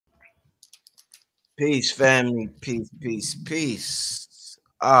Peace, family. Peace, peace, peace.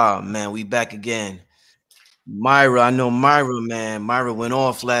 Ah, man, we back again. Myra, I know Myra, man. Myra went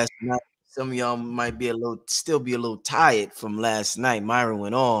off last night. Some of y'all might be still be a little tired from last night. Myra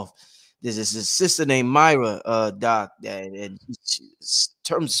went off. There's this sister named Myra, Doc, that in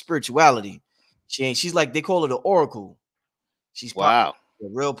terms of spirituality, she's like they call her the Oracle. She's powerful, Wow.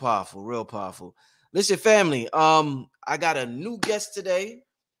 real powerful, real powerful. Listen, family. I got a new guest today.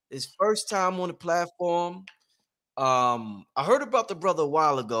 His first time on the platform. I heard about the brother a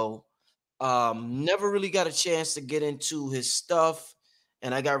while ago. Never really got a chance to get into his stuff,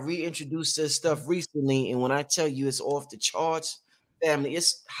 and I got reintroduced to his stuff recently. And when I tell you it's off the charts, family,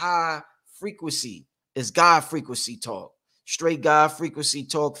 it's high frequency. It's God frequency talk, straight God frequency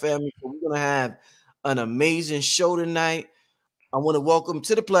talk, family. So we're gonna have an amazing show tonight. I want to welcome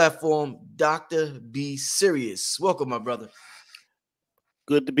to the platform Dr. B. Sirius. Welcome, my brother.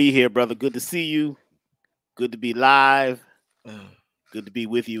 Good to be here, brother. Good to see you. Good to be live. Uh, Good to be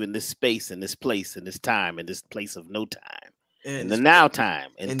with you in this space, in this place, in this time, in this place of no time. In the it's now time.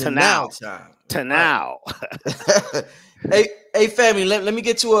 in And the to now now. time. To Right. now. Hey, family. Let me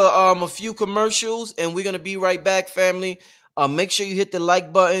get to a few commercials, and we're gonna be right back, family. Make sure you hit the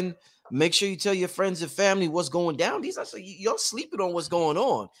like button. Make sure you tell your friends and family what's going down. These are y'all sleeping on what's going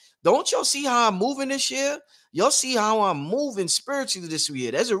on. Don't y'all see how I'm moving this year? Y'all see how I'm moving spiritually this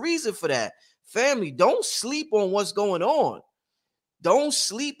year. There's a reason for that. Family, don't sleep on what's going on. Don't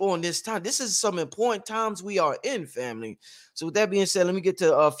sleep on this time. This is some important times we are in, family. So with that being said, let me get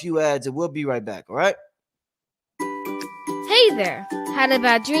to a few ads, and we'll be right back. All right. Hey there! Had a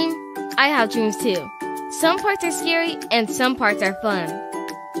bad dream? I have dreams too. Some parts are scary and some parts are fun.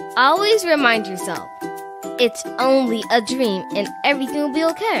 Always remind yourself, it's only a dream and everything will be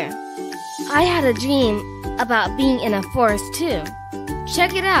okay. I had a dream about being in a forest too.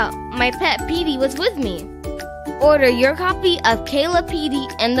 Check it out, my pet Petey was with me. Order your copy of Kayla Petey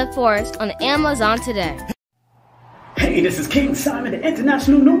and the Forest on Amazon today. Hey, this is King Simon, the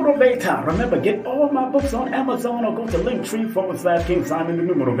International Numerovator. Remember, get all my books on Amazon or go to Linktree/King Simon, the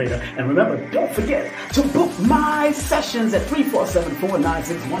Numerovator. And remember, don't forget to book my sessions at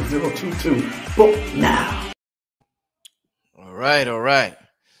 347-496-1022. Book now. All right, all right.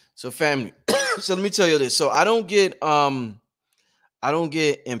 So, family, so let me tell you this. So I don't get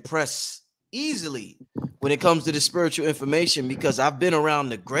impressed easily when it comes to the spiritual information because I've been around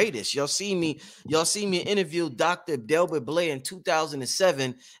the greatest. Y'all see me interview Dr. Delbert Blair in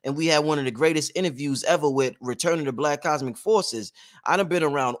 2007, and we had one of the greatest interviews ever with Return of the Black Cosmic Forces. I've been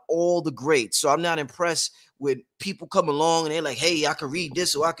around all the greats, so I'm not impressed with people come along and they're like, hey, I could read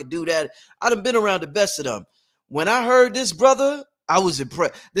this or I could do that. I've been around the best of them. When I heard this brother, I was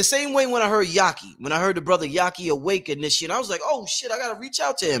impressed. The same way when I heard Yaki, when I heard the brother Yaki awaken this shit, I was like, oh shit, I gotta reach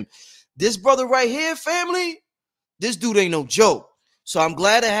out to him. This brother right here, family, this dude ain't no joke. So I'm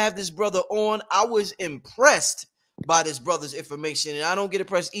glad to have this brother on. I was impressed by this brother's information, and I don't get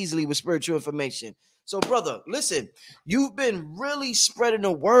impressed easily with spiritual information. So, brother, listen, you've been really spreading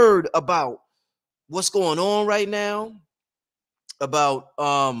the word about what's going on right now, about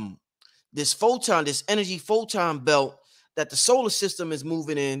this energy photon belt that the solar system is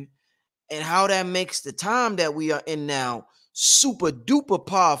moving in, and how that makes the time that we are in now super duper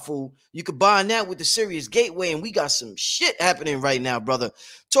powerful. You combine that with the Sirius Gateway, and we got some shit happening right now, brother.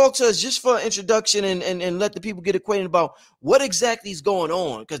 Talk to us just for an introduction and let the people get acquainted about what exactly is going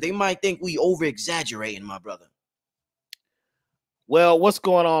on, because they might think we over exaggerating, my brother. Well, what's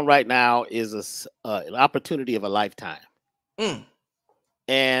going on right now is an opportunity of a lifetime.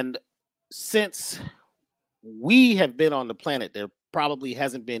 And since we have been on the planet, there probably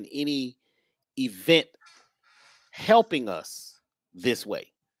hasn't been any event helping us this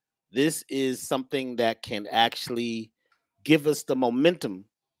way. This is something that can actually give us the momentum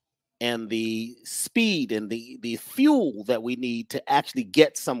and the speed and the fuel that we need to actually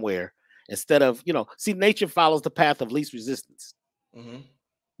get somewhere instead of, see, nature follows the path of least resistance.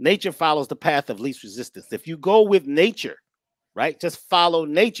 Nature follows the path of least resistance. If you go with nature, right, just follow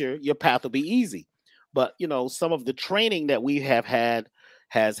nature, your path will be easy. But, some of the training that we have had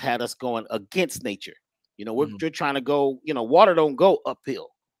has had us going against nature. We're trying to go, water don't go uphill.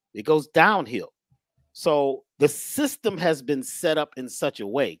 It goes downhill. So the system has been set up in such a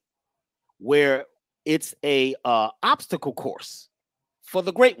way where it's a obstacle course for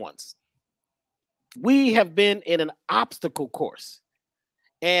the great ones. We have been in an obstacle course.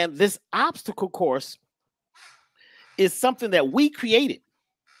 And this obstacle course is something that we created.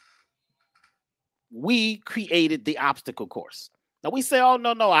 We created the obstacle course. Now we say, oh,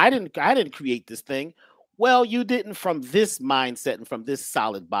 no, I didn't create this thing. Well, you didn't from this mindset and from this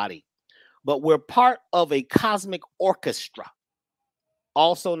solid body. but we're part of a cosmic orchestra,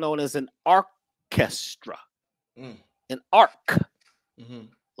 also known as an orchestra, an arc,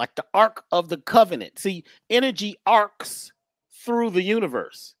 like the Ark of the Covenant. See, energy arcs through the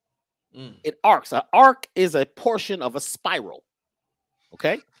universe. It arcs. An arc is a portion of a spiral.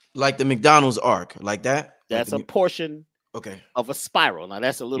 Okay? Like the McDonald's arc, like that? That's like a portion of a spiral. Now,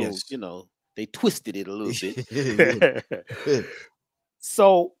 that's a little, Yes. you know, they twisted it a little bit. Yeah.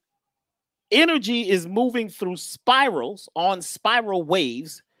 So, energy is moving through spirals on spiral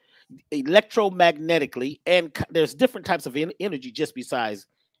waves electromagnetically, and there's different types of energy just besides,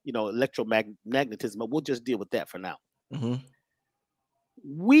 you know, electromagnetism, but we'll just deal with that for now.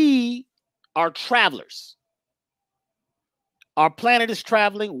 We are travelers. Our planet is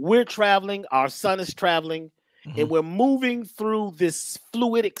traveling, we're traveling, our sun is traveling, and we're moving through this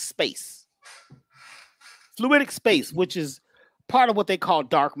fluidic space. Fluidic space, which is part of what they call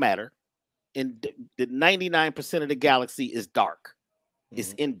dark matter. And the 99% of the galaxy is dark.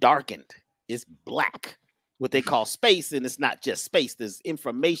 It's darkened. It's black, what they call space. And it's not just space. There's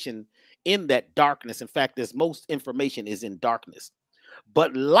information in that darkness. In fact, there's most information is in darkness.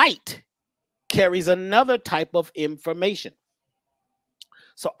 But light carries another type of information.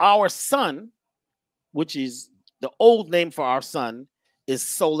 So our sun, which is the old name for our sun, is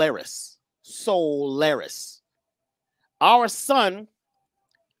Solaris. Solaris. Our sun,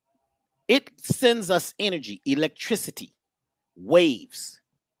 it sends us energy, electricity, waves.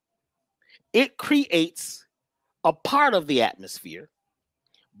 It creates a part of the atmosphere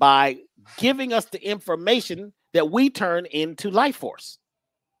by giving us the information that we turn into life force.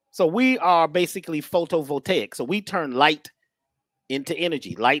 So we are basically photovoltaic. So we turn light into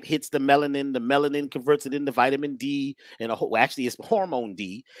energy. Light hits the melanin converts it into vitamin D, and actually it's hormone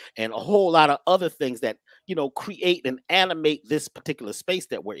D, and a whole lot of other things that, you know, create and animate this particular space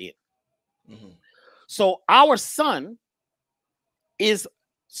that we're in. So our sun is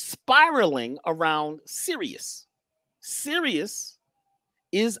spiraling around Sirius. Sirius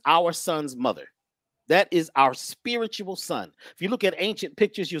is our sun's mother. That is our spiritual sun. If you look at ancient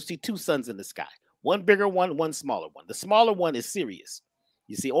pictures, you'll see two suns in the sky. One bigger one, one smaller one. The smaller one is Sirius.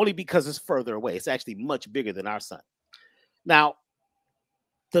 You see, only because it's further away. It's actually much bigger than our sun. Now,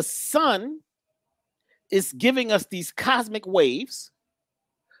 the sun is giving us these cosmic waves,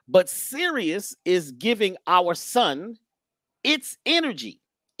 but Sirius is giving our sun its energy.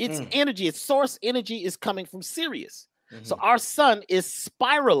 Its energy, its source energy is coming from Sirius. So our sun is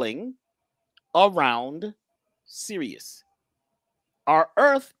spiraling around Sirius. Our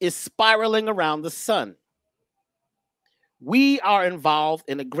Earth is spiraling around the sun. We are involved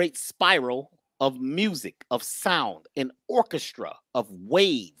in a great spiral of music, of sound, an orchestra of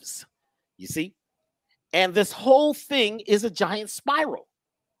waves, you see? And this whole thing is a giant spiral.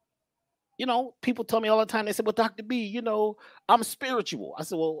 You know, people tell me all the time, they say, well, Dr. B, you know, I'm spiritual. I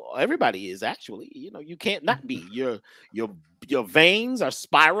said, well, everybody is actually, you know, you can't not be. Your veins are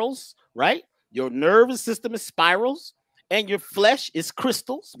spirals, right? Your nervous system is spirals, and your flesh is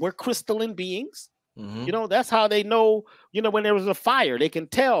crystals. We're crystalline beings. You know, that's how they know, you know, when there was a fire, they can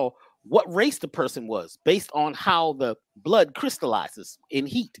tell what race the person was based on how the blood crystallizes in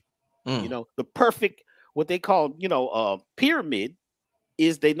heat. You know, the perfect, what they call, you know, pyramid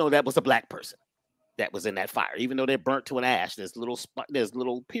is they know that was a black person that was in that fire. Even though they're burnt to an ash, there's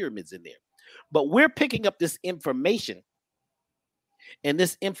little pyramids in there. But we're picking up this information, and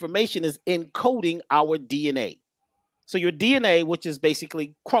this information is encoding our DNA. So your DNA, which is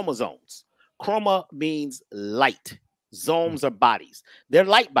basically chromosomes. Chroma means light. Zomes are bodies. They're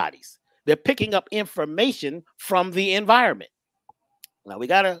light bodies. They're picking up information from the environment. Now we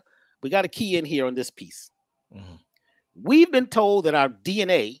gotta key in here on this piece. We've been told that our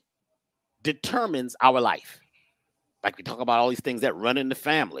DNA determines our life. Like we talk about all these things that run in the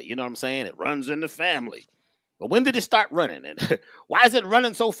family. You know what I'm saying? It runs in the family. But when did it start running? And why is it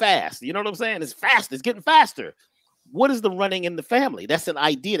running so fast? You know what I'm saying? It's fast. It's getting faster. What is the running in the family? That's an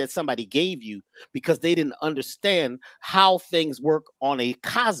idea that somebody gave you because they didn't understand how things work on a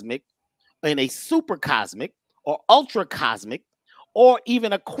cosmic, in a super cosmic, or ultra cosmic, or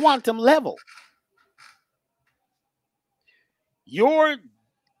even a quantum level. Your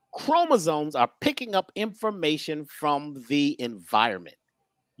chromosomes are picking up information from the environment.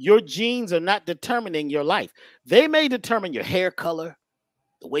 Your genes are not determining your life. They may determine your hair color,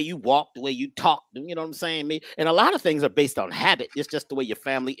 the way you walk, the way you talk, you know what I'm saying? And a lot of things are based on habit. It's just the way your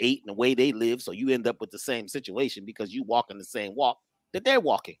family ate and the way they live. So you end up with the same situation because you walk in the same walk that they're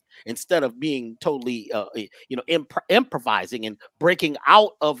walking instead of being totally, improvising and breaking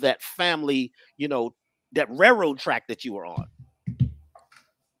out of that family, you know, that railroad track that you were on.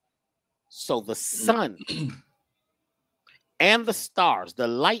 So the sun and the stars, the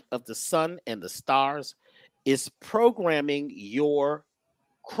light of the sun and the stars is programming your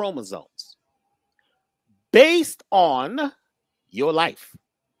chromosomes based on your life.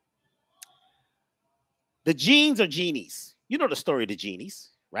 The genes are genies. You know the story of the genies,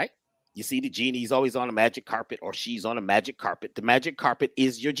 right? You see the genie's always on a magic carpet, or she's on a magic carpet. The magic carpet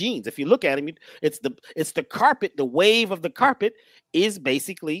is your genes. If you look at them, it's the carpet. The wave of the carpet is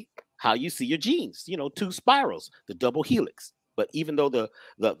basically how you see your genes. You know, two spirals, the double helix. But even though the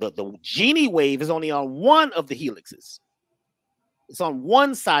genie wave is only on one of the helixes, it's on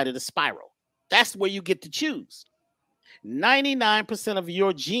one side of the spiral. That's where you get to choose. 99% of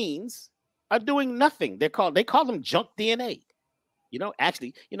your genes are doing nothing. They call them junk DNA. You know,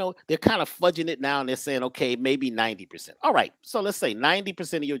 actually, you know, they're kind of fudging it now and they're saying, okay, maybe 90%. All right, so let's say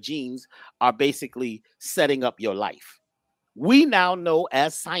 90% of your genes are basically setting up your life. We now know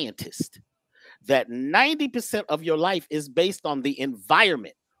as scientists that 90% of your life is based on the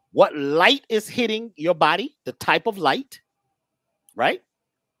environment. What light is hitting your body, the type of light, right?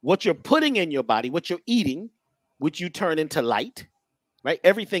 What you're putting in your body, what you're eating, which you turn into light, right?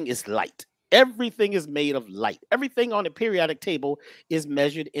 Everything is light. Everything is made of light. Everything on the periodic table is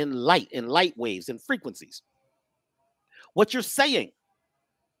measured in light waves and frequencies. What you're saying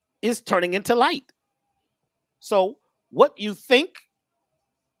is turning into light. So what you think,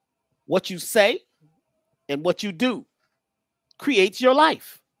 what you say, and what you do creates your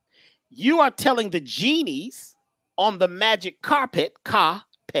life. You are telling the genies on the magic carpet,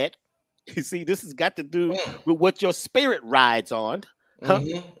 you see, this has got to do with what your spirit rides on. Huh?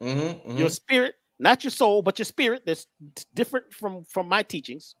 Your spirit, not your soul, but your spirit. That's different from my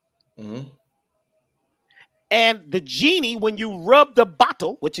teachings. And the genie, when you rub the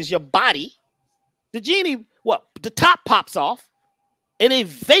bottle, which is your body, the genie, the top pops off and a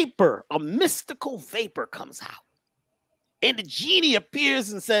vapor, a mystical vapor comes out. And the genie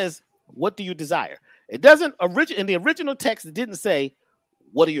appears and says, what do you desire? It doesn't in the original text, it didn't say,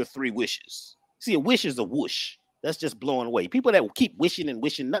 what are your 3 wishes? See, a wish is a whoosh. That's just blowing away. People that will keep wishing and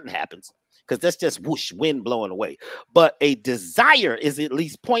wishing, nothing happens because that's just whoosh, wind blowing away. But a desire is at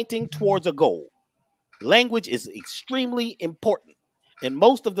least pointing towards a goal. Language is extremely important. And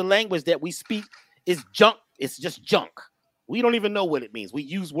most of the language that we speak is junk. It's just junk. We don't even know what it means. We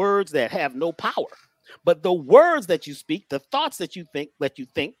use words that have no power. But the words that you speak, the thoughts that you think,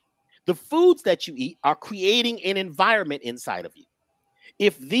 the foods that you eat are creating an environment inside of you.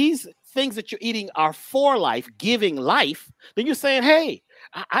 If these things that you're eating are for life, giving life, then you're saying, hey,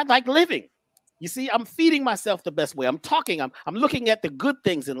 I like living. You see, I'm feeding myself the best way. I'm talking. I'm looking at the good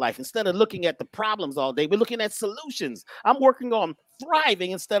things in life instead of looking at the problems all day. We're looking at solutions. I'm working on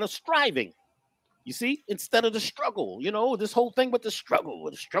thriving instead of striving. You see, instead of the struggle, you know, this whole thing with the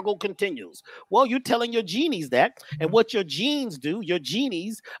struggle continues. Well, you're telling your genies that. And what your genes do, your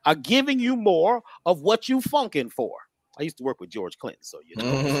genies are giving you more of what you funking for. I used to work with George Clinton, so you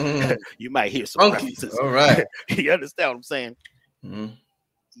know, you might hear some references. All right. You understand what I'm saying?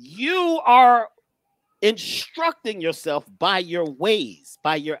 You are instructing yourself by your ways,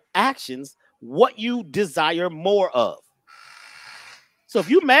 by your actions, what you desire more of. So if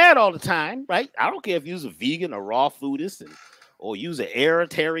you're mad all the time, right? I don't care if you're a vegan or raw foodist or you're an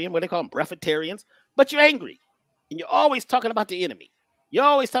aeritarian, what they call them, breatharians, but you're angry and you're always talking about the enemy. You're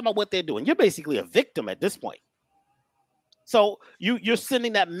always talking about what they're doing. You're basically a victim at this point. So you're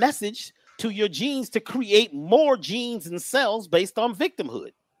sending that message to your genes to create more genes and cells based on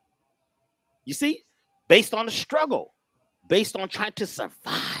victimhood. You see, based on the struggle, based on trying to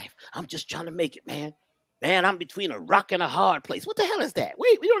survive. I'm just trying to make it, man. Man, I'm between a rock and a hard place. What the hell is that?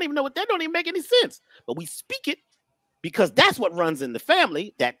 Wait, we don't even know what that don't even make any sense. But we speak it because that's what runs in the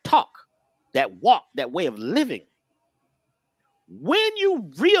family, that talk, that walk, that way of living. When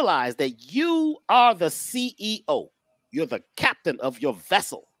you realize that you are the CEO, you're the captain of your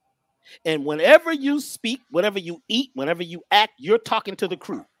vessel. And whenever you speak, whenever you eat, whenever you act, you're talking to the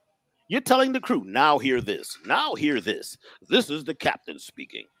crew. You're telling the crew, now hear this. Now hear this. This is the captain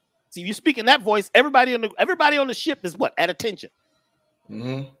speaking. See, if you speak in that voice, everybody on the ship is what? At attention.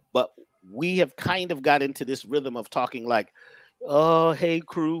 But we have kind of got into this rhythm of talking like, oh, hey,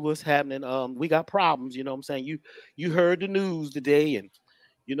 crew, what's happening? We got problems, you know what I'm saying? You heard the news today, and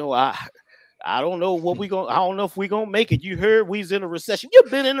you know, I don't know what I don't know if we're gonna make it. You heard we's in a recession. You've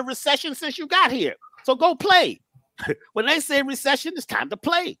been in a recession since you got here. So go play. When they say recession, it's time to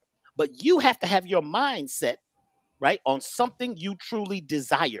play. But you have to have your mindset, right, on something you truly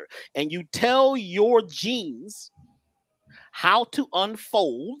desire. And you tell your genes how to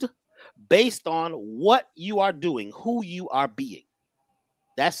unfold based on what you are doing, who you are being.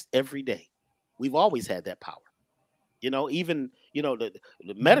 That's every day. We've always had that power. Even the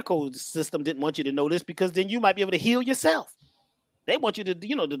medical system didn't want you to know this, because then you might be able to heal yourself. They want you to,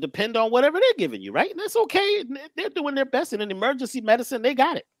 to depend on whatever they're giving you, right? And that's okay. They're doing their best. And in emergency medicine, they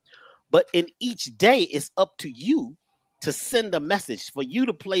got it. But in each day, it's up to you to send a message, for you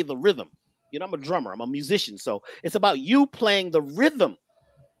to play the rhythm. I'm a drummer. I'm a musician. So it's about you playing the rhythm,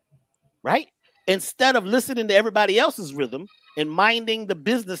 right? Instead of listening to everybody else's rhythm and minding the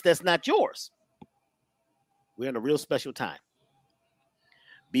business that's not yours. We're in a real special time,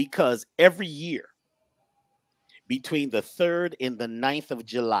 because every year between the 3rd and the 9th of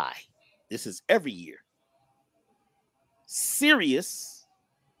July, this is every year, Sirius,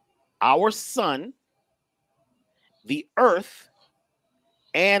 our sun, the earth,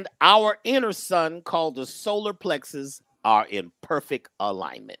 and our inner sun, called the solar plexus, are in perfect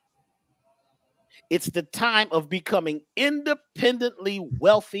alignment. It's the time of becoming independently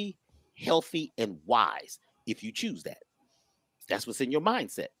wealthy, healthy, and wise, if you choose that. That's what's in your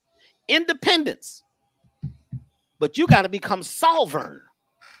mindset. Independence. But you got to become sovereign.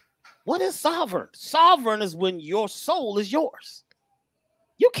 What is sovereign? Sovereign is when your soul is yours.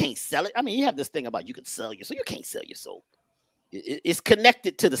 You can't sell it. I mean, you have this thing about you can sell your soul. You can't sell your soul. It's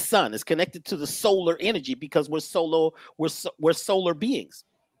connected to the sun. It's connected to the solar energy, because we're solar beings.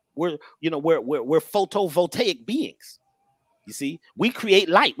 We're photovoltaic beings. You see, we create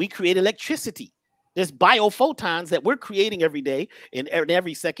light. We create electricity. There's biophotons that we're creating every day, and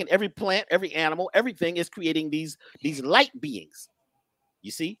every second. Every plant, every animal, everything is creating these light beings.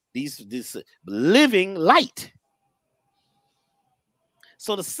 You see, this living light.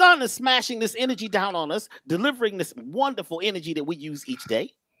 So the sun is smashing this energy down on us, delivering this wonderful energy that we use each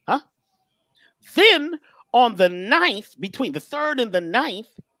day. Then on the 9th, between the 3rd and the 9th,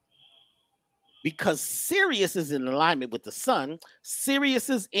 because Sirius is in alignment with the sun,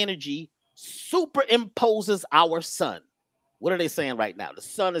 Sirius's energy superimposes our sun. What are they saying right now? The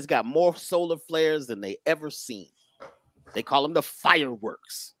sun has got more solar flares than they ever seen. They call them the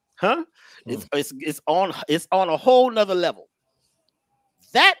fireworks. It's on a whole nother level.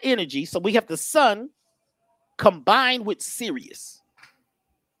 That energy, so we have the sun combined with Sirius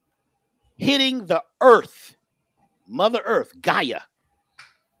hitting the earth, Mother Earth, Gaia,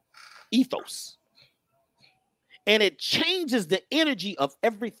 ethos. And it changes the energy of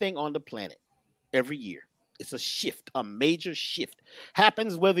everything on the planet every year. It's a shift, a major shift.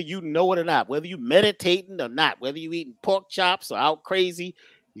 Happens whether you know it or not, whether you meditating or not, whether you eating pork chops or out crazy,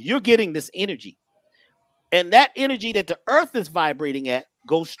 you're getting this energy. And that energy that the earth is vibrating at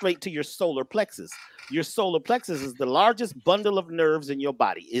goes straight to your solar plexus. Your solar plexus is the largest bundle of nerves in your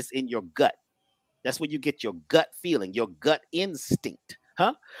body. It's in your gut. That's where you get your gut feeling, your gut instinct.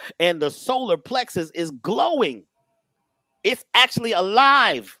 And the solar plexus is glowing. It's actually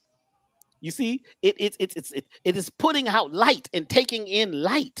alive. You see, it is putting out light and taking in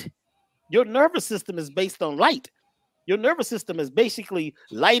light. Your nervous system is based on light. Your nervous system is basically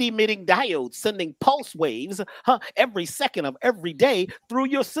light-emitting diodes sending pulse waves every second of every day through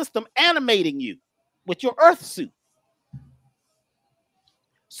your system, animating you with your earth suit.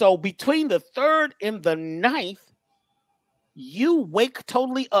 So between the 3rd and the 9th, you wake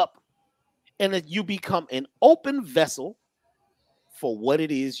totally up, and that you become an open vessel for what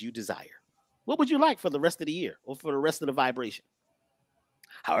it is you desire. What would you like for the rest of the year or for the rest of the vibration?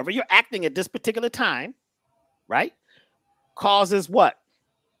 However you're acting at this particular time, right, causes what?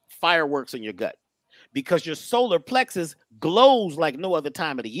 Fireworks in your gut, because your solar plexus glows like no other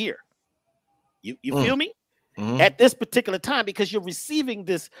time of the year. You feel me? At this particular time, because you're receiving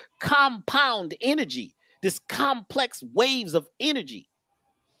this compound energy, this complex waves of energy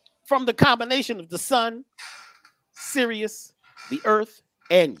from the combination of the sun, Sirius, the earth,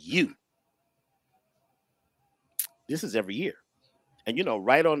 and you. This is every year. And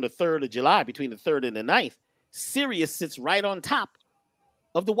right on the 3rd of July, between the 3rd and the 9th, Sirius sits right on top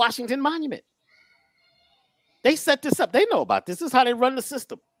of the Washington Monument. They set this up. They know about this. This is how they run the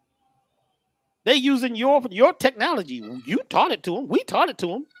system. They're using your technology. You taught it to them. We taught it to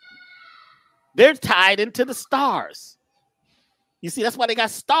them. They're tied into the stars. You see, that's why they got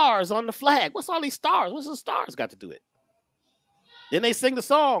stars on the flag. What's all these stars? What's the stars got to do it? Then they sing the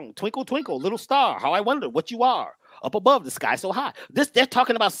song, Twinkle, Twinkle, Little Star, How I Wonder What You Are, Up Above the Sky So High. They're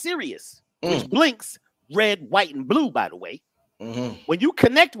talking about Sirius, which blinks red, white, and blue, by the way. When you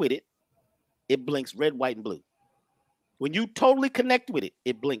connect with it, it blinks red, white, and blue. When you totally connect with it,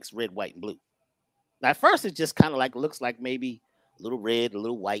 it blinks red, white, and blue. Now, at first, it just kind of like looks like maybe a little red, a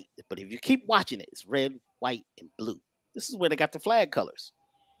little white. But if you keep watching it, it's red, white, and blue. This is where they got the flag colors.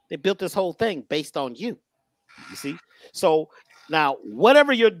 They built this whole thing based on you. You see? So Now,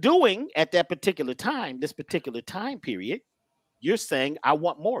 whatever you're doing at that particular time, this particular time period, you're saying, I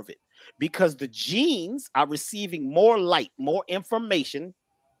want more of it, because the genes are receiving more light, more information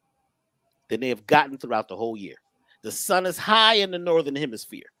than they have gotten throughout the whole year. The sun is high in the northern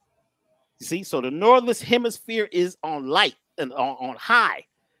hemisphere. You see, so the northern hemisphere is on light and on high.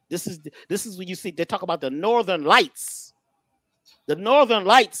 This is when you see they talk about the northern lights. The northern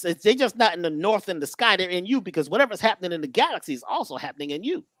lights, they're just not in the north in the sky, they're in you, because whatever's happening in the galaxy is also happening in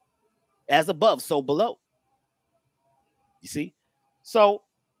you. As above, so below. You see? So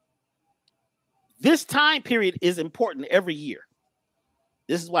this time period is important every year.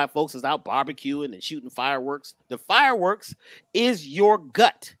 This is why folks is out barbecuing and shooting fireworks. The fireworks is your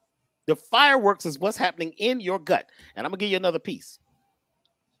gut. The fireworks is what's happening in your gut. And I'm going to give you another piece.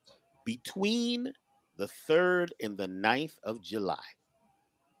 Between the 3rd and the 9th of July,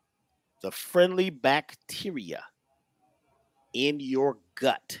 the friendly bacteria in your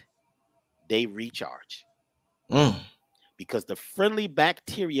gut, they recharge. Because the friendly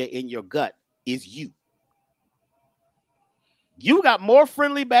bacteria in your gut is you. You got more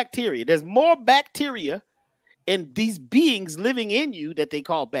friendly bacteria. There's more bacteria in these beings living in you that they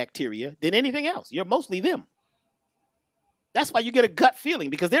call bacteria than anything else. You're mostly them. That's why you get a gut feeling,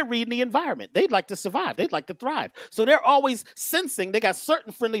 because they're reading the environment. They'd like to survive. They'd like to thrive. So they're always sensing. They got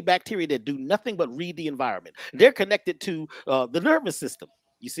certain friendly bacteria that do nothing but read the environment. They're connected to the nervous system,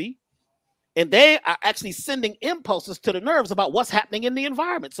 you see? And they are actually sending impulses to the nerves about what's happening in the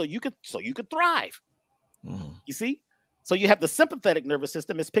environment so you could thrive. You see? So you have the sympathetic nervous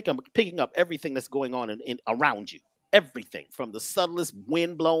system is picking up everything that's going on in around you. Everything from the subtlest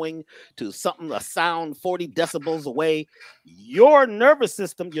wind blowing to a sound 40 decibels away. Your nervous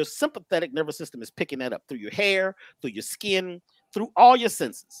system, your sympathetic nervous system is picking that up through your hair, through your skin, through all your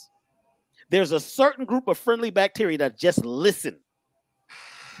senses. There's a certain group of friendly bacteria that just listen.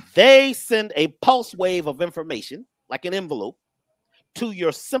 They send a pulse wave of information, like an envelope, to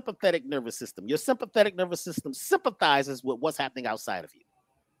your sympathetic nervous system. Your sympathetic nervous system sympathizes with what's happening outside of you.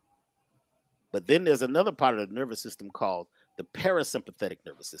 But then there's another part of the nervous system called the parasympathetic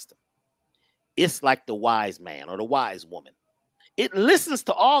nervous system. It's like the wise man or the wise woman. It listens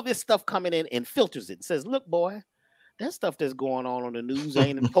to all this stuff coming in and filters it and says, look, boy, that stuff that's going on the news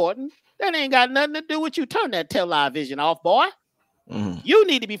ain't important. That ain't got nothing to do with you. Turn that television off, boy. You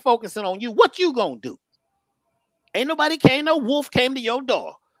need to be focusing on you. What you gonna do? Ain't no wolf came to your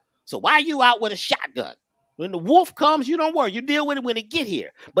door. So why are you out with a shotgun? When the wolf comes, you don't worry. You deal with it when it get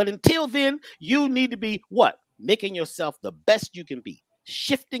here. But until then, you need to be what? Making yourself the best you can be.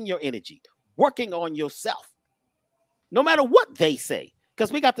 Shifting your energy. Working on yourself. No matter what they say.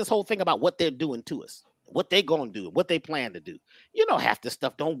 Because we got this whole thing about what they're doing to us. What they going to do. What they plan to do. You know, half this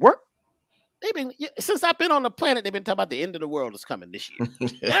stuff don't work. Since I've been on the planet, they've been talking about the end of the world is coming this year.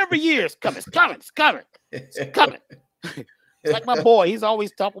 Every year it's coming. It's coming. It's coming. It's coming. It's like my boy, he's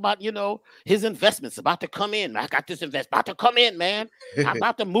always talking about, his investments about to come in. I got this investment about to come in, man. I'm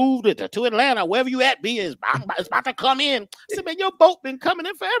about to move to Atlanta, wherever you at, B. It's about to come in. I said, man, your boat been coming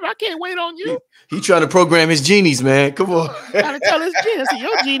in forever. I can't wait on you. He trying to program his genies, man. Come on. Trying to tell his genies.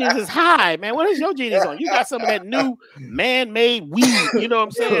 Your genies is high, man. What is your genies on? You got some of that new man-made weed. You know what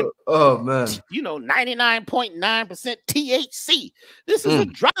I'm saying? Oh, man. 99.9% THC. This is a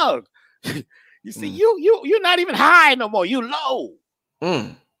drug. You see, you're not even high no more. You low.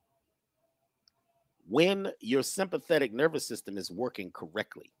 When your sympathetic nervous system is working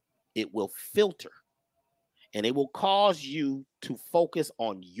correctly, it will filter and it will cause you to focus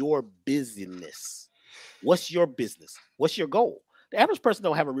on your business. What's your business? What's your goal? The average person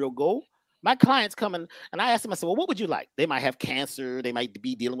don't have a real goal. My clients come in and I ask them, I said, well, what would you like? They might have cancer. They might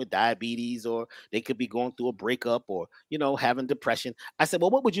be dealing with diabetes, or they could be going through a breakup, or, having depression. I said, well,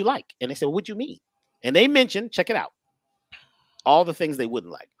 what would you like? And they said, well, what do you mean? And they mentioned, check it out, all the things they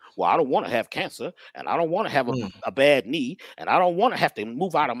wouldn't like. Well, I don't want to have cancer, and I don't want to have a bad knee, and I don't want to have to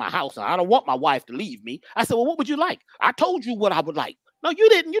move out of my house, and I don't want my wife to leave me. I said, well, what would you like? I told you what I would like. No, you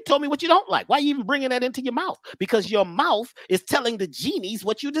didn't. You told me what you don't like. Why are you even bringing that into your mouth? Because your mouth is telling the genies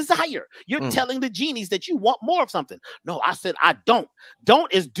what you desire. You're telling the genies that you want more of something. No, I said, I don't.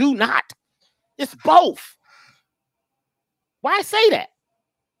 Don't is do not. It's both. Why say that?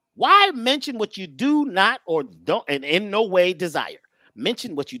 Why mention what you do not or don't and in no way desire?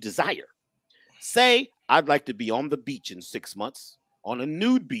 Mention what you desire. Say, I'd like to be on the beach in 6 months, on a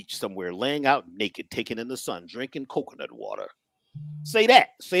nude beach somewhere, laying out naked, taking in the sun, drinking coconut water. Say that.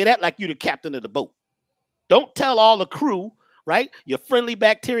 Say that like you're the captain of the boat. Don't tell all the crew right? Your friendly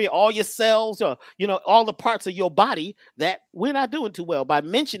bacteria, all your cells, you know, all the parts of your body that we're not doing too well by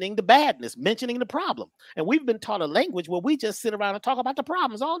mentioning the badness, mentioning the problem. And we've been taught a language where we just sit around and talk about the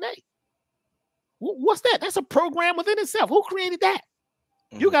problems all day. What's that? That's a program within itself. Who created that?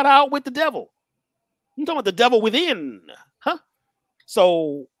 You got to outwit the devil. I'm talking about the devil within, huh?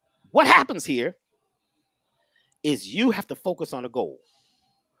 So what happens here is you have to focus on a goal.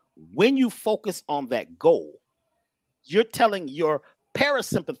 When you focus on that goal, you're telling your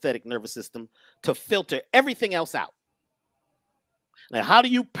parasympathetic nervous system to filter everything else out. Now, how do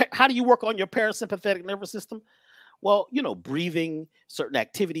you work on your parasympathetic nervous system? Well, you know, breathing, certain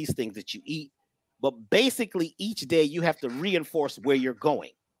activities, things that you eat, but basically each day you have to reinforce where you're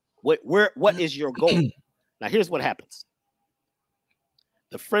going. What is your goal? Now, here's what happens.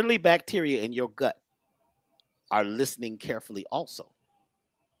 The friendly bacteria in your gut are listening carefully also.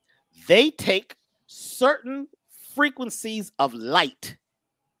 They take certain frequencies of light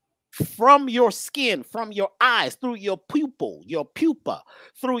from your skin, from your eyes, through your pupil, your pupa,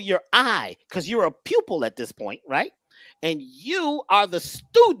 through your eye, because you're a pupil at this point, right? And you are the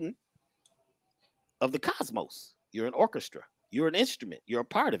student of the cosmos. You're an orchestra. You're an instrument. You're a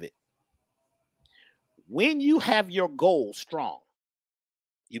part of it. When you have your goal strong,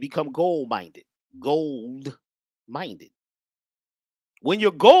 you become goal-minded. Gold-minded. When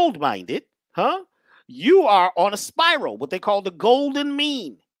you're gold-minded, you are on a spiral, what they call the golden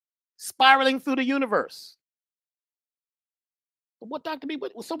mean, spiraling through the universe. What, Dr. B,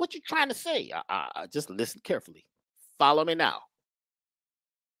 so what you trying to say? Just listen carefully. Follow me now.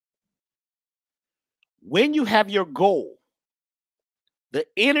 When you have your goal, the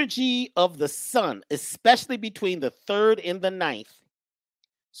energy of the sun, especially between the 3rd and the 9th,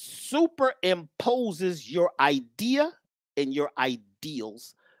 superimposes your idea and your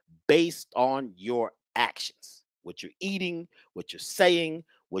ideals based on your actions. What you're eating, what you're saying,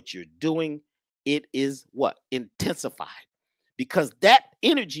 what you're doing, it is what? Intensified. Because that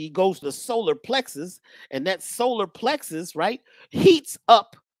energy goes to the solar plexus, and that solar plexus, right, heats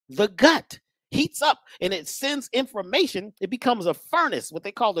up the gut. Heats up and it sends information. It becomes a furnace, what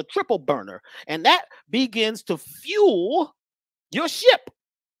they call the triple burner, and that begins to fuel your ship.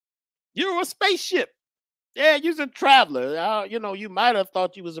 You're a spaceship. Yeah, you're a traveler. You know, you might have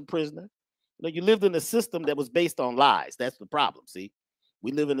thought you was a prisoner. You know, you lived in a system that was based on lies. That's the problem. See,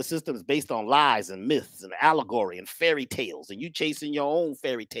 we live in a system that's based on lies and myths and allegory and fairy tales, and you chasing your own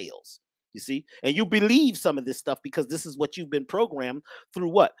fairy tales. You see, and you believe some of this stuff because this is what you've been programmed through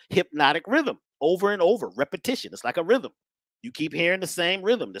what? Hypnotic rhythm, over and over, repetition. It's like a rhythm. You keep hearing the same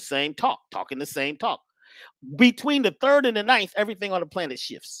rhythm, the same talk, talking the same talk. Between the 3rd and the 9th, everything on the planet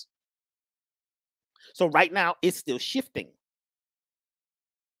shifts. So right now, it's still shifting.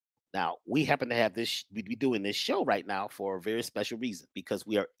 Now, we happen to have this, we'd be doing this show right now for a very special reason, because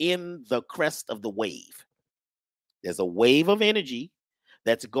we are in the crest of the wave. There's a wave of energy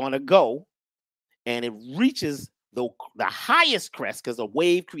that's going to go, and it reaches the highest crest, because a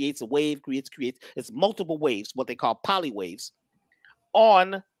wave creates a wave, creates. It's multiple waves, what they call polywaves,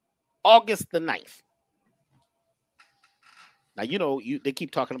 on August the 9th. Now, you know, they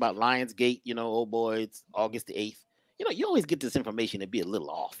keep talking about Lionsgate, you know, oh boy, it's August the 8th. You know, you always get this information and be a little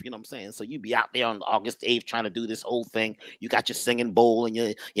off, you know what I'm saying? So you be out there on August 8th trying to do this whole thing. You got your singing bowl and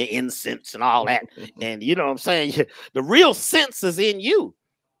your incense and all that. And you know what I'm saying? The real sense is in you.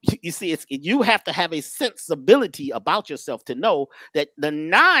 You see, you have to have a sensibility about yourself to know that the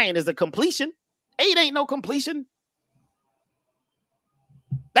 9 is a completion. 8 ain't no completion.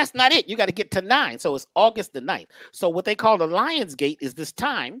 That's not it. You got to get to 9. So it's August the 9th. So what they call the Lionsgate is this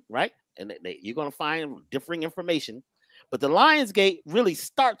time, right? And you're going to find differing information. But the Lionsgate really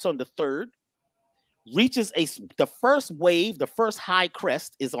starts on the 3rd, reaches the first wave, the first high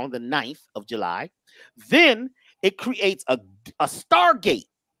crest is on the 9th of July. Then it creates a stargate,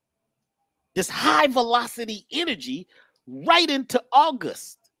 this high velocity energy right into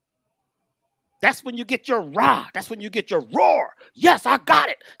August. That's when you get your rah. That's when you get your roar. Yes, I got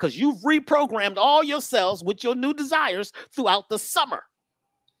it. Because you've reprogrammed all your cells with your new desires throughout the summer.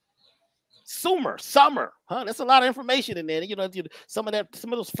 Summer. That's a lot of information in there. You know, some of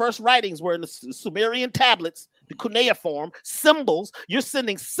those first writings were in the Sumerian tablets, the cuneiform, symbols. You're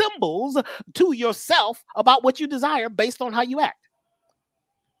sending symbols to yourself about what you desire based on how you act.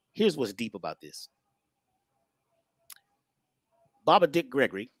 Here's what's deep about this. Baba Dick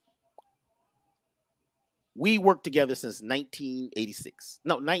Gregory, we worked together since 1996.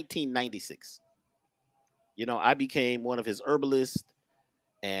 You know, I became one of his herbalists,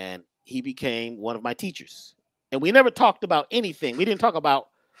 and he became one of my teachers. And we never talked about anything. We didn't talk about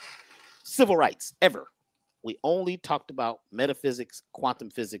civil rights ever. We only talked about metaphysics, quantum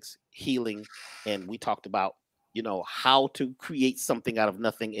physics, healing, and we talked about, you know, how to create something out of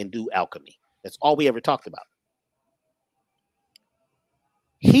nothing and do alchemy. That's all we ever talked about.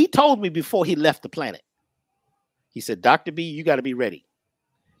 He told me before he left the planet, he said, Dr. B, you got to be ready,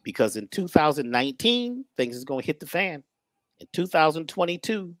 because in 2019, things is going to hit the fan. In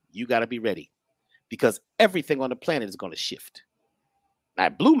 2022, you got to be ready, because everything on the planet is going to shift. Now,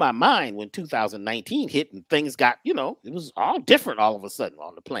 it blew my mind when 2019 hit and things got, you know, it was all different all of a sudden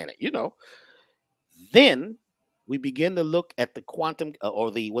on the planet, you know. Then we begin to look at the quantum or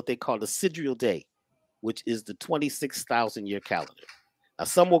the what they call the sidereal day, which is the 26,000 year calendar. Now,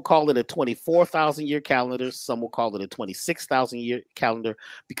 some will call it a 24,000 year calendar. Some will call it a 26,000 year calendar,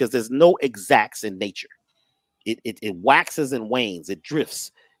 because there's no exacts in nature. It waxes and wanes. It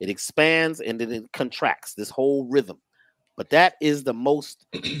drifts. It expands and then it contracts, this whole rhythm. But that is the most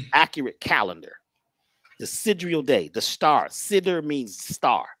accurate calendar. The sidereal day, the star. Sidr means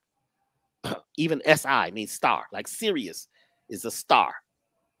star. Even SI means star. Like Sirius is a star.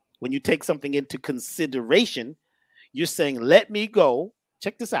 When you take something into consideration, you're saying, let me go.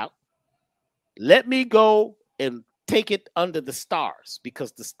 Check this out. Let me go and take it under the stars,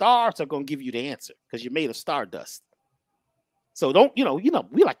 because the stars are going to give you the answer, because you're made of stardust. So don't, you know,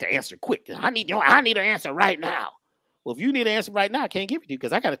 we like to answer quick. I need an answer right now. Well, if you need an answer right now, I can't give it to you,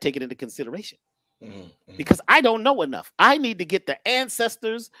 because I got to take it into consideration. Because I don't know enough. I need to get the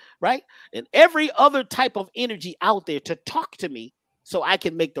ancestors, right? And every other type of energy out there to talk to me so I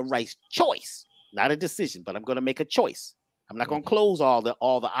can make the right choice. Not a decision, but I'm going to make a choice. I'm not going to close all the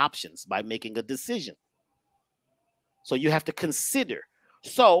options by making a decision. So you have to consider.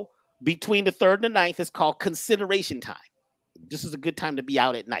 So between the 3rd and the 9th is called consideration time. This is a good time to be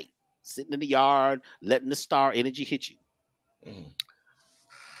out at night, sitting in the yard, letting the star energy hit you.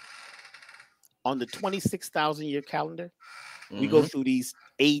 On the 26,000 year calendar, we go through these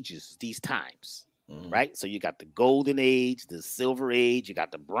ages, these times, right? So you got the golden age, the silver age, you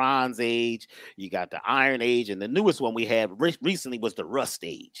got the bronze age, you got the iron age, and the newest one we had recently was the rust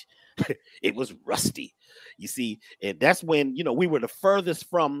age. It was rusty, you see, and that's when, you know, we were the furthest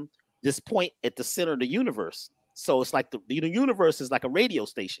from this point at the center of the universe. So it's like the universe is like a radio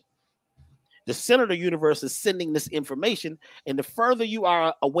station. The center of the universe is sending this information, and the further you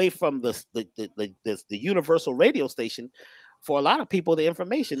are away from the universal radio station, for a lot of people, the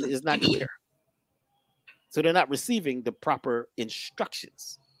information is not clear. So they're not receiving the proper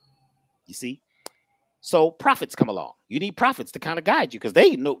instructions. You see? So prophets come along. You need prophets to kind of guide you, because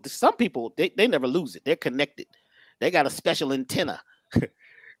they know some people, they never lose it. They're connected. They got a special antenna,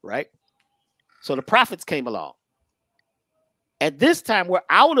 right? So the prophets came along. At this time, we're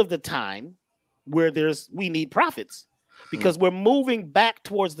out of the time where we need prophets, because we're moving back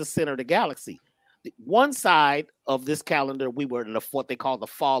towards the center of the galaxy. One side of this calendar, we were in what they call the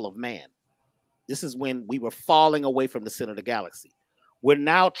fall of man. This is when we were falling away from the center of the galaxy. We're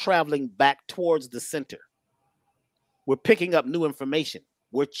now traveling back towards the center. We're picking up new information.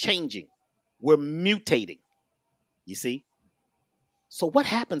 We're changing. We're mutating. You see? So what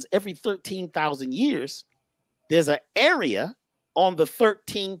happens every 13,000 years? There's an area on the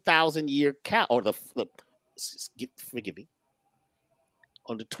 13,000 year forgive me,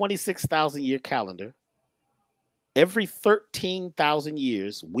 on the 26,000 year calendar, every 13,000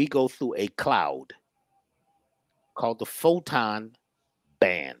 years, we go through a cloud called the photon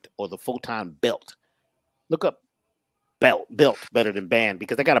band or the photon belt. Look up belt better than band,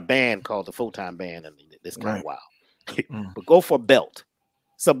 because they got a band called the photon band, and it's kind of wild. But go for belt.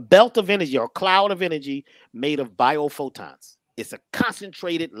 It's a belt of energy or cloud of energy made of biophotons. It's a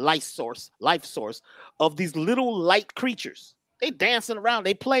concentrated life source of these little light creatures. They dancing around,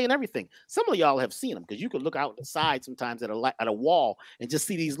 they play and everything. Some of y'all have seen them, because you could look out the side sometimes at a wall and just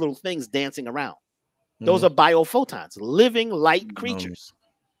see these little things dancing around. Those are biophotons, living light creatures.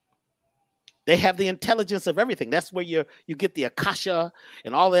 They have the intelligence of everything. That's where you get the Akasha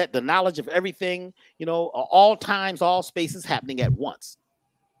and all that, the knowledge of everything, you know, all times, all spaces happening at once.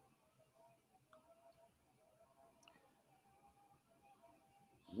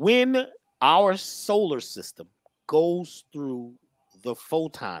 When our solar system goes through the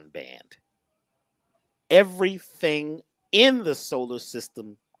photon band, everything in the solar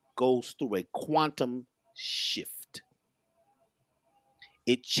system goes through a quantum shift.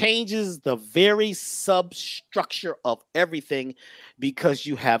 It changes the very substructure of everything, because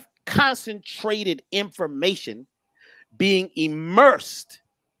you have concentrated information being immersed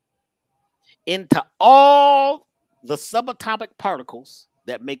into all the subatomic particles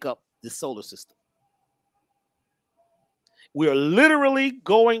that make up the solar system. We're literally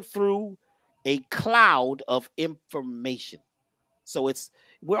going through a cloud of information. So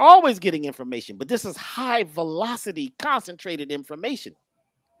we're always getting information, but this is high velocity, concentrated information.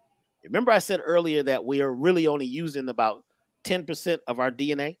 Remember I said earlier that we are really only using about 10% of our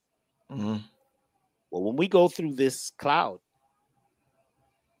DNA? Mm-hmm. Well, when we go through this cloud,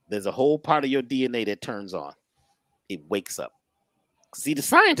 there's a whole part of your DNA that turns on. It wakes up. See, the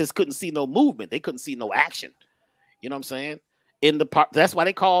scientists couldn't see no movement. They couldn't see no action. You know what I'm saying? That's why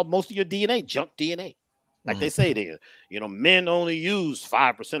they call most of your DNA junk DNA. Like they say there, men only use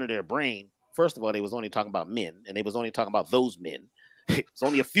 5% of their brain. First of all, they was only talking about men, and they was only talking about those men. It's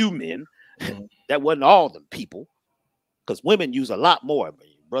only a few men. That wasn't all them people, because women use a lot more.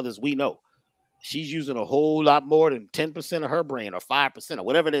 Brothers, we know she's using a whole lot more than 10% of her brain, or 5%, or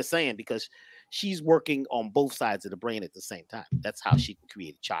whatever they're saying, because she's working on both sides of the brain at the same time. That's how she can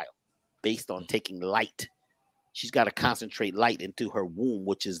create a child, based on taking light. She's got to concentrate light into her womb,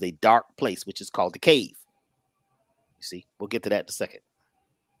 which is a dark place, which is called the cave. You see, we'll get to that in a second.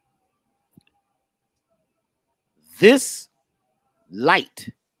 This light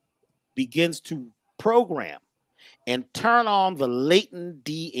begins to program and turn on the latent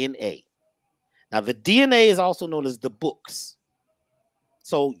DNA. Now, the DNA is also known as the books.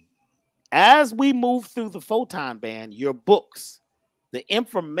 So as we move through the photon band, your books, the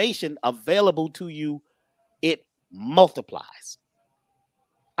information available to you, it multiplies.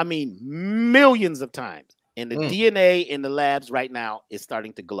 I mean, millions of times. And the DNA in the labs right now is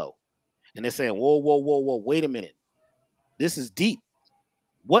starting to glow. And they're saying, whoa, whoa, whoa, whoa, wait a minute. This is deep.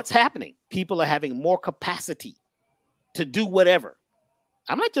 What's happening? People are having more capacity to do whatever.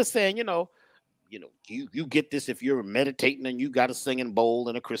 I'm not just saying, you get this if you're meditating and you got a singing bowl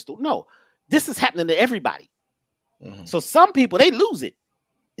and a crystal. No, this is happening to everybody. So some people, they lose it.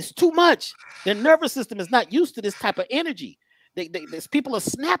 It's too much. Their nervous system is not used to this type of energy. People are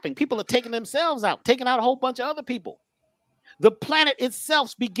snapping. People are taking themselves out, taking out a whole bunch of other people. The planet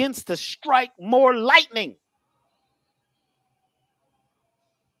itself begins to strike more lightning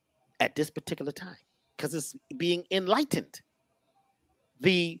at this particular time because it's being enlightened.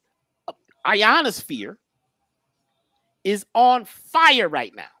 The ionosphere is on fire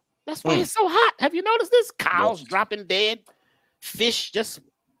right now. That's why it's so hot. Have you noticed this? Cows dropping dead, fish just,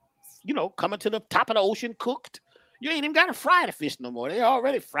 coming to the top of the ocean cooked. You ain't even got to fry the fish no more. They're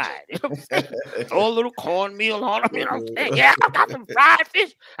already fried. Throw a little cornmeal on them. Yeah, I got some fried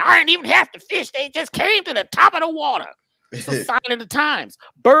fish. I didn't even have to fish. They just came to the top of the water. It's a sign of the times.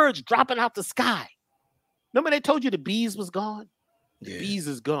 Birds dropping out the sky. Remember they told you the bees was gone? The bees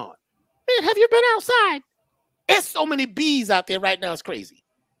is gone. Man, have you been outside? There's so many bees out there right now. It's crazy.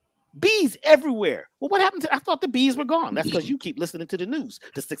 Bees everywhere. Well, what happened I thought the bees were gone. That's because you keep listening to the news,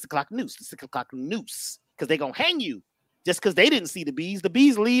 the 6 o'clock news, the 6 o'clock news. Because they're going to hang you just because they didn't see the bees. The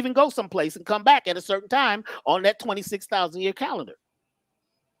bees leave and go someplace and come back at a certain time on that 26,000 year calendar.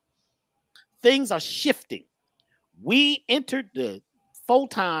 Things are shifting. We entered the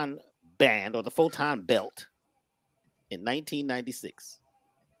photon band or the photon belt in 1996.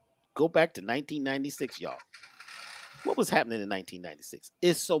 Go back to 1996, y'all. What was happening in 1996?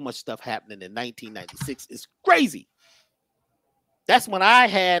 There's so much stuff happening in 1996. It's crazy. That's when I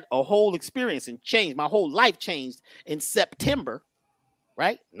had a whole experience and changed. My whole life changed in September,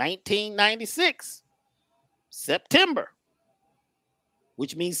 right? 1996, September,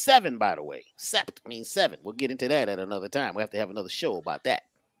 which means 7, by the way. Sept means 7. We'll get into that at another time. We have to have another show about that,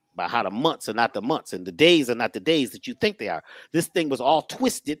 about how the months are not the months and the days are not the days that you think they are. This thing was all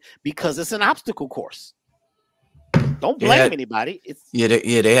twisted because it's an obstacle course. Don't blame anybody.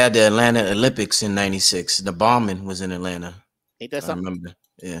 They had the Atlanta Olympics in '96. The bombing was in Atlanta. Ain't that something? I remember.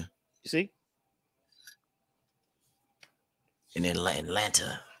 Yeah. You see? In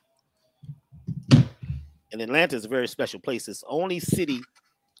Atlanta. And Atlanta is a very special place. It's the only city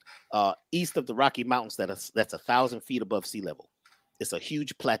east of the Rocky Mountains that's 1,000 feet above sea level. It's a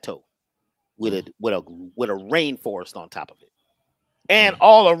huge plateau with a rainforest on top of it. And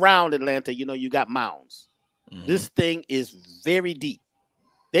all around Atlanta, you got mounds. This thing is very deep.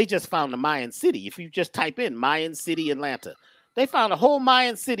 They just found the Mayan city. If you just type in Mayan city, Atlanta, they found a whole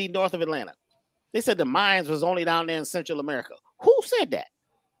Mayan city north of Atlanta. They said the Mayans was only down there in Central America. Who said that?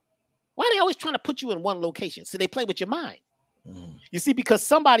 Why are they always trying to put you in one location? So they play with your mind. You see, because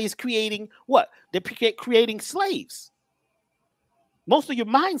somebody's creating what? They're creating slaves. Most of your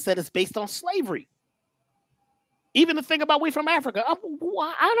mindset is based on slavery. Even the thing about we from Africa, I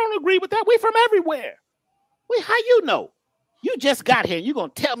don't agree with that. We from everywhere. How you know? You just got here and you're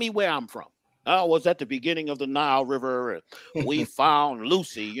going to tell me where I'm from. I was at the beginning of the Nile River. And we found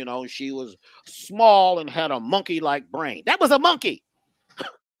Lucy. She was small and had a monkey-like brain. That was a monkey.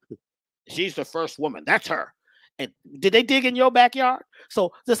 She's the first woman. That's her. And did they dig in your backyard?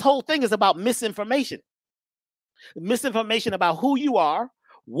 So this whole thing is about misinformation. Misinformation about who you are,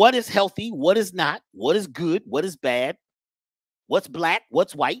 what is healthy, what is not, what is good, what is bad, what's black,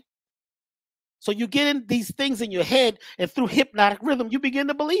 what's white. So you get in these things in your head, and through hypnotic rhythm, you begin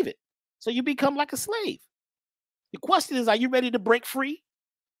to believe it. So you become like a slave. The question is, are you ready to break free?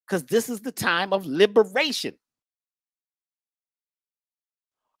 Because this is the time of liberation.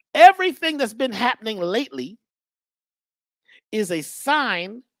 Everything that's been happening lately is a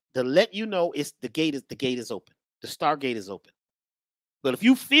sign to let you know the gate is open. The Stargate is open. But if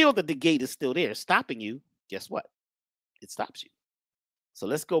you feel that the gate is still there, stopping you, guess what? It stops you. So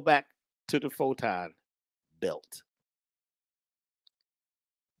let's go back to the photon belt.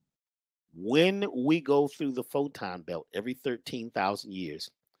 When we go through the photon belt every 13,000 years,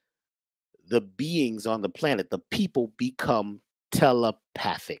 the beings on the planet, the people, become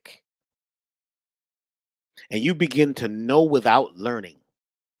telepathic. And you begin to know without learning.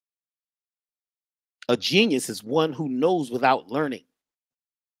 A genius is one who knows without learning.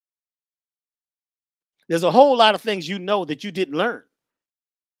 There's a whole lot of things you know that you didn't learn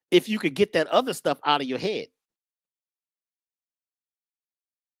if you could get that other stuff out of your head.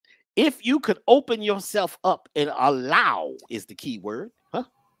 If you could open yourself up and allow is the key word, huh?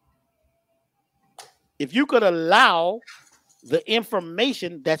 If you could allow the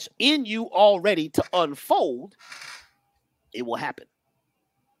information that's in you already to unfold, it will happen.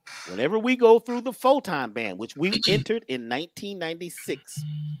 Whenever we go through the photon band, which we entered in 1996,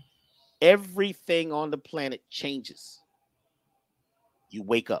 everything on the planet changes. You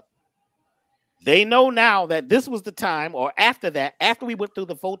wake up. They know now that this was the time, or after that, after we went through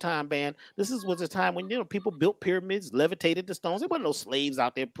the photon band, was the time when, people built pyramids, levitated the stones. There wasn't no slaves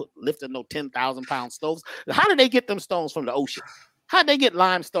out there lifting no 10,000-pound stones. How did they get them stones from the ocean? How did they get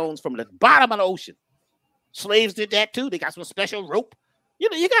limestones from the bottom of the ocean? Slaves did that too. They got some special rope. You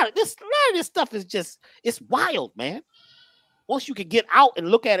got this. A lot of this stuff is just, it's wild, man. Once you can get out and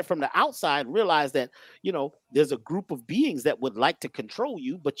look at it from the outside and realize that, there's a group of beings that would like to control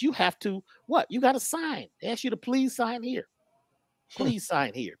you, but you have to, what? You got to sign. They ask you to please sign here. Please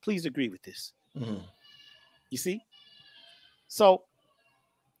sign here. Please agree with this. Mm-hmm. You see? So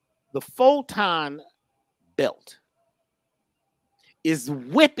the photon belt is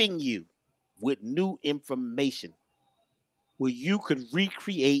whipping you with new information where you could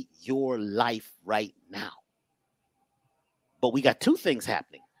recreate your life right now. But we got two things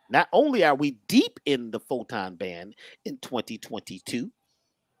happening. Not only are we deep in the photon band in 2022,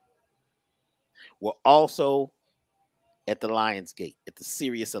 we're also at the Lion's Gate, at the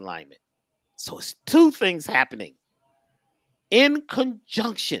Sirius alignment. So it's two things happening in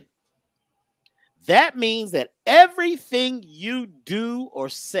conjunction. That means that everything you do or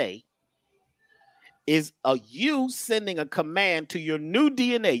say is you sending a command to your new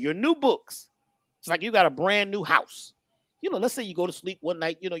DNA, your new books. It's like you got a brand new house. Let's say you go to sleep one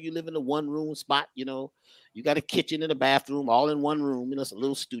night, you live in a one-room spot, you got a kitchen and a bathroom all in one room, it's a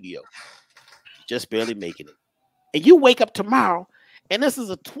little studio. Just barely making it. And you wake up tomorrow, and this is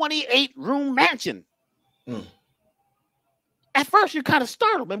a 28-room mansion. Mm. At first, you're kind of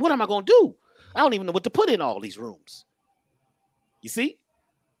startled, man. What am I going to do? I don't even know what to put in all these rooms. You see?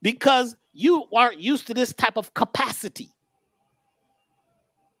 Because you aren't used to this type of capacity.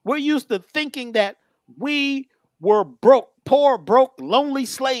 We're used to thinking that we were poor, broke, lonely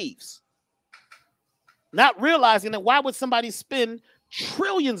slaves. Not realizing that why would somebody spend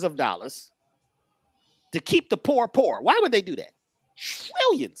trillions of dollars to keep the poor poor? Why would they do that?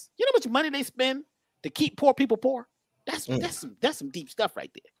 Trillions. You know how much money they spend to keep poor people poor? That's some deep stuff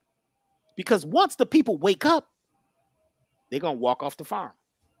right there. Because once the people wake up, they're going to walk off the farm.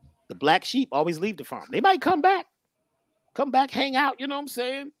 The black sheep always leave the farm. They might come back, hang out, you know what I'm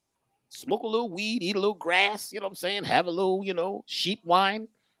saying? Smoke a little weed, eat a little grass, you know what I'm saying? Have a little, sheep wine.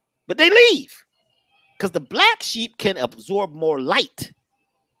 But they leave because the black sheep can absorb more light.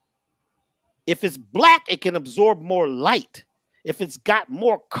 If it's black, it can absorb more light. If it's got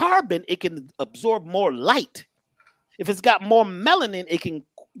more carbon, it can absorb more light. If it's got more melanin, it can,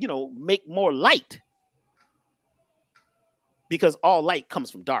 make more light. Because all light comes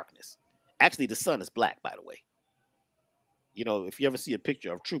from darkness. Actually, the sun is black, by the way. If you ever see a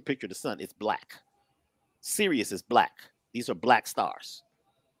true picture of the sun, it's black. Sirius is black. These are black stars.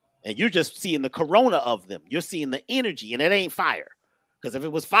 And you're just seeing the corona of them. You're seeing the energy, and it ain't fire. Because if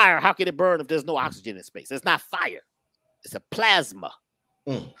it was fire, how can it burn if there's no oxygen in space? It's not fire. It's a plasma.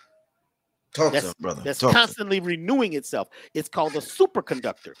 Mm. Talk to him, brother. That's constantly renewing itself. It's called a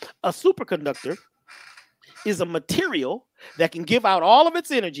superconductor. A superconductor is a material that can give out all of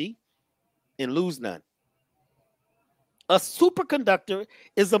its energy and lose none. A superconductor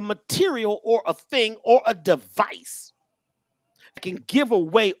is a material or a thing or a device that can give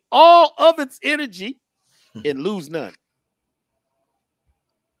away all of its energy and lose none.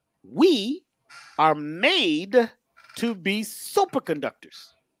 We are made to be superconductors.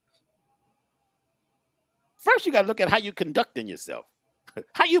 First, you got to look at how you're conducting yourself,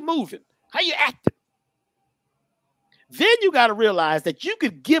 how you moving, how you acting. Then you got to realize that you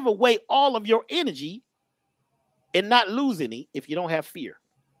could give away all of your energy and not lose any if you don't have fear,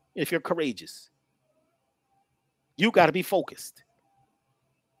 if you're courageous. You got to be focused.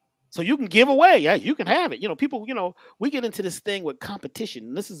 So you can give away. Yeah, you can have it. You know, people, you know, we get into this thing with competition.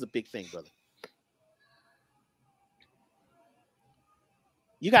 And this is a big thing, brother.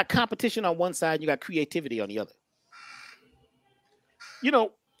 You got competition on one side, you got creativity on the other. You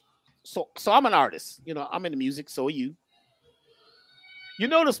know, so I'm an artist. You know, I'm into music, so are you. You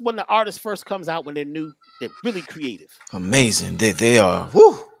notice when the artist first comes out, when they're new, they're really creative. Amazing. They are.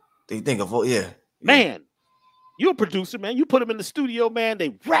 Whoo. They think of, yeah. Man, you're a producer, man. You put them in the studio, man.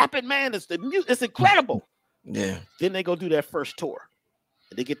 They rapping, man. It's incredible. Yeah. Then they go do their first tour.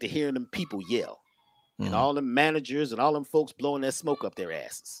 And they get to hearing them people yell. And all them managers and all them folks blowing their smoke up their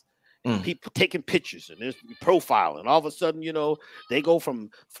asses. And people taking pictures and there's profiling. All of a sudden, you know, they go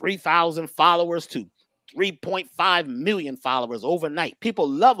from 3,000 followers to 3.5 million followers overnight. People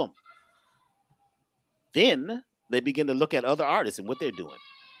love them. Then they begin to look at other artists and what they're doing.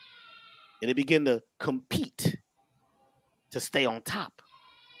 And they begin to compete to stay on top.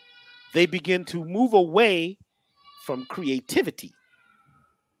 They begin to move away from creativity.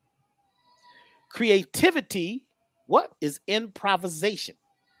 Creativity, what is improvisation?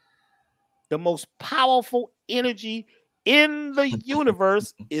 The most powerful energy in the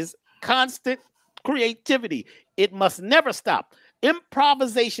universe is constant creativity. It must never stop.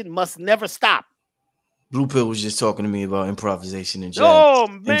 Improvisation must never stop. Blue Pill was just talking to me about improvisation and jazz. Oh,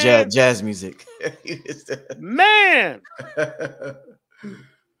 man. And jazz music. Man.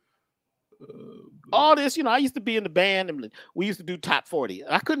 All this, you know, I used to be in the band and we used to do top 40.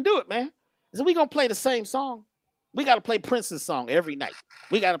 I couldn't do it, man. So we gonna play the same song. We got to play Prince's song every night.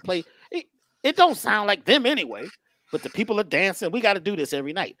 We got to play. It don't sound like them anyway, but the people are dancing. We got to do this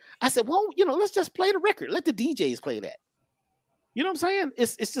every night. I said, well, you know, let's just play the record. Let the DJs play that. You know what I'm saying?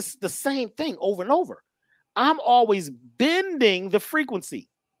 It's just the same thing over and over. I'm always bending the frequency.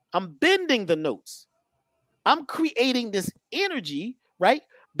 I'm bending the notes. I'm creating this energy, right?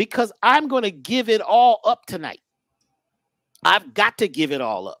 Because I'm going to give it all up tonight. I've got to give it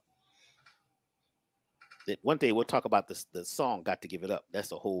all up. That one day we'll talk about this, the song "Got to Give It Up."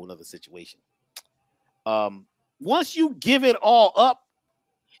 That's a whole other situation. Once you give it all up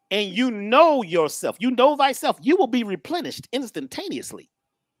and you know yourself, you know thyself, you will be replenished instantaneously.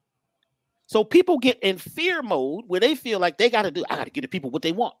 So people get in fear mode where they feel like they got to do, I got to give the people what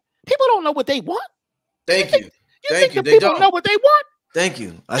they want. People don't know what they want. Thank you. You think the people know what they want? Thank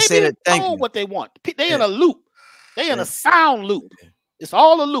you. I say that. Thank you. What they want. They in a loop. They in a sound loop. It's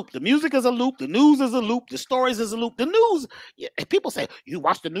all a loop. The music is a loop. The news is a loop. The stories is a loop. The news, yeah, people say, you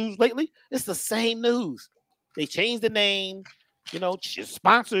watch the news lately? It's the same news. They changed the name, you know,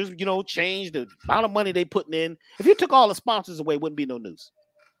 sponsors, you know, changed the amount of money they putting in. If you took all the sponsors away, it wouldn't be no news.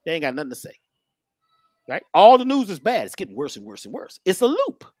 They ain't got nothing to say, right? All the news is bad. It's getting worse and worse and worse. It's a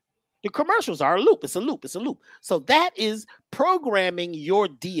loop. The commercials are a loop. It's a loop. It's a loop. So that is programming your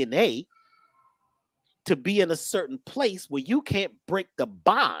DNA to be in a certain place where you can't break the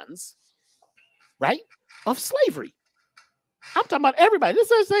bonds, right, of slavery. I'm talking about everybody.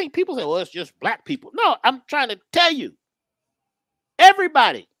 This is saying people say, well, it's just black people. No, I'm trying to tell you,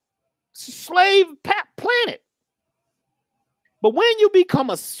 everybody, slave planet. But when you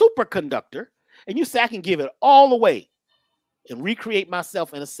become a superconductor and you say, I can give it all away and recreate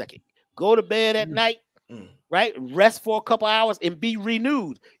myself in a second, go to bed at night, right? Rest for a couple hours and be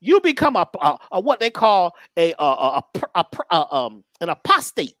renewed. You become a what they call an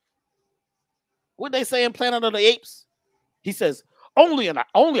apostate. What they say in Planet of the Apes? He says only an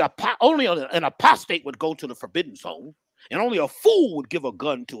apostate would go to the forbidden zone, and only a fool would give a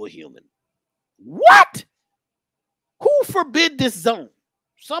gun to a human. What? Who forbid this zone?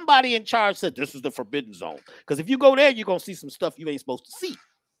 Somebody in charge said this is the forbidden zone. Because if you go there, you're gonna see some stuff you ain't supposed to see.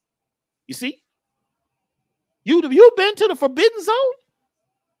 You see? You've been to the forbidden zone?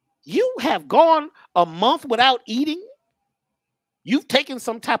 You have gone a month without eating? You've taken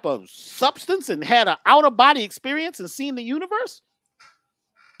some type of substance and had an out-of-body experience and seen the universe?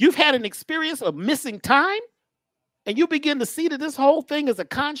 You've had an experience of missing time? And you begin to see that this whole thing is a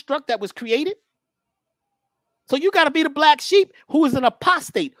construct that was created? So you got to be the black sheep who is an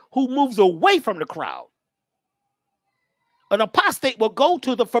apostate, who moves away from the crowd. An apostate will go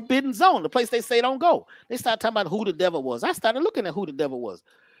to the forbidden zone, the place they say don't go. They start talking about who the devil was. I started looking at who the devil was.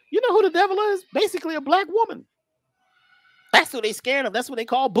 You know who the devil is? Basically a black woman. That's who they scared of. That's what they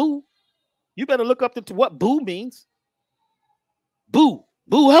call boo. You better look up to what boo means. Boo.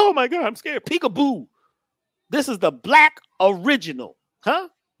 Boo. Oh my God, I'm scared. Peekaboo. This is the black original. Huh?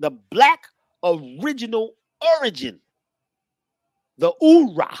 The black original origin. The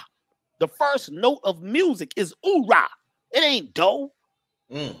oorah. The first note of music is oorah. It ain't do.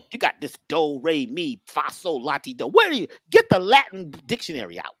 You got this do, re, mi, fa, sol, la, ti, do. Where do you get the Latin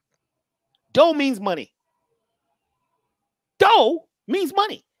dictionary out? Do means money. Do means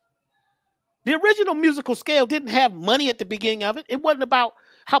money. The original musical scale didn't have money at the beginning of it. It wasn't about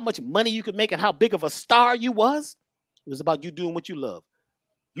how much money you could make and how big of a star you was. It was about you doing what you love.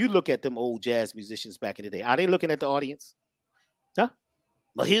 You look at them old jazz musicians back in the day. Are they looking at the audience? Huh?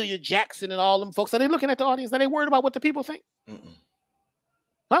 Mahalia Jackson and all them folks, are they looking at the audience? Are they worried about what the people think?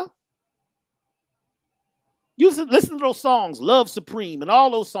 Huh? You listen to those songs, Love Supreme and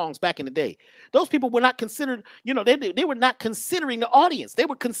all those songs back in the day. Those people were not considered, you know, they were not considering the audience. They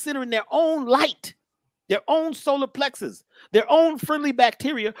were considering their own light, their own solar plexus, their own friendly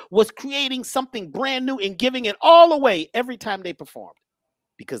bacteria was creating something brand new and giving it all away every time they performed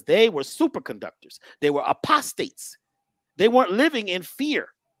because they were superconductors. They were apostates. They weren't living in fear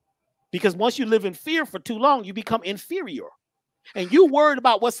because once you live in fear for too long, you become inferior. And you worried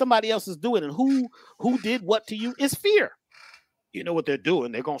about what somebody else is doing and who did what to you is fear. You know what they're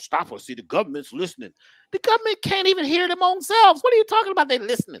doing. They're going to stop us. See, the government's listening. The government can't even hear them own selves. What are you talking about? They're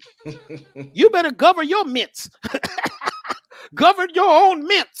listening. You better govern your mints. Govern your own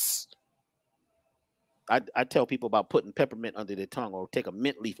mints. I tell people about putting peppermint under their tongue or take a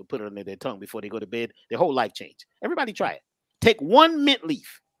mint leaf and put it under their tongue before they go to bed. Their whole life change. Everybody try it. Take one mint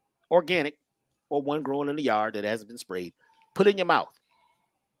leaf, organic, or one growing in the yard that hasn't been sprayed. Put it in your mouth.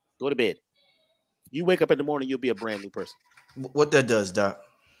 Go to bed. You wake up in the morning, you'll be a brand new person. What that does, Doc?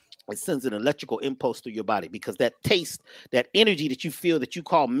 It sends an electrical impulse through your body because that taste, that energy that you feel that you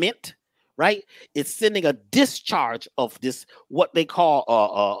call mint, right? It's sending a discharge of this, what they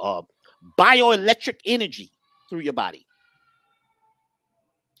call bioelectric energy through your body.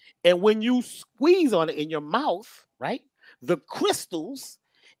 And when you squeeze on it in your mouth, right? The crystals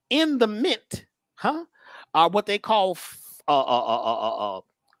in the mint, are what they call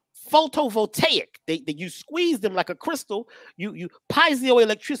photovoltaic. You squeeze them like a crystal. You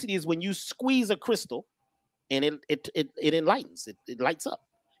piezoelectricity is when you squeeze a crystal and it enlightens. It lights up.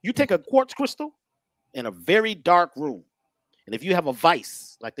 You take a quartz crystal in a very dark room, and if you have a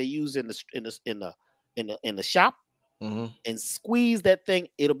vise like they use in the shop, and squeeze that thing,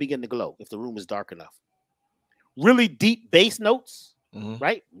 it'll begin to glow if the room is dark enough. Really deep bass notes,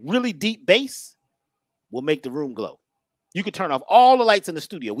 right? Really deep bass will make the room glow. You can turn off all the lights in the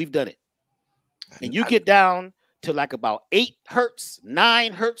studio. We've done it. And you get down to like about 8 hertz,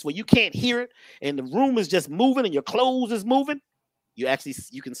 9 hertz, where you can't hear it, and the room is just moving and your clothes is moving. You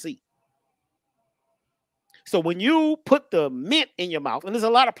can see. So when you put the mint in your mouth, and there's a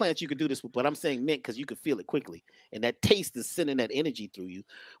lot of plants you could do this with, but I'm saying mint because you can feel it quickly. And that taste is sending that energy through you.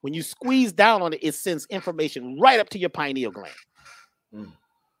 When you squeeze down on it, it sends information right up to your pineal gland.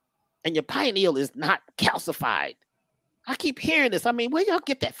 And your pineal is not calcified. I keep hearing this. I mean, where y'all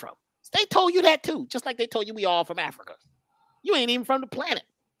get that from? They told you that too, just like they told you we all from Africa. You ain't even from the planet.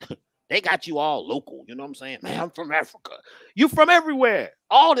 They got you all local. You know what I'm saying? Man, I'm from Africa. You from everywhere.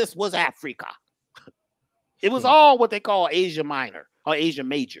 All this was Africa. It was all what they call Asia Minor or Asia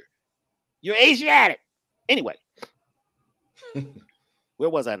Major. You're Asiatic. Anyway, where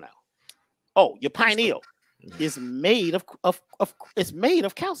was I now? Oh, your pineal is made of it's made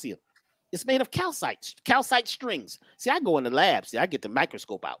of calcium. It's made of calcite strings. See, I go in the lab. See, I get the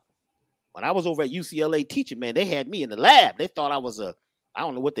microscope out. When I was over at UCLA teaching, man, they had me in the lab. They thought I was I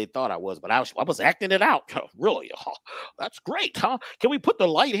don't know what they thought I was, but I was acting it out. Really? Oh, that's great, huh? Can we put the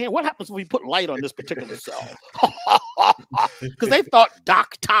light here? What happens when we put light on this particular cell? Because they thought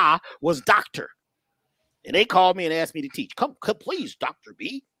Doctah was doctor. And they called me and asked me to teach. Come please, Dr.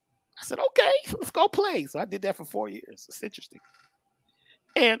 B. I said, okay, let's go play. So I did that for 4 years. It's interesting.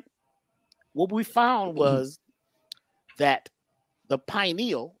 And what we found was that the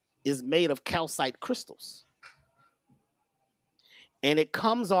pineal is made of calcite crystals. And it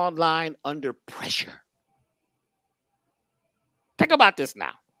comes online under pressure. Think about this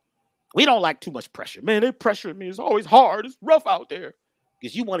now. We don't like too much pressure. Man, they pressuring me. It's always hard. It's rough out there.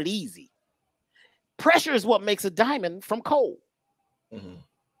 Because you want it easy. Pressure is what makes a diamond from coal.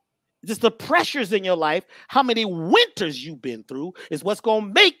 Just the pressures in your life, how many winters you've been through is what's going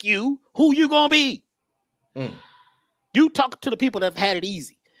to make you who you're going to be. You talk to the people that have had it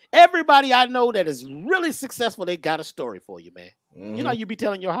easy. Everybody I know that is really successful, they got a story for you, man. You know, you be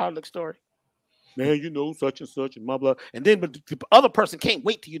telling your hard luck story. Man, you know, such and such and blah, blah. And then but the other person can't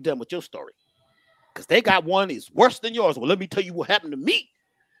wait till you're done with your story. Because they got one that's worse than yours. Well, let me tell you what happened to me.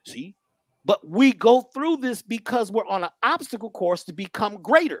 See? But we go through this because we're on an obstacle course to become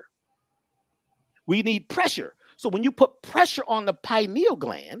greater. We need pressure. So when you put pressure on the pineal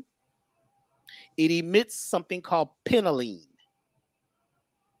gland, it emits something called penoline.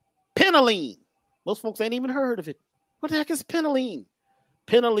 Penoline. Most folks ain't even heard of it. What the heck is penoline?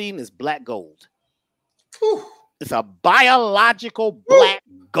 Penoline is black gold. Whew. It's a biological black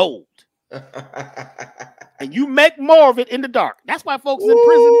gold. And you make more of it in the dark. That's why folks in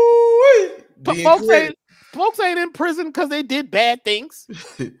prison. Folks ain't in prison because they did bad things.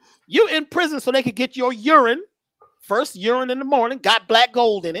 You in prison so they could get your urine. First urine in the morning, got black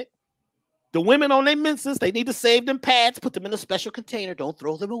gold in it. The women on their menses, they need to save them pads, put them in a special container. Don't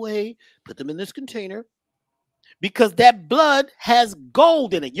throw them away. Put them in this container. Because that blood has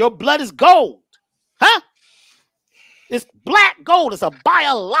gold in it. Your blood is gold. Huh? It's black gold. It's a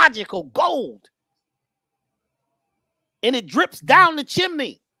biological gold. And it drips down the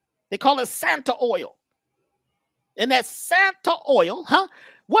chimney. They call it Santa oil. And that Santa oil,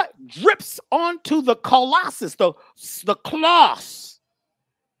 what drips onto the colossus, the cloth.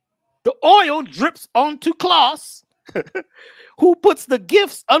 The oil drips onto Claus, who puts the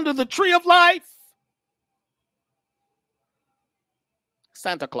gifts under the tree of life.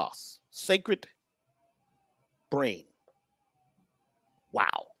 Santa Claus, sacred brain.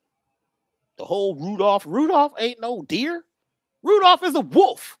 Wow. The whole Rudolph ain't no deer. Rudolph is a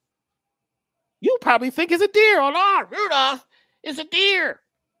wolf. You probably think it's a deer. Oh, no, Rudolph is a deer.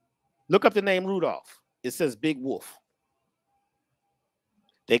 Look up the name Rudolph. It says big wolf.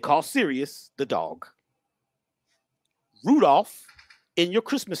 They call Sirius the dog. Rudolph, in your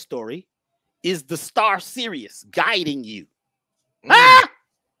Christmas story, is the star Sirius guiding you.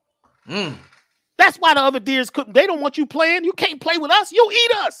 That's why the other deers couldn't. They don't want you playing. You can't play with us. You'll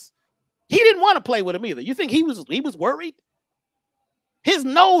eat us. He didn't want to play with him either. You think he was worried? His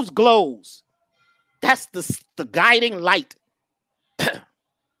nose glows. That's the guiding light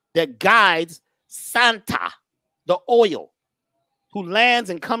that guides Santa, the oil, who lands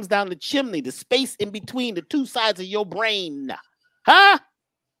and comes down the chimney, the space in between the two sides of your brain.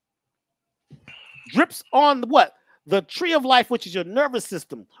 Drips on what? The tree of life, which is your nervous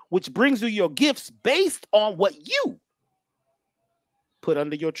system, which brings you your gifts based on what you put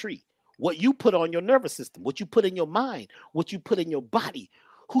under your tree, what you put on your nervous system, what you put in your mind, what you put in your body,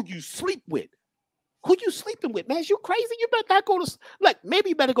 who you sleep with. Who you sleeping with, man? You crazy? You better not go to, like, maybe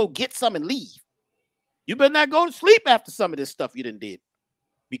you better go get some and leave. You better not go to sleep after some of this stuff you done did,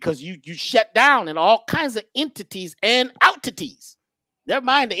 because you shut down in all kinds of entities and outities. Never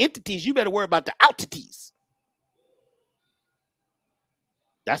mind the entities. You better worry about the outities.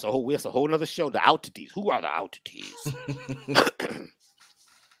 That's a whole nother show. The outities. Who are the outities?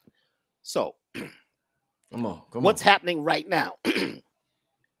 So, come on. What's happening right now?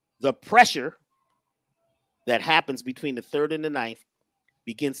 The pressure that happens between the 3rd and the 9th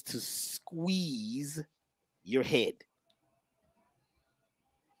begins to squeeze your head.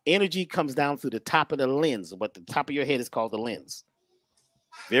 Energy comes down through the top of the lens. What the top of your head is called the lens.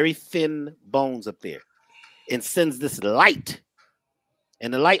 Very thin bones up there. And sends this light.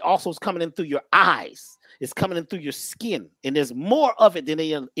 And the light also is coming in through your eyes. It's coming in through your skin. And there's more of it than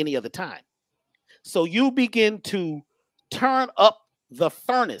any other time. So you begin to turn up the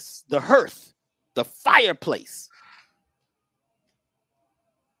furnace, the hearth, the fireplace.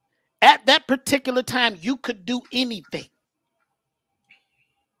 At that particular time, you could do anything.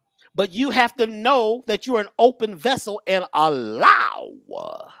 But you have to know that you're an open vessel and allow.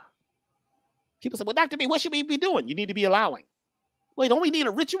 People say, well, Dr. B, what should we be doing? You need to be allowing. Wait, don't we need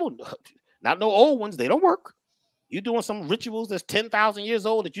a ritual? Not no old ones. They don't work. You're doing some rituals that's 10,000 years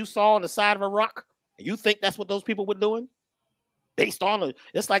old that you saw on the side of a rock. And you think that's what those people were doing? Based on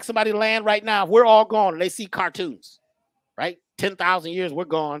it's like somebody land right now. We're all gone and they see cartoons, right? 10,000 years, we're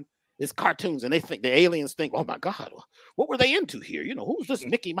gone. It's cartoons. And they think the aliens think, oh my God, what were they into here? You know, who's this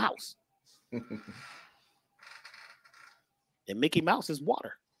Mickey Mouse? And Mickey Mouse is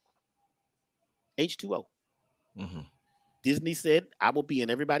water. H2O. Disney said, I will be in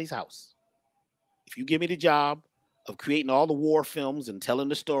everybody's house. If you give me the job of creating all the war films and telling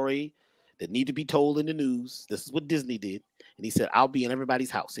the story that need to be told in the news, this is what Disney did. And he said, I'll be in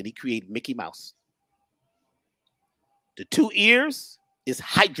everybody's house. And he created Mickey Mouse. The 2 ears is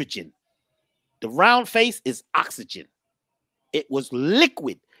hydrogen. The round face is oxygen. It was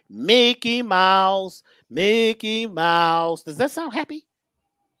liquid. Mickey Mouse, Mickey Mouse. Does that sound happy?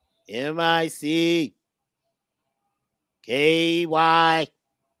 MICKYMOUS.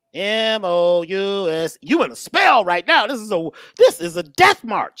 You in a spell right now. This is a death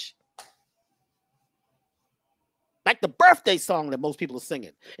march. Like the birthday song that most people are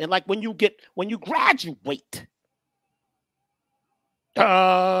singing. And like when you graduate.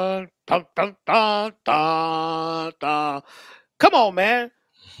 Dun, dun, dun, dun, dun, dun. Come on, man.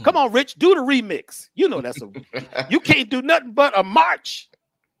 Come on, Rich. Do the remix. You know you can't do nothing but a march.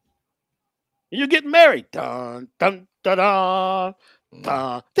 You're getting married. Dun, dun, dun, dun,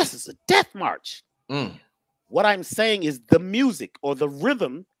 dun. This is a death march. What I'm saying is the music or the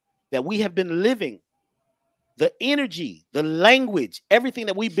rhythm that we have been living, the energy, the language, everything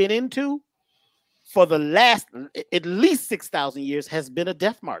that we've been into for the last at least 6,000 years has been a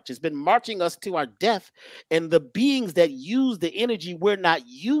death march. It's been marching us to our death. And the beings that use the energy we're not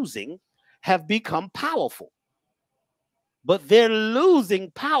using have become powerful. But they're losing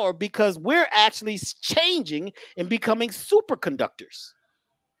power because we're actually changing and becoming superconductors.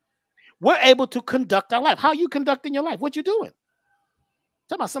 We're able to conduct our life. How are you conducting your life? What you doing?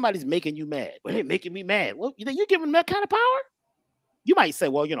 Talking about somebody's making you mad. Well, they're making me mad. Well, you giving them that kind of power? You might say,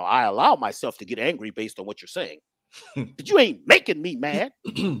 well, I allow myself to get angry based on what you're saying. But you ain't making me mad.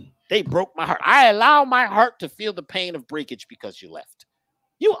 They broke my heart. I allow my heart to feel the pain of breakage because you left.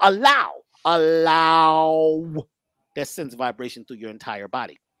 You allow that sends vibration through your entire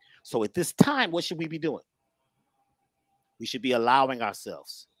body. So at this time, what should we be doing? We should be allowing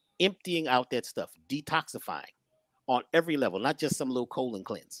ourselves, emptying out that stuff, detoxifying on every level, not just some little colon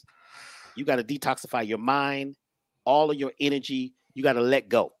cleanse. You got to detoxify your mind, all of your energy. You got to let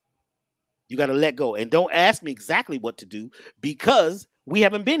go. You got to let go. And don't ask me exactly what to do because we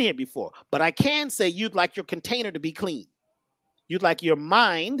haven't been here before. But I can say you'd like your container to be clean. You'd like your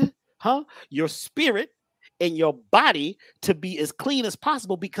mind, your spirit, and your body to be as clean as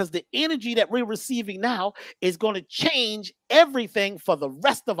possible because the energy that we're receiving now is going to change everything for the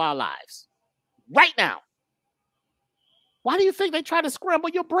rest of our lives. Right now. Why do you think they try to scramble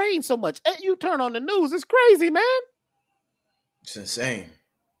your brain so much? You turn on the news, it's crazy, man. It's insane.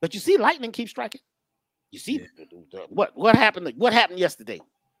 But you see lightning keep striking. You see what happened? What happened yesterday?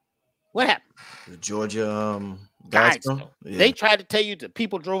 What happened? The Georgia guys. Yeah. They tried to tell you that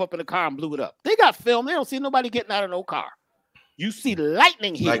people drove up in a car and blew it up. They got film. They don't see nobody getting out of no car. You see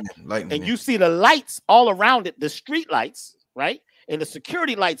lightning here, and you see the lights all around it, the street lights, right? And the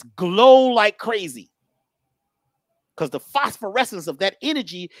security lights glow like crazy because the phosphorescence of that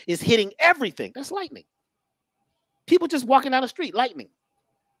energy is hitting everything. That's lightning. People just walking down the street, lightning.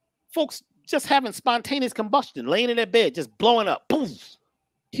 Folks just having spontaneous combustion, laying in their bed, just blowing up. Boom.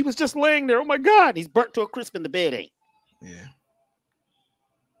 He was just laying there. Oh my God, he's burnt to a crisp in the bed, ain't? Yeah.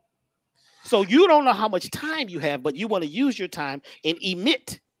 So you don't know how much time you have, but you want to use your time and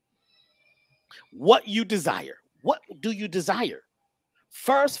emit what you desire. What do you desire?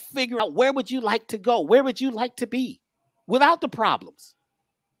 First, figure out where would you like to go? Where would you like to be without the problems?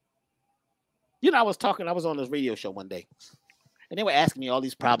 I was on this radio show one day, and they were asking me all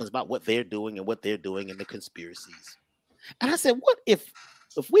these problems about what they're doing and the conspiracies. And I said, what if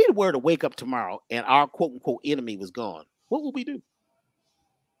we were to wake up tomorrow and our quote unquote enemy was gone? What would we do?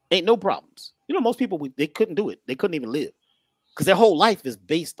 Ain't no problems. Most people, they couldn't do it. They couldn't even live because their whole life is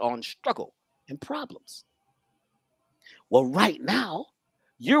based on struggle and problems. Well, right now,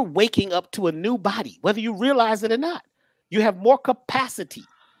 you're waking up to a new body, whether you realize it or not. You have more capacity.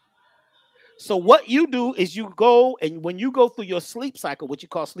 So what you do is you go, and when you go through your sleep cycle, what you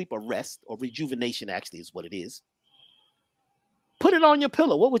call sleep or rest or rejuvenation actually is what it is. Put it on your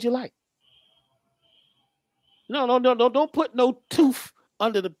pillow. What would you like? No. Don't put no tooth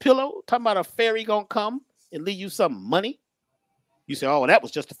under the pillow. Talking about a fairy gonna come and leave you some money. You say, oh, that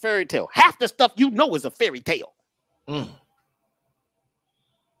was just a fairy tale. Half the stuff is a fairy tale.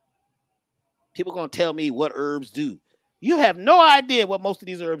 People gonna tell me what herbs do. You have no idea what most of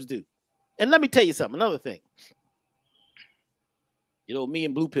these herbs do. And let me tell you something, another thing. Me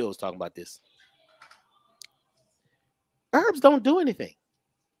and Blue Pill was talking about this. Herbs don't do anything.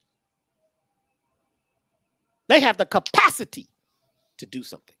 They have the capacity to do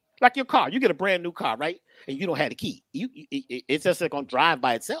something. Like your car. You get a brand new car, right? And you don't have the key. It's just going to drive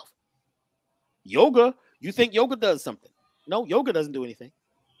by itself. Yoga, you think yoga does something. No, yoga doesn't do anything.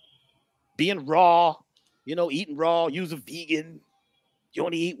 Being raw, eating raw, use a vegan. You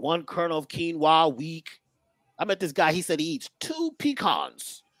only eat one kernel of quinoa a week. I met this guy. He said he eats 2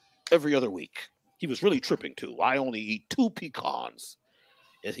 pecans every other week. He was really tripping too. I only eat 2 pecans.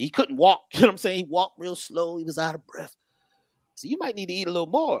 He couldn't walk. You know what I'm saying? He walked real slow. He was out of breath. So you might need to eat a little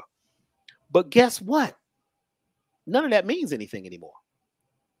more. But guess what? None of that means anything anymore.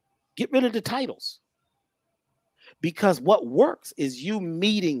 Get rid of the titles. Because what works is you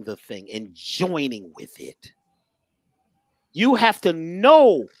meeting the thing and joining with it. You have to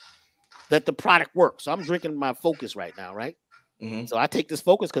know that the product works. So I'm drinking my Focus right now, right? Mm-hmm. So I take this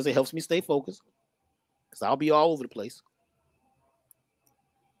Focus because it helps me stay focused. Because I'll be all over the place.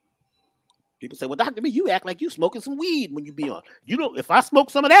 People say, well, Dr. B, you act like you smoking some weed when you be on. You know, if I smoke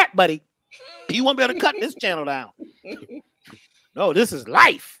some of that, buddy, you won't be able to cut this channel down. No, this is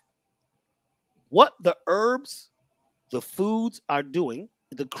life. What the herbs, the foods are doing,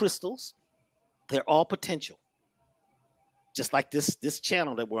 the crystals, they're all potential. Just like this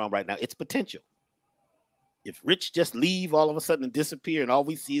channel that we're on right now, it's potential. If Rich just leave all of a sudden and disappear and all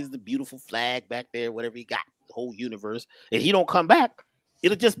we see is the beautiful flag back there, whatever he got, the whole universe, and he don't come back,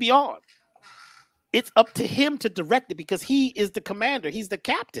 it'll just be on. It's up to him to direct it because he is the commander. He's the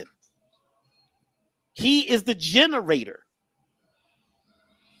captain. He is the generator.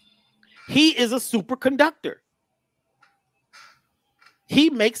 He is a superconductor. He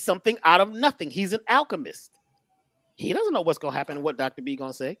makes something out of nothing. He's an alchemist. He doesn't know what's going to happen and what Dr. B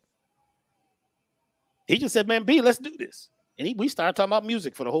going to say. He just said, man, B, let's do this. And we started talking about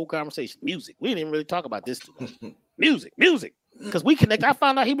music for the whole conversation. Music. We didn't even really talk about this too much. Music. Because we connect. I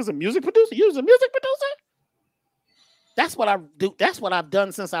found out he was a music producer. You was a music producer? That's what I do. That's what I've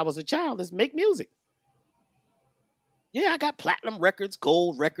done since I was a child is make music. Yeah, I got platinum records,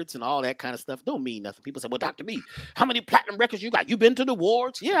 gold records, and all that kind of stuff. Don't mean nothing. People say, well, Dr. B, how many platinum records you got? You been to the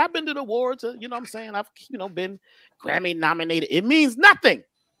awards? Yeah, I've been to the awards. You know what I'm saying? I've, been Grammy nominated. It means nothing.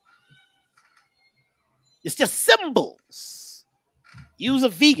 It's just symbols. You's a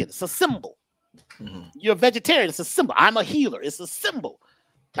vegan. It's a symbol. Mm-hmm. You're a vegetarian. It's a symbol. I'm a healer. It's a symbol.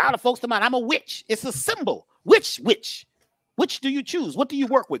 A lot of folks to mind, I'm a witch. It's a symbol. Which do you choose? What do you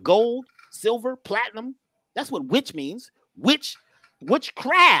work with? Gold, silver, platinum? That's what witch means. Which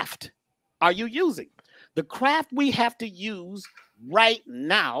craft are you using? The craft we have to use right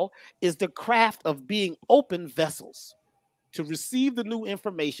now is the craft of being open vessels to receive the new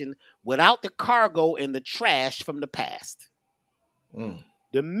information without the cargo and the trash from the past.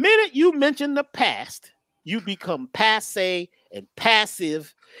 The minute you mention the past, you become passe and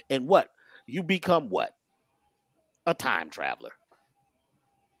passive, and what? You become what? A time traveler.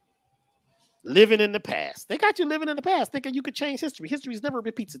 Living in the past. They got you living in the past, thinking you could change history. History never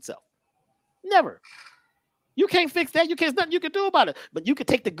repeats itself. Never. You can't fix that. There's nothing you can do about it. But you can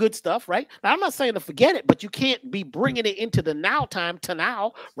take the good stuff, right? Now, I'm not saying to forget it, but you can't be bringing it into the now time to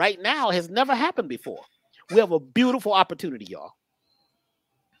now. Right now has never happened before. We have a beautiful opportunity, y'all.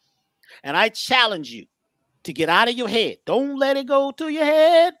 And I challenge you to get out of your head. Don't let it go to your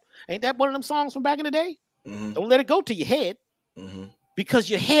head. Ain't that one of them songs from back in the day? Mm-hmm. Don't let it go to your head. Mm-hmm. Because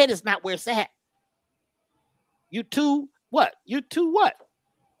your head is not where it's at. You too what?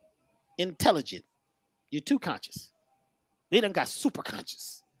 Intelligent. You're too conscious. They done got super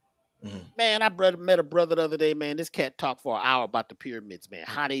conscious. Mm-hmm. Man, I met a brother the other day, man. This cat talked for an hour about the pyramids, man.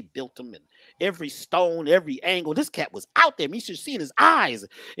 How they built them and every stone, every angle. This cat was out there. You should see in his eyes.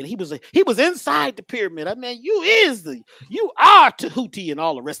 And he was inside the pyramid. I mean, you are Tahuti and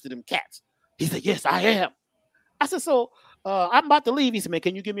all the rest of them cats. He said, yes, I am. I said, so I'm about to leave. He said, man,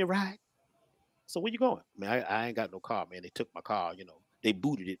 can you give me a ride? So where you going? Man, I ain't got no car, man. They took my car, They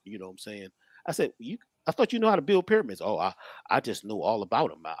booted it, you know what I'm saying? I said, I thought you knew how to build pyramids. Oh, I just know all about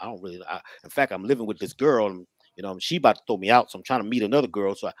them. I don't really. In fact, I'm living with this girl, and she about to throw me out. So I'm trying to meet another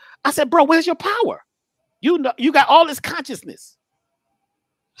girl. So I said, bro, where's your power? You got all this consciousness.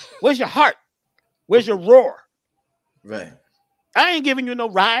 Where's your heart? Where's your roar? Right. I ain't giving you no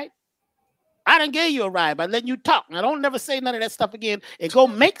ride. I done gave you a ride by letting you talk. Now don't never say none of that stuff again and go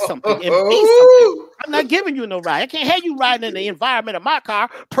make something and be something. I'm not giving you no ride. I can't have you riding in the environment of my car,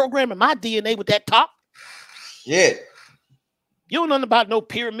 programming my DNA with that talk. Yeah. You don't know nothing about no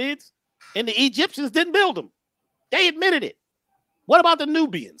pyramids. And the Egyptians didn't build them. They admitted it. What about the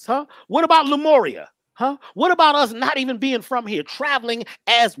Nubians, huh? What about Lemuria, huh? What about us not even being from here, traveling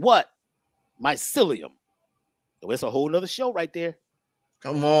as what? Mycelium. So it's a whole nother show right there.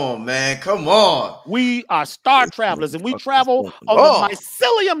 Come on, man. Come on. We are star travelers, and we travel on the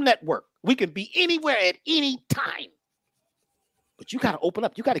mycelium network. We can be anywhere at any time. But you got to open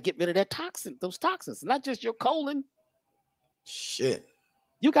up. You got to get rid of those toxins, not just your colon. Shit.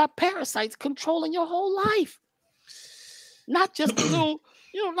 You got parasites controlling your whole life. Not just a little,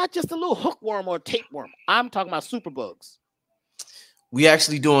 not just a little hookworm or tapeworm. I'm talking about superbugs. We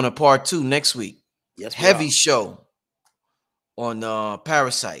actually doing a part 2 next week. Yes, heavy show on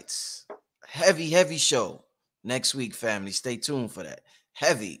parasites. Heavy show next week, family. Stay tuned for that.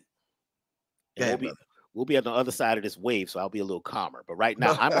 Heavy. Go ahead, brother. We'll be on the other side of this wave, so I'll be a little calmer. But right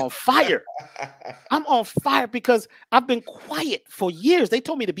now, I'm on fire. I'm on fire because I've been quiet for years. They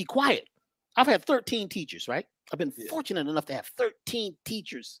told me to be quiet. I've had 13 teachers, right? I've been fortunate enough to have 13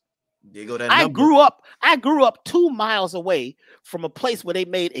 teachers. There go that I grew up 2 miles away from a place where they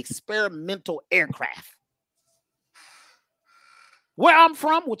made experimental aircraft. Where I'm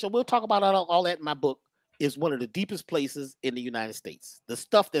from, which we'll talk about all that in my book, is one of the deepest places in the United States. The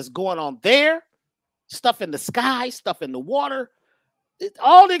stuff that's going on there, stuff in the sky, stuff in the water,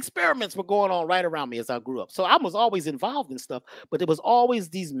 all the experiments were going on right around me as I grew up. So I was always involved in stuff, but there was always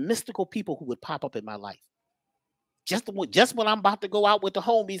these mystical people who would pop up in my life. Just when I'm about to go out with the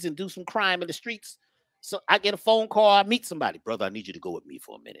homies and do some crime in the streets, so I get a phone call, I meet somebody. Brother, I need you to go with me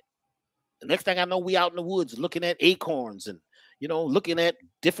for a minute. The next thing I know, we out in the woods looking at acorns and, looking at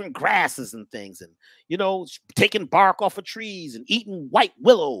different grasses and things and, taking bark off of trees and eating white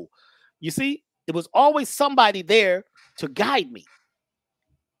willow. You see, there was always somebody there to guide me.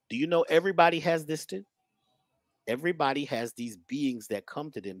 Do you know everybody has this too? Everybody has these beings that come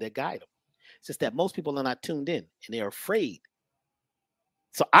to them that guide them. It's just that most people are not tuned in and they're afraid.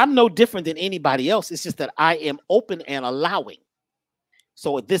 So I'm no different than anybody else. It's just that I am open and allowing.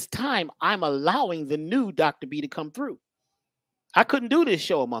 So at this time, I'm allowing the new Dr. B to come through. I couldn't do this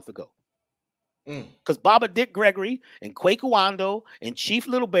show a month ago. Because Baba Dick Gregory and Quaker Wando and Chief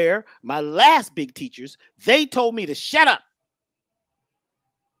Little Bear, my last big teachers, they told me to shut up.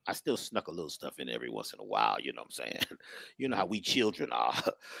 I still snuck a little stuff in every once in a while, you know what I'm saying? You know how we children are.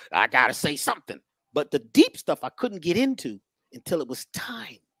 I got to say something. But the deep stuff I couldn't get into until it was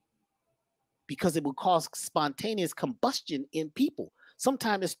time. Because it would cause spontaneous combustion in people.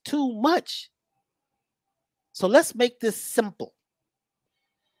 Sometimes it's too much. So let's make this simple.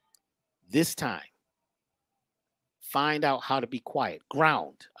 This time, find out how to be quiet.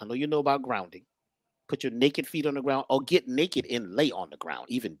 Ground. I know you know about grounding. Put your naked feet on the ground or get naked and lay on the ground,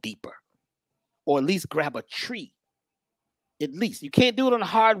 even deeper. Or at least grab a tree. At least. You can't do it on a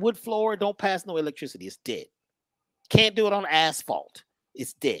hardwood floor. Don't pass no electricity. It's dead. Can't do it on asphalt.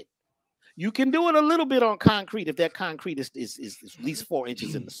 It's dead. You can do it a little bit on concrete if that concrete is at least 4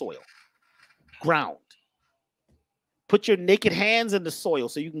 inches in the soil. Ground. Put your naked hands in the soil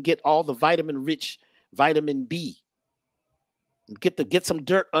so you can get all the vitamin-rich vitamin B. Get some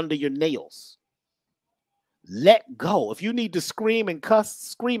dirt under your nails. Let go. If you need to scream and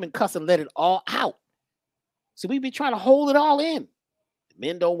cuss and let it all out. So we be trying to hold it all in.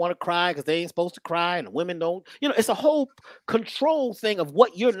 Men don't want to cry because they ain't supposed to cry, and the women don't. It's a whole control thing of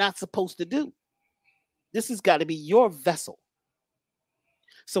what you're not supposed to do. This has got to be your vessel.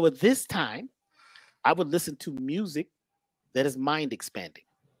 So at this time, I would listen to music that is mind expanding.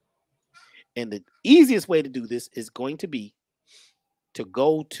 And the easiest way to do this is going to be to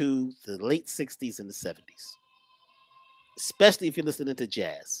go to the late 60s and the 70s, especially if you're listening to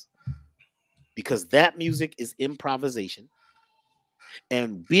jazz, because that music is improvisation.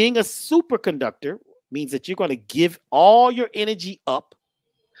 And being a superconductor means that you're going to give all your energy up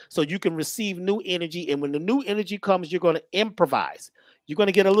so you can receive new energy. And when the new energy comes, you're going to improvise. You're going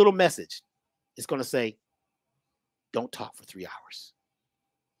to get a little message. It's going to say, don't talk for 3 hours.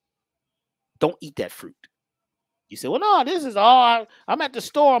 Don't eat that fruit. You say, well, no, this is all, I'm at the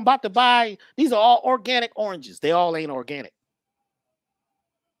store. I'm about to buy, these are all organic oranges. They all ain't organic.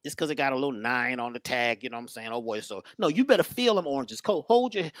 Just because it got a little 9 on the tag, you know what I'm saying? Oh, boy, so, no, you better feel them oranges.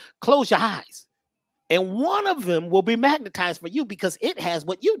 Close your eyes. And one of them will be magnetized for you because it has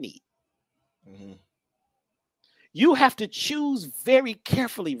what you need. Mm-hmm. You have to choose very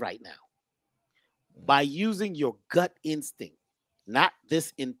carefully right now by using your gut instinct, not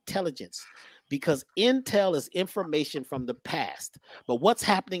this intelligence, because intel is information from the past. But what's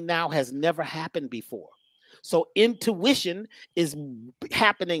happening now has never happened before. So intuition is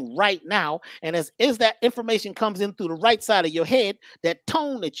happening right now. And as that information comes in through the right side of your head, that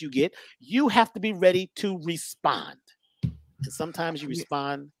tone that you get, you have to be ready to respond. And sometimes you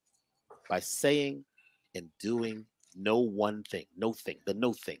respond by saying and doing no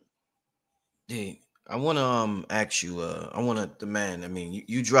thing. Hey, I want to ask you, I want to demand, I mean,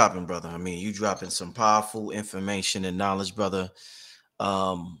 you dropping, brother. I mean, you dropping some powerful information and knowledge, brother.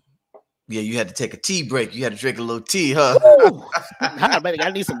 Yeah, you had to take a tea break. You had to drink a little tea, huh?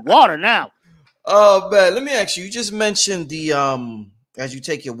 I need some water now. Oh, man, let me ask you. You just mentioned the, as you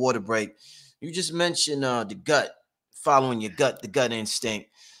take your water break, you just mentioned the gut, following your gut, the gut instinct.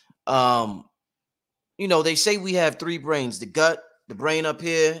 You know, they say we have 3 brains, the gut, the brain up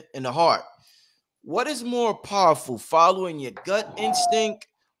here, and the heart. What is more powerful, following your gut instinct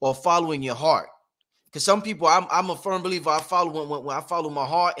or following your heart? Because some people, I'm a firm believer. I follow when I follow my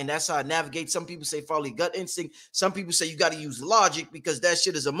heart, and that's how I navigate. Some people say follow your gut instinct. Some people say you got to use logic because that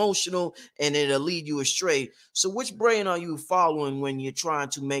shit is emotional and it'll lead you astray. So, which brain are you following when you're trying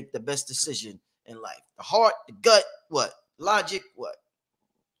to make the best decision in life? The heart, the gut, what? Logic, what?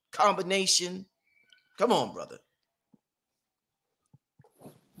 Combination. Come on, brother.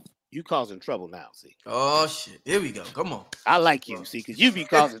 You causing trouble now, see. Oh shit. Here we go. Come on. I like you, see, because you be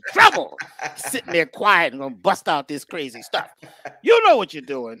causing trouble. Sitting there quiet and gonna bust out this crazy stuff. You know what you're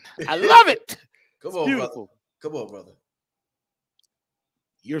doing. I love it. Come on, beautiful. Brother. Come on, brother.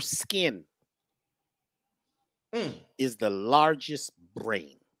 Your skin is the largest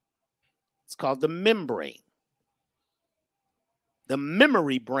brain. It's called the membrane. The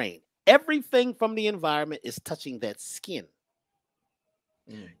memory brain. Everything from the environment is touching that skin.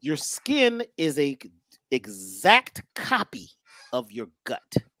 Your skin is a exact copy of your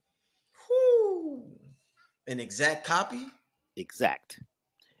gut. Whew. An exact copy? Exact.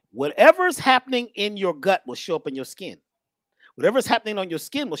 Whatever's happening in your gut will show up in your skin. Whatever's happening on your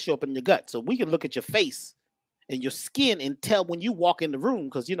skin will show up in your gut. So we can look at your face and your skin and tell when you walk in the room,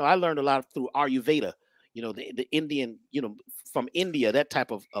 because, you know, I learned a lot through Ayurveda, you know, the Indian, you know, from India, that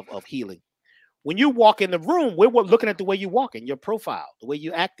type of healing. When you walk in the room, we're looking at the way you walk in, your profile, the way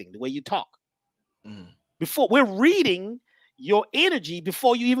you're acting, the way you talk. Before we're reading your energy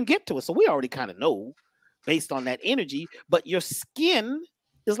before you even get to it. So we already kind of know based on that energy, but your skin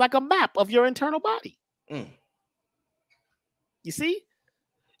is like a map of your internal body. You see?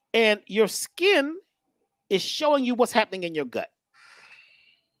 And your skin is showing you what's happening in your gut.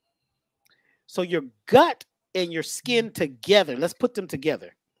 So your gut and your skin together, let's put them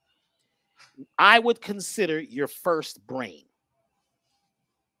together. I would consider your first brain.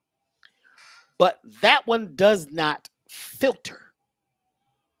 But that one does not filter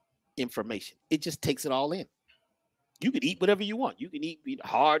information. It just takes it all in. You can eat whatever you want. You can eat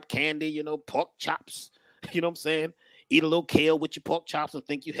hard candy, you know, pork chops. You know what I'm saying? Eat a little kale with your pork chops and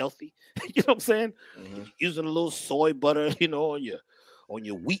think you're healthy. You know what I'm saying? Using a little soy butter, you know, on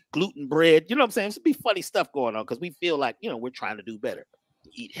your wheat gluten bread. You know what I'm saying? It's be funny stuff going on because we feel like, you know, we're trying to do better,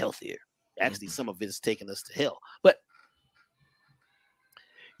 eat healthier. Actually, some of it is taking us to hell. But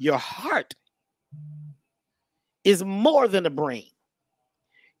your heart is more than a brain.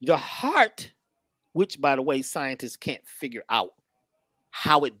 Your heart, which, by the way, scientists can't figure out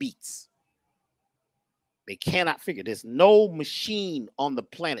how it beats. They cannot figure. There's no machine on the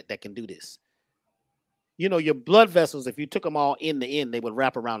planet that can do this. You know, your blood vessels, if you took them all end to end, they would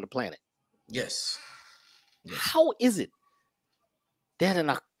wrap around the planet. Yes. How is it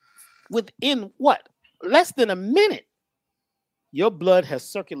that within what? Less than a minute, your blood has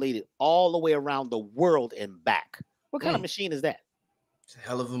circulated all the way around the world and back? What kind of machine is that? It's a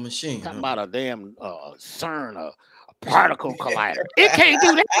hell of a machine. Talking about a damn CERN, a particle collider. It can't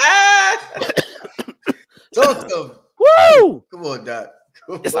do that. Talk to him. Woo! Come on, Doc.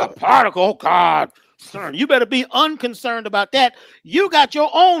 It's a particle. Oh, God. CERN, you better be unconcerned about that. You got your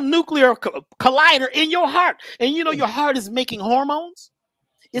own nuclear collider in your heart. And you know your heart is making hormones.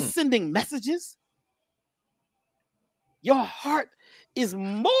 It's sending messages. Your heart is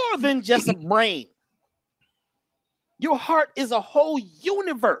more than just a brain. Your heart is a whole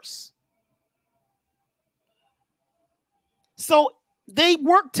universe. So they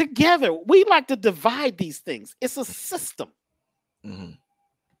work together. We like to divide these things. It's a system.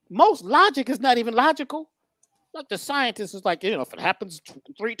 Most logic is not even logical. Like the scientist is like, you know, if it happens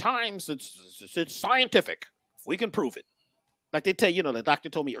 3 times, it's scientific. We can prove it. Like they tell you, you know, the doctor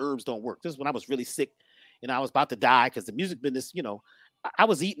told me herbs don't work. This is when I was really sick and I was about to die because the music business, you know, I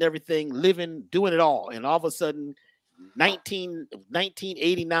was eating everything, living, doing it all. And all of a sudden,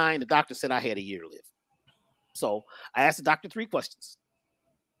 1989, the doctor said I had a year to live. So I asked the doctor 3 questions.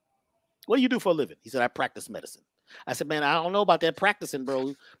 What do you do for a living? He said, I practice medicine. I said, man, I don't know about that practicing,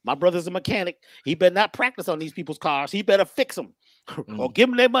 bro. My brother's a mechanic. He better not practice on these people's cars. He better fix them or give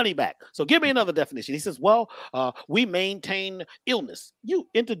them their money back. So give me another definition. He says, well, we maintain illness. You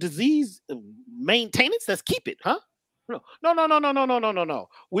into disease maintenance? Let's keep it, huh? No.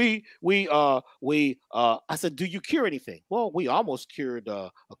 I said, do you cure anything? Well, we almost cured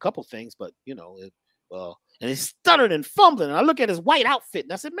a couple things, but you know, and he stuttered and fumbled. And I look at his white outfit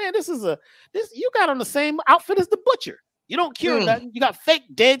and I said, man, you got on the same outfit as the butcher. You don't cure nothing. You got fake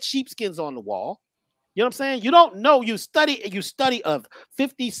dead sheepskins on the wall. You know what I'm saying? You don't know. You study a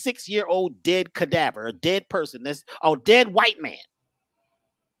 56-year-old dead cadaver, a dead person, that's a dead white man.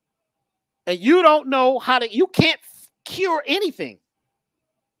 And you don't know you can't cure anything.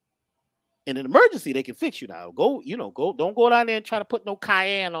 In an emergency, they can fix you now. Go, don't go down there and try to put no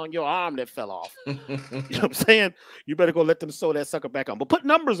cayenne on your arm that fell off. You know what I'm saying? You better go let them sew that sucker back on. But put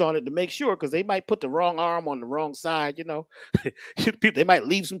numbers on it to make sure, because they might put the wrong arm on the wrong side, They might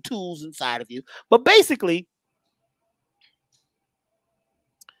leave some tools inside of you. But basically,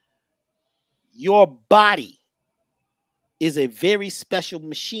 your body is a very special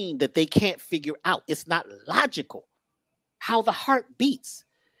machine that they can't figure out. It's not logical how the heart beats.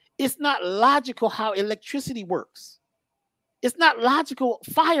 It's not logical how electricity works. It's not logical.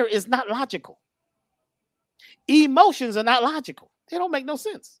 Fire is not logical. Emotions are not logical. They don't make no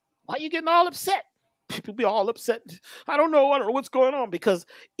sense. Why are you getting all upset? People be all upset. I don't know what's going on, because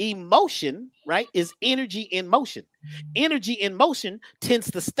emotion, right, is energy in motion. Energy in motion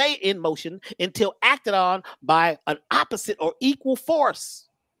tends to stay in motion until acted on by an opposite or equal force.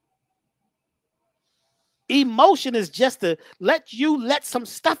 Emotion is just to let some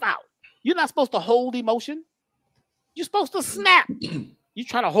stuff out. You're not supposed to hold emotion. You're supposed to snap. You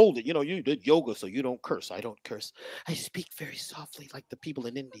try to hold it. You did yoga, so you don't curse. I don't curse. I speak very softly, like the people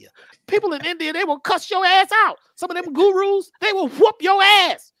in India. People in India, they will cuss your ass out. Some of them gurus, they will whoop your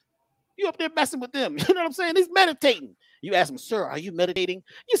ass. You up there messing with them. You know what I'm saying? He's meditating. You ask him, sir, are you meditating?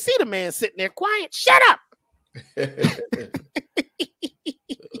 You see the man sitting there quiet. Shut up.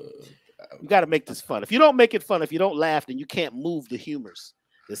 You got to make this fun. If you don't make it fun, if you don't laugh, then you can't move the humors.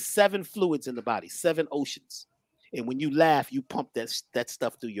 There's 7 fluids in the body, 7 oceans. And when you laugh, you pump that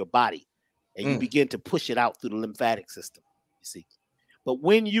stuff through your body, and you begin to push it out through the lymphatic system, you see. But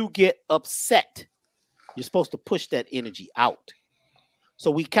when you get upset, you're supposed to push that energy out.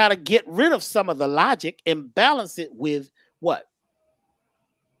 So we kind of get rid of some of the logic and balance it with what?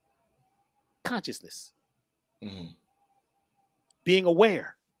 Consciousness. Being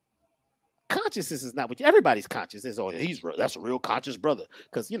aware. Consciousness is not what everybody's conscious is. Oh, that's a real conscious brother,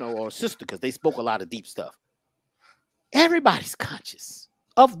 because or sister, because they spoke a lot of deep stuff. Everybody's conscious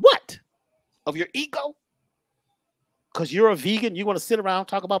of what? Of your ego? Because you're a vegan, you want to sit around and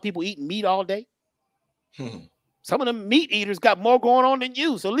talk about people eating meat all day? Some of them meat eaters got more going on than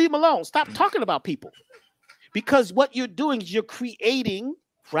you, so leave them alone. Stop talking about people. Because what you're doing is you're creating,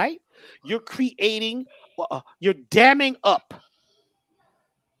 right? You're damming up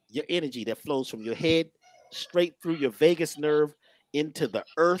your energy that flows from your head straight through your vagus nerve into the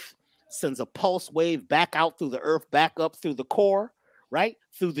earth, sends a pulse wave back out through the earth, back up through the core, right?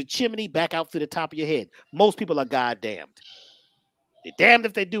 Through the chimney, back out through the top of your head. Most people are goddamned. They're damned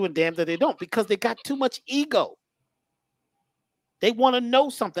if they do and damned if they don't, because they got too much ego. They want to know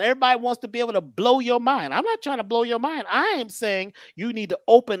something. Everybody wants to be able to blow your mind. I'm not trying to blow your mind. I am saying you need to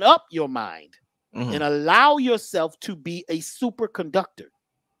open up your mind and allow yourself to be a superconductor.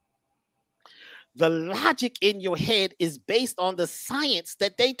 The logic in your head is based on the science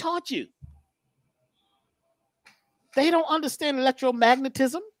that they taught you. They don't understand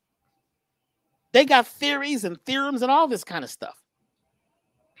electromagnetism. They got theories and theorems and all this kind of stuff.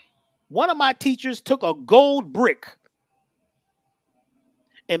 One of my teachers took a gold brick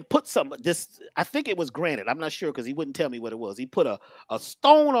and put I think it was granite. I'm not sure, because he wouldn't tell me what it was. He put a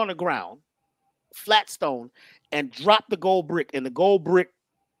stone on the ground, flat stone, and dropped the gold brick. And the gold brick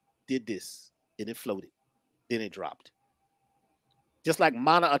did this. And it floated. Then it dropped. Just like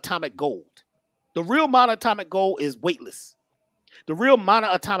monoatomic gold. The real monoatomic gold is weightless. The real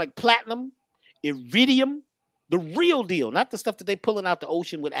monoatomic platinum, iridium, the real deal, not the stuff that they pulling out the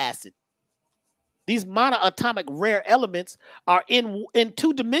ocean with acid. These monoatomic rare elements are in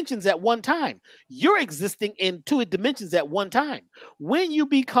 2 dimensions at one time. You're existing in 2 dimensions at one time. When you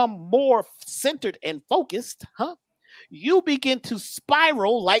become more centered and focused, you begin to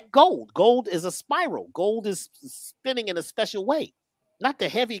spiral like gold. Gold is a spiral. Gold is spinning in a special way. Not the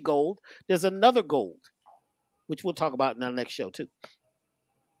heavy gold. There's another gold, which we'll talk about in our next show too.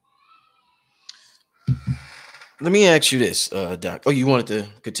 Let me ask you this, Doc. Oh, you wanted to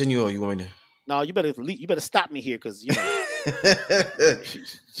continue, or you wanted to? No, you better stop me here, because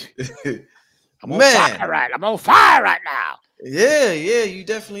I'm on fire right now. Yeah, you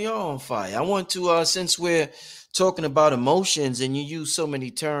definitely are on fire. I want to, since we're talking about emotions and you use so many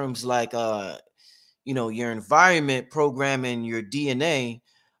terms like your environment programming your DNA,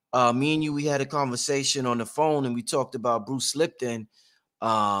 me and you, we had a conversation on the phone, and we talked about Bruce Lipton,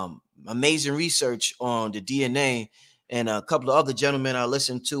 amazing research on the DNA, and a couple of other gentlemen I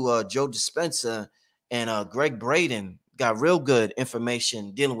listened to, Joe Dispenza and Greg Braden, got real good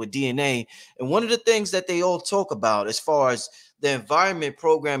information dealing with DNA. And one of the things that they all talk about as far as the environment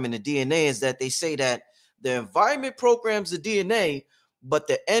programming the DNA is that they say that the environment programs the DNA, but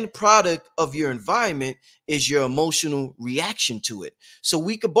the end product of your environment is your emotional reaction to it. So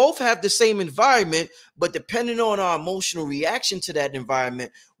we could both have the same environment, but depending on our emotional reaction to that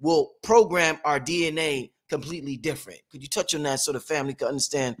environment will program our DNA completely different. Could you touch on that so the family can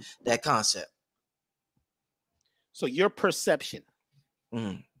understand that concept? So your perception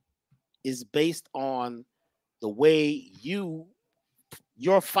is based on the way your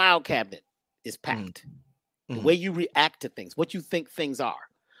file cabinet is packed, the way you react to things, what you think things are.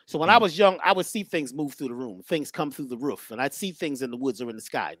 So when I was young, I would see things move through the room, things come through the roof, and I'd see things in the woods or in the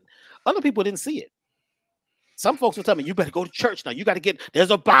sky. Other people didn't see it. Some folks will tell me, you better go to church now. You got to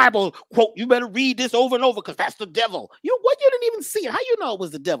there's a Bible quote. You better read this over and over because that's the devil. You didn't even see it. How you know it was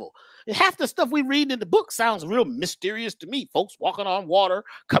the devil? Half the stuff we read in the book sounds real mysterious to me. Folks walking on water,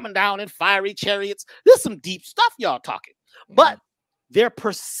 coming down in fiery chariots. There's some deep stuff y'all talking. But their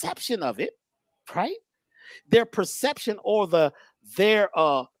perception of it, right? Their perception or the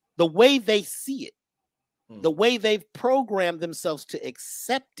way they see it, the way they've programmed themselves to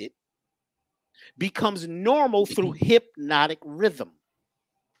accept it, becomes normal through hypnotic rhythm,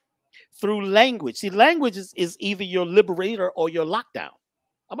 through language. See, language is either your liberator or your lockdown.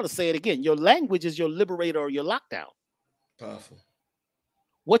 I'm going to say it again. Your language is your liberator or your lockdown. Powerful.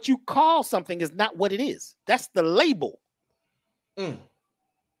 What you call something is not what it is. That's the label.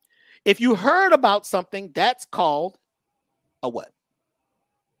 If you heard about something, that's called a what?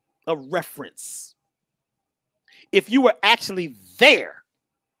 A reference. If you were actually there,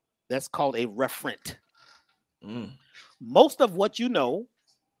 that's called a referent. Most of what you know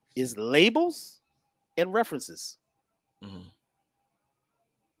is labels and references.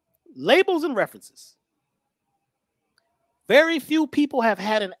 Labels and references. Very few people have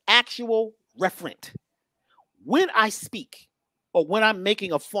had an actual referent. When I speak, or when I'm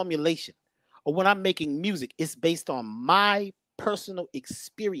making a formulation, or when I'm making music, it's based on my personal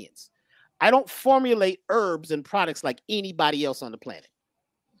experience. I don't formulate herbs and products like anybody else on the planet.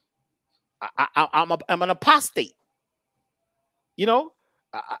 I'm an apostate. You know,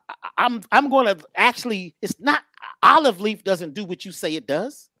 I'm going to actually, it's not, olive leaf doesn't do what you say it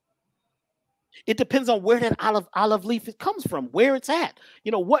does. It depends on where that olive leaf it comes from, where it's at.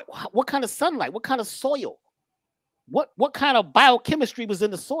 You know, what kind of sunlight, what kind of soil, what kind of biochemistry was in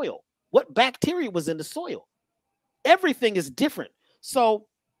the soil, what bacteria was in the soil. Everything is different. So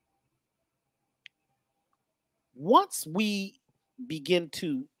once we begin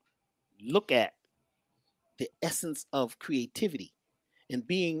to look at the essence of creativity and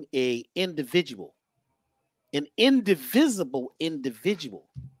being an individual, an indivisible individual,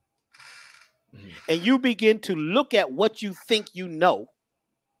 and you begin to look at what you think you know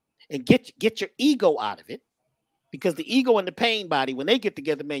and get your ego out of it, because the ego and the pain body, when they get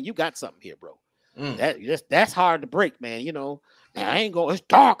together, man, you got something here, bro. That's hard to break, man. You know, man, I ain't going, it's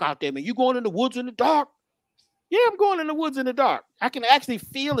dark out there, man. You going in the woods in the dark? Yeah, I'm going in the woods in the dark. I can actually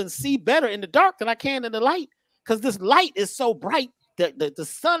feel and see better in the dark than I can in the light, because this light is so bright that the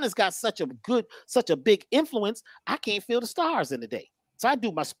sun has got such a big influence. I can't feel the stars in the day. So I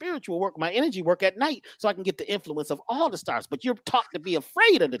do my spiritual work, my energy work at night, so I can get the influence of all the stars. But you're taught to be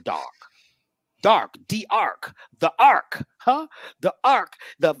afraid of the dark. Dark, the-arc, the arc, the arc,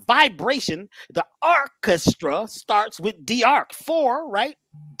 the vibration, the orchestra starts with D-arc, 4, right?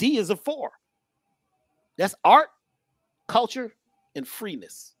 D is a 4. That's art, culture, and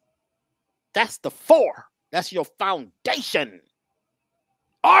freeness. That's the 4. That's your foundation.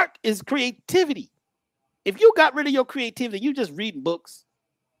 Art is creativity. If you got rid of your creativity, you just reading books.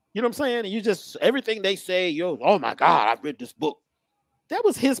 You know what I'm saying? And you just, everything they say, oh my God, I've read this book. That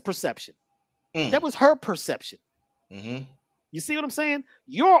was his perception. That was her perception. You see what I'm saying?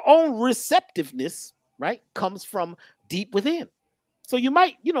 Your own receptiveness, right, comes from deep within. So you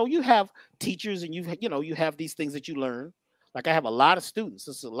might, you have teachers and you have these things that you learn. Like I have a lot of students.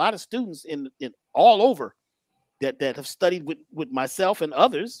 There's a lot of students in all over that have studied with myself and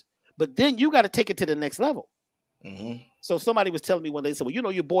others. But then you got to take it to the next level. So somebody was telling me one day, they said,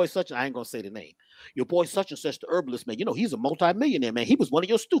 well, your boy such, and I ain't going to say the name. Your boy such and such, the herbalist, man, he's a multimillionaire, man. He was one of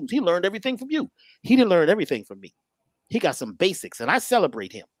your students. He learned everything from you. He didn't learn everything from me. He got some basics, and I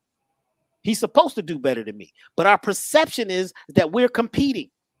celebrate him. He's supposed to do better than me. But our perception is that we're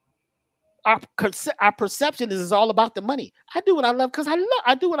competing. Our perception is all about the money. I do what I love because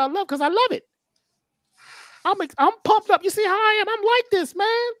I do what I love because I love it. I'm pumped up. You see how I am? I'm like this, man.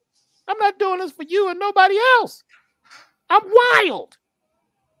 I'm not doing this for you and nobody else. I'm wild.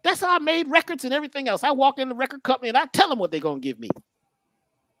 That's how I made records and everything else. I walk in the record company and I tell them what they're going to give me.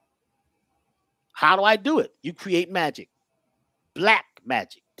 How do I do it? You create magic. Black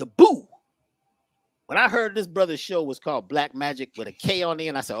magic. Taboo. When I heard this brother's show was called Black Magic with a K on the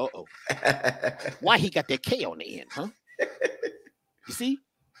end, I said, uh-oh. Why he got that K on the end, huh? You see?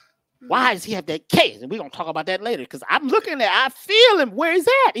 Why does he have that K? And we're going to talk about that later because I'm looking at I feel him where he's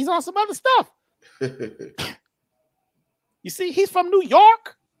at. He's on some other stuff. You see, he's from New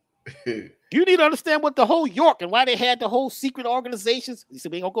York. You need to understand what the whole York and why they had the whole secret organizations. You see,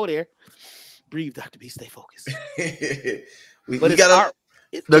 we ain't going to go there. Breathe, Dr. B, stay focused. But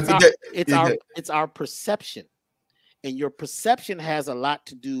it's our perception. And your perception has a lot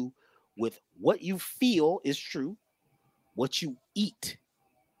to do with what you feel is true, what you eat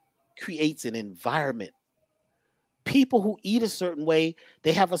creates an environment. People who eat a certain way,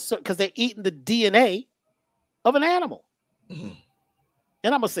 they have a certain, because they're eating the DNA of an animal. Mm-hmm.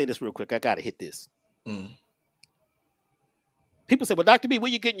 And I'm going to say this real quick. I got to hit this. Mm. People say, well, Dr. B, where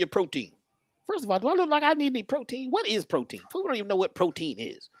you getting your protein? First of all, do I look like I need any protein? What is protein? People don't even know what protein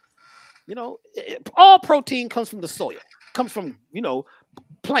is. You know, all protein comes from the soil, comes from, you know,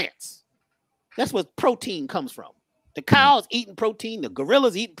 plants. That's what protein comes from. The cows eating protein, the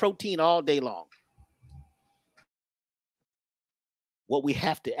gorillas eating protein all day long. What we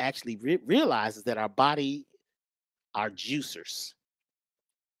have to actually realize is that our body are juicers.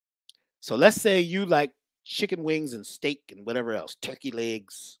 So let's say you like chicken wings and steak and whatever else, turkey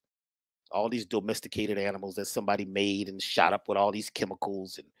legs, all these domesticated animals that somebody made and shot up with all these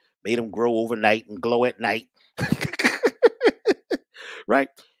chemicals and made them grow overnight and glow at night. Right?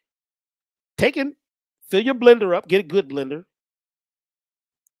 Fill your blender up, get a good blender,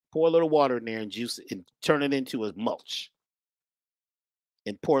 pour a little water in there and juice it and turn it into a mulch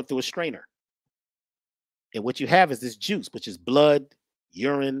and pour it through a strainer. And what you have is this juice, which is blood,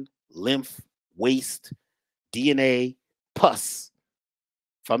 urine, lymph, waste, DNA, pus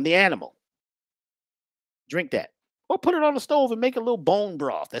from the animal. Drink that. Or put it on the stove and make a little bone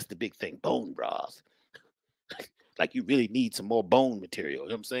broth. That's the big thing, bone broth. Like you really need some more bone material. You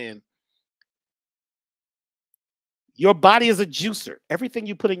know what I'm saying? Your body is a juicer. Everything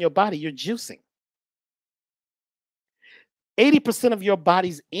you put in your body, you're juicing. 80% of your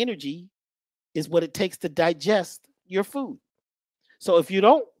body's energy is what it takes to digest your food. So if you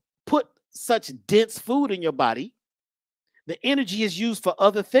don't put such dense food in your body, the energy is used for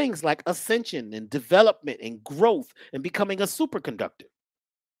other things like ascension and development and growth and becoming a superconductor.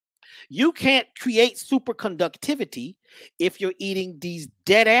 You can't create superconductivity if you're eating these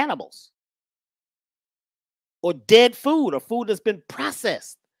dead animals or dead food or food that's been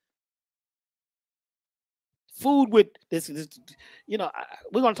processed. Food with this, you know,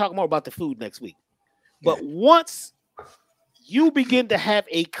 we're going to talk more about the food next week. But once you begin to have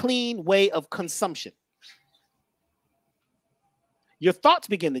a clean way of consumption, your thoughts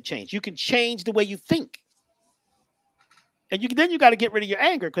begin to change. You can change the way you think. And then you got to get rid of your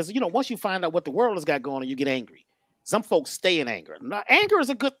anger because, you know, once you find out what the world has got going on, you get angry. Some folks stay in anger. Now, anger is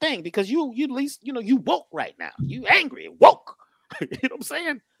a good thing because you at least, you know, you woke right now. You angry and woke. You know what I'm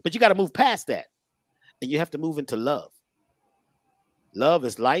saying? But you got to move past that. And you have to move into love. Love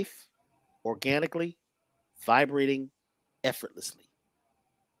is life, organically, vibrating, effortlessly.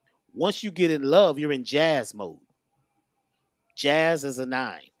 Once you get in love, you're in jazz mode. Jazz is a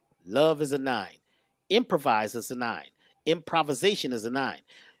 9. Love is a 9. Improvise is a 9. Improvisation is a 9.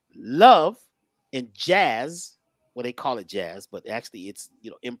 Love and jazz, well, they call it jazz, but actually it's, you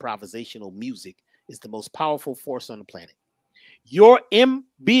know, improvisational music is the most powerful force on the planet. Your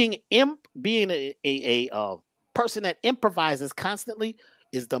being a person that improvises constantly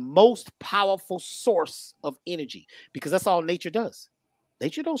is the most powerful source of energy because that's all nature does.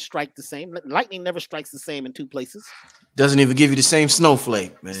 Nature don't strike the same. Lightning never strikes the same in two places. Doesn't even give you the same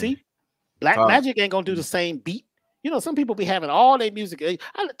snowflake, man. See, black magic ain't gonna do the same beat. You know, some people be having all their music.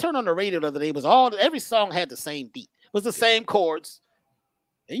 I turned on the radio the other day. It was every song had the same beat. It was the same chords.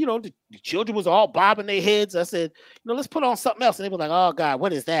 And, you know, the children was all bobbing their heads. I said, you know, let's put on something else. And they were like, oh, God,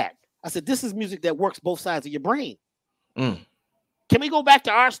 what is that? I said, this is music that works both sides of your brain. Mm. Can we go back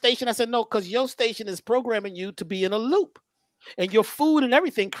to our station? I said, no, because your station is programming you to be in a loop. And your food and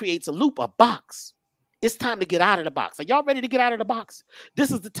everything creates a loop, a box. It's time to get out of the box. Are y'all ready to get out of the box?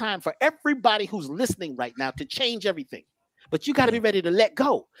 This is the time for everybody who's listening right now to change everything. But you got to be ready to let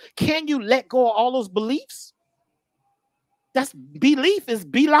go. Can you let go of all those beliefs? That's belief is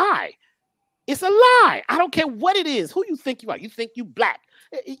lie. It's a lie. I don't care what it is. Who you think you are? You think you black.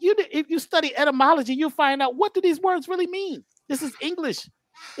 If you study etymology, you'll find out what do these words really mean. This is English.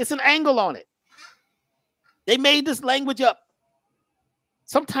 It's an angle on it. They made this language up.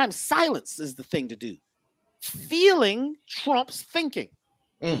 Sometimes silence is the thing to do. Feeling trumps thinking.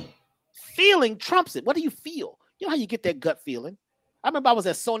 Feeling trumps it. What do you feel? You know how you get that gut feeling? I remember I was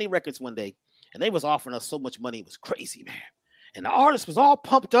at Sony Records one day, And they was offering us so much money. It was crazy, man. And the artist was all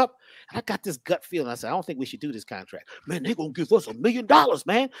pumped up. And I got this gut feeling. I said, I don't think we should do this contract. Man, they're going to give us $1 million,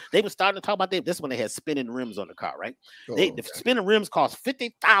 man. They were starting to talk about this when they had spinning rims on the car, right? The spinning rims cost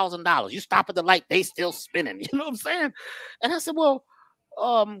 $50,000. You stop at the light, they still spinning. You know what I'm saying? And I said, well,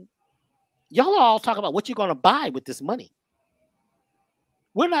 y'all are all talking about what you're going to buy with this money.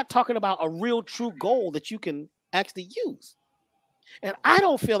 We're not talking about a real true goal that you can actually use. And I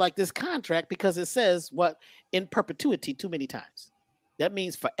don't feel like this contract, because it says what in perpetuity too many times. That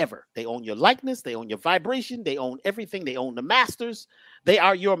means forever. They own your likeness. They own your vibration. They own everything. They own the masters. They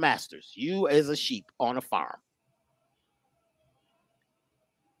are your masters. You as a sheep on a farm.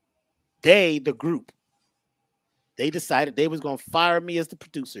 The group, they decided they was going to fire me as the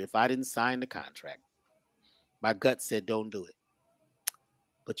producer if I didn't sign the contract. My gut said, don't do it.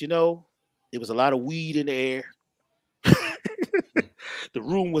 But you know, there was a lot of weed in the air. The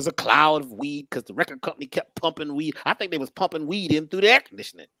room was a cloud of weed because the record company kept pumping weed. I think they was pumping weed in through the air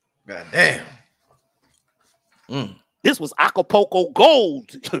conditioning. God damn. This was Acapulco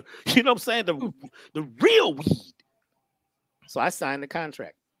Gold. You know what I'm saying? The real weed. So I signed the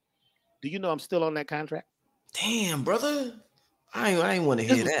contract. Do you know I'm still on that contract? Damn, brother. I ain't want to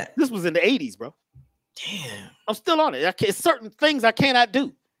hear that. This was in the 80s, bro. Damn. I'm still on it. Certain things I cannot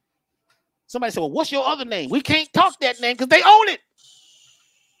do. Somebody said, well, what's your other name? We can't talk that name because they own it.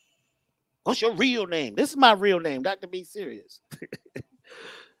 What's your real name? This is my real name, Dr. B. Sirius.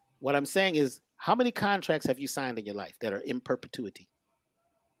 What I'm saying is, how many contracts have you signed in your life that are in perpetuity?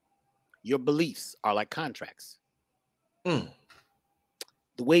 Your beliefs are like contracts. The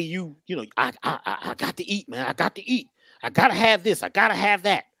way you know, I got to eat, man. I got to eat. I got to have this. I got to have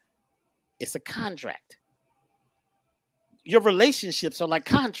that. It's a contract. Your relationships are like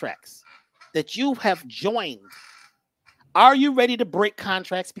contracts that you have joined. Are you ready to break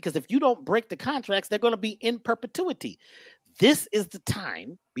contracts? Because if you don't break the contracts, they're going to be in perpetuity. This is the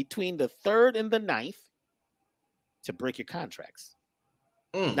time between the 3rd and the 9th to break your contracts.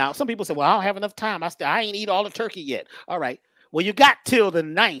 Now, some people say, well, I don't have enough time. I ain't eat all the turkey yet. All right. Well, you got till the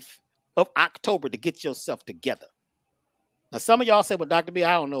 9th of October to get yourself together. Now, some of y'all say, well, Dr. B,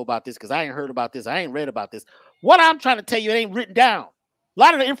 I don't know about this because I ain't heard about this. I ain't read about this. What I'm trying to tell you, it ain't written down. A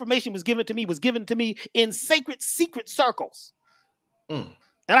lot of the information was given to me in sacred secret circles. And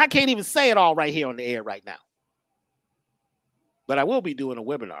I can't even say it all right here on the air right now. But I will be doing a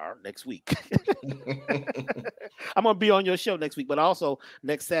webinar next week. I'm going to be on your show next week, but also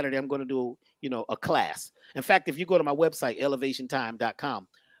next Saturday, I'm going to do, a class. In fact, if you go to my website, elevationtime.com,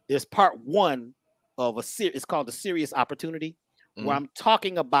 there's part 1 of a series. It's called the Sirius Opportunity, where I'm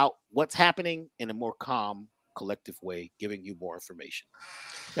talking about what's happening in a more calm, collective way, giving you more information.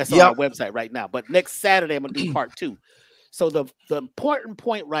 That's on our website right now. But next Saturday, I'm going to do part 2. So the important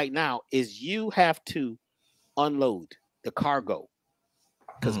point right now is you have to unload the cargo,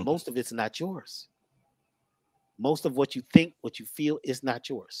 because most of it's not yours. Most of what you think, what you feel is not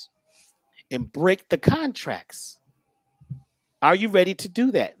yours. And break the contracts. Are you ready to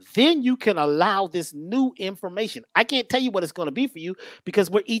do that? Then you can allow this new information. I can't tell you what it's going to be for you because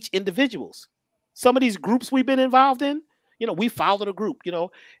we're each individuals. Some of these groups we've been involved in, we followed a group,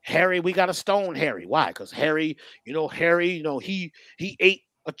 Harry, we got to stone Harry. Why? Because Harry, he ate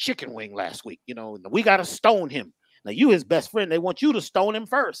a chicken wing last week, we got to stone him. Now, you his best friend, they want you to stone him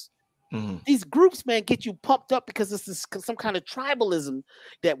first. These groups, man, get you pumped up because this is some kind of tribalism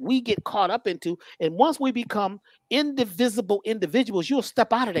that we get caught up into. And once we become indivisible individuals, you'll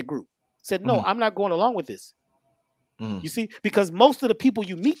step out of that group. Said, no, I'm not going along with this. You see, because most of the people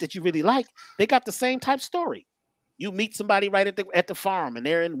you meet that you really like, they got the same type story. You meet somebody right at the farm and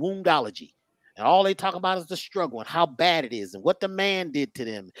they're in woundology. And all they talk about is the struggle and how bad it is and what the man did to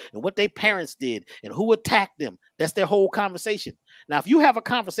them and what their parents did and who attacked them. That's their whole conversation. Now, if you have a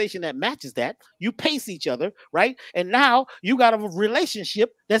conversation that matches that, you pace each other, right? And now you got a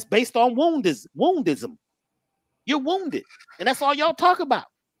relationship that's based on woundism. You're wounded. And that's all y'all talk about.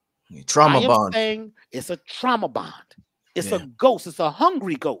 Trauma bond. Saying it's a trauma bond. It's a ghost. It's a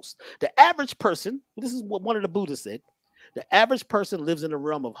hungry ghost. The average person, this is what one of the Buddhists said, the average person lives in the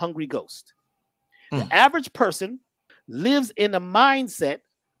realm of hungry ghost. The average person lives in a mindset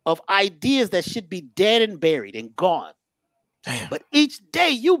of ideas that should be dead and buried and gone. Damn. But each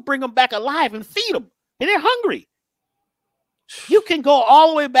day you bring them back alive and feed them, and they're hungry. You can go all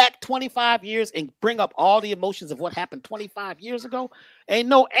the way back 25 years and bring up all the emotions of what happened 25 years ago. Ain't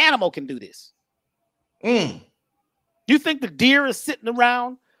no animal can do this. You think the deer is sitting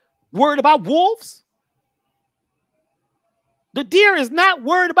around worried about wolves? The deer is not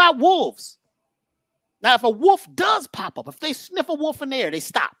worried about wolves. Now, if a wolf does pop up, if they sniff a wolf in the air, they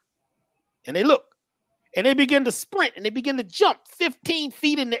stop. And they look. And they begin to sprint. And they begin to jump 15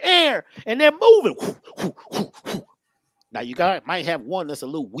 feet in the air. And they're moving. Now, you might have one that's a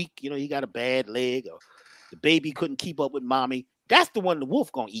little weak. You know, he got a bad leg. Or the baby couldn't keep up with mommy. That's the one the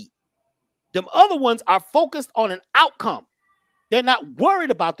wolf going to eat. Them other ones are focused on an outcome. They're not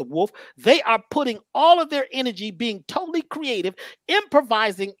worried about the wolf. They are putting all of their energy being totally creative,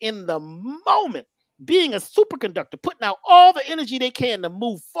 improvising in the moment, being a superconductor, putting out all the energy they can to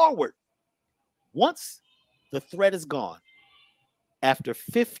move forward. Once the threat is gone, after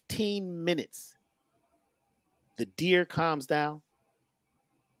 15 minutes, the deer calms down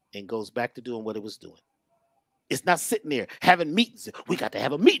and goes back to doing what it was doing. It's not sitting there having meetings. We got to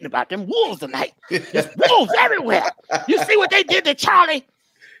have a meeting about them wolves tonight. There's wolves everywhere. You see what they did to Charlie?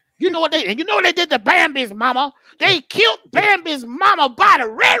 You know what they did to Bambi's mama? They killed Bambi's mama by the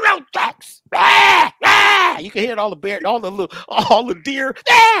railroad tracks. Ah, ah. You can hear it, all the deer.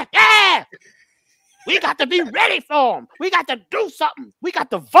 Ah, ah. We got to be ready for them. We got to do something. We got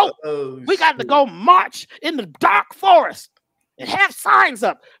to vote. We got to go march in the dark forest and have signs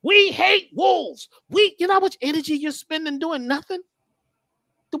up. We hate wolves. You know how much energy you're spending doing nothing?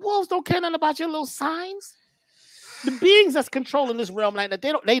 The wolves don't care nothing about your little signs. The beings that's controlling this realm like that,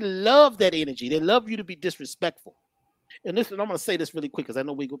 they love that energy. They love you to be disrespectful. And I'm going to say this really quick because I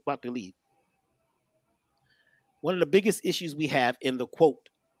know we're about to leave. One of the biggest issues we have in the quote,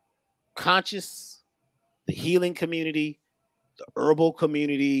 conscious, the healing community, the herbal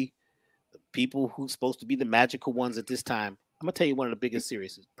community, the people who's supposed to be the magical ones at this time, I'm going to tell you one of the biggest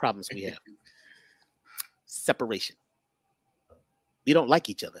serious problems we have. Separation. We don't like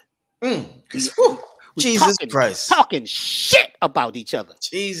each other. Jesus Christ. Talking shit about each other.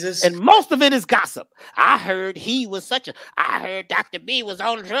 Jesus. And most of it is gossip. I heard Dr. B was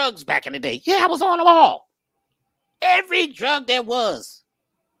on drugs back in the day. Yeah, I was on them all. Every drug there was.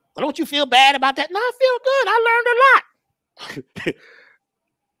 Well, don't you feel bad about that? No, I feel good. I learned a lot.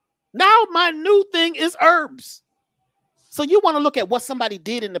 Now my new thing is herbs. So you want to look at what somebody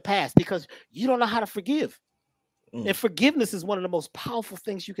did in the past because you don't know how to forgive. And forgiveness is one of the most powerful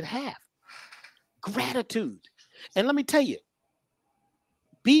things you can have. Gratitude. And let me tell you,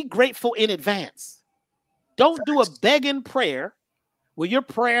 be grateful in advance. Don't do a begging prayer where you're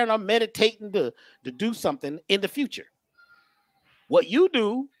praying or meditating to do something in the future. What you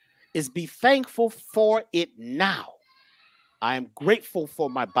do is be thankful for it now. I am grateful for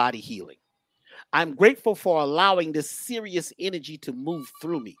my body healing. I'm grateful for allowing this Sirius energy to move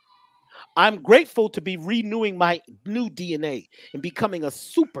through me. I'm grateful to be renewing my new DNA and becoming a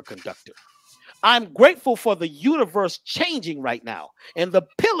superconductor. I'm grateful for the universe changing right now, and the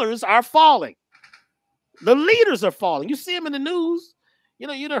pillars are falling. The leaders are falling. You see them in the news. You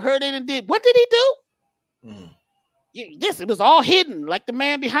know, you done heard it and did. What did he do? It was all hidden, like the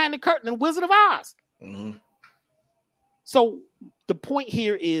man behind the curtain in Wizard of Oz. So the point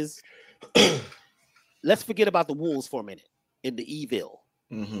here is, let's forget about the wolves for a minute and the evil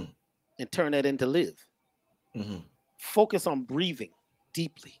and turn that into live. Focus on breathing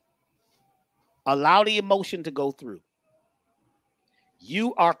deeply. Allow the emotion to go through.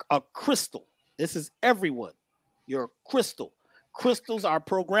 You are a crystal. This is everyone. You're a crystal. Crystals are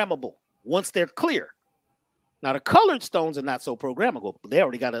programmable once they're clear. Now, the colored stones are not so programmable. They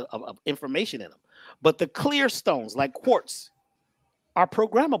already got a information in them. But the clear stones, like quartz, are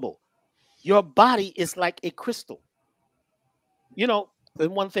programmable. Your body is like a crystal. You know,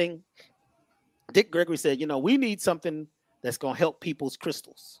 and one thing Dick Gregory said, you know, we need something that's going to help people's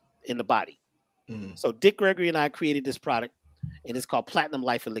crystals in the body. So Dick Gregory and I created this product, and it's called Platinum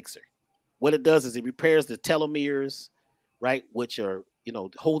Life Elixir. What it does is it repairs the telomeres, right, which are, you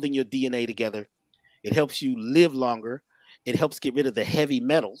know, holding your DNA together. It helps you live longer. It helps get rid of the heavy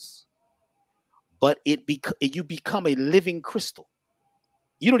metals. But you become a living crystal.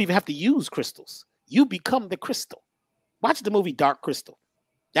 You don't even have to use crystals. You become the crystal. Watch the movie Dark Crystal.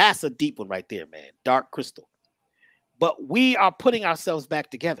 That's a deep one right there, man. Dark Crystal. But we are putting ourselves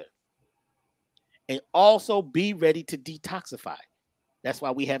back together. And also be ready to detoxify. That's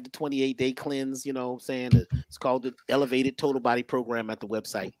why we have the 28-day cleanse, you know what I'm saying? It's called the Elevated Total Body Program at the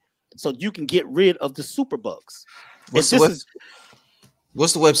website. So you can get rid of the superbugs. What's the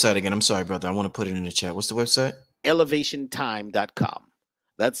website again? I'm sorry, brother. I want to put it in the chat. What's the website? Elevationtime.com.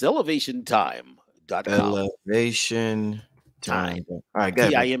 That's elevationtime.com. Elevation Time. All right, go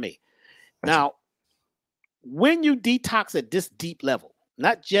ahead. T-I-M-E. Now, when you detox at this deep level,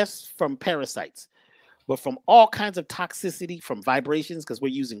 not just from parasites, but from all kinds of toxicity, from vibrations, because we're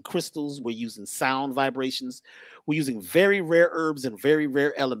using crystals, we're using sound vibrations, we're using very rare herbs and very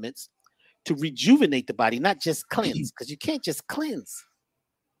rare elements to rejuvenate the body, not just cleanse, because you can't just cleanse.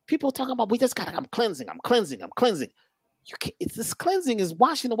 People talking about I'm cleansing. You can't, this cleansing is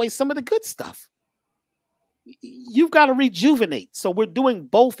washing away some of the good stuff. You've got to rejuvenate. So we're doing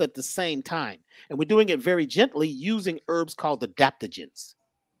both at the same time. And we're doing it very gently using herbs called adaptogens.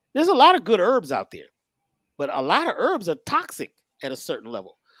 There's a lot of good herbs out there, but a lot of herbs are toxic at a certain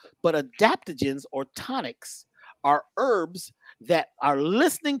level. But adaptogens or tonics are herbs that are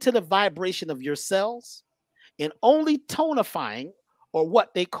listening to the vibration of your cells and only tonifying, or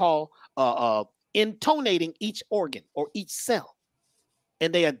what they call intonating each organ or each cell.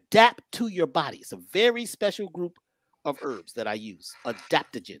 And they adapt to your body. It's a very special group of herbs that I use,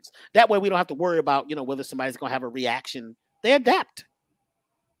 adaptogens. That way we don't have to worry about, whether somebody's going to have a reaction. They adapt.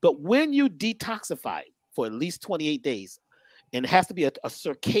 But when you detoxify for at least 28 days, and it has to be a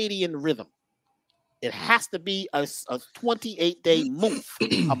circadian rhythm, it has to be a 28-day month,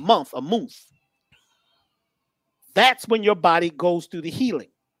 a month. That's when your body goes through the healing.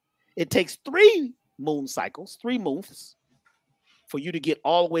 It takes 3 moon cycles, 3 months, for you to get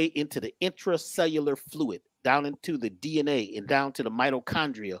all the way into the intracellular fluid, down into the DNA and down to the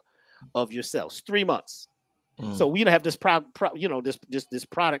mitochondria of your cells. 3 months. So we have this this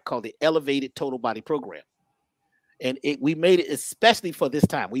product called the Elevated Total Body Program, and we made it especially for this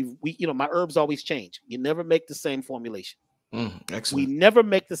time. We my herbs always change. You never make the same formulation. Excellent. We never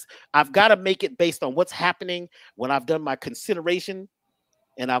make this. I've got to make it based on what's happening when I've done my consideration,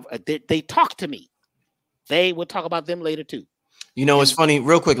 and they talk to me. They will talk about them later too. It's funny,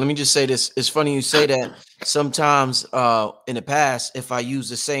 real quick. Let me just say this. It's funny you say that. Sometimes in the past, if I use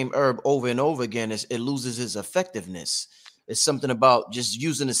the same herb over and over again, it loses its effectiveness. It's something about just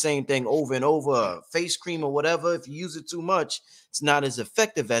using the same thing over and over, face cream or whatever. If you use it too much, it's not as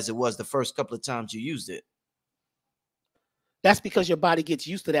effective as it was the first couple of times you used it. That's because your body gets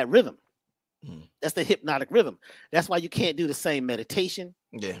used to that rhythm. That's the hypnotic rhythm. That's why you can't do the same meditation,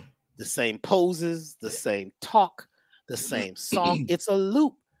 the same poses, the same talk, the same song. It's a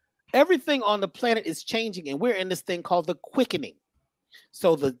loop. Everything on the planet is changing, and we're in this thing called the quickening.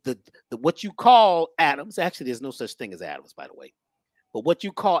 So the what you call atoms, actually there's no such thing as atoms, by the way, but what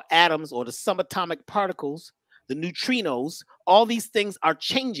you call atoms or the subatomic particles, the neutrinos, all these things are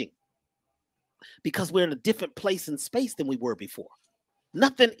changing because we're in a different place in space than we were before.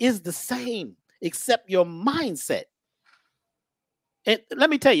 Nothing is the same except your mindset. And let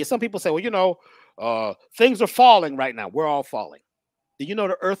me tell you, some people say, well, things are falling right now. We're all falling. Do you know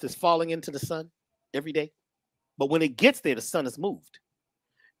the earth is falling into the sun every day? But when it gets there, the sun is moved.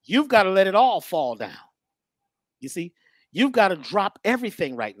 You've got to let it all fall down. You see, you've got to drop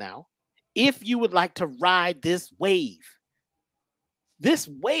everything right now if you would like to ride this wave. This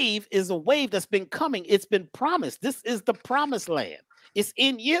wave is a wave that's been coming. It's been promised. This is the promised land. It's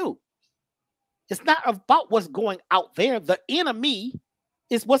in you. It's not about what's going out there. The enemy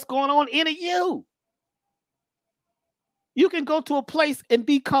is what's going on in you. You can go to a place and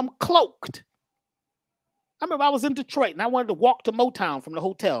become cloaked. I remember I was in Detroit and I wanted to walk to Motown from the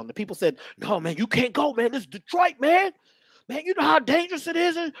hotel, and the people said, "No, man, you can't go, man. This is Detroit, man. Man, you know how dangerous it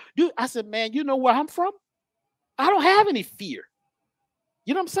is." I said, "Man, you know where I'm from? I don't have any fear.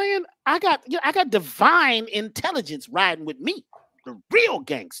 You know what I'm saying? I got divine intelligence riding with me. The real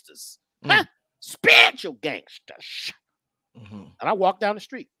gangsters, spiritual gangsters." And I walked down the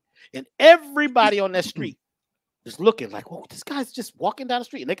street, and everybody on that street is looking like, "Oh, this guy's just walking down the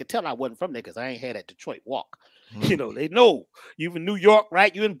street." And they could tell I wasn't from there because I ain't had that Detroit walk. They know you in New York,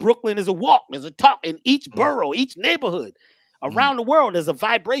 right? You in Brooklyn, there's a walk, there's a talk in each borough, each neighborhood. Around the world, there's a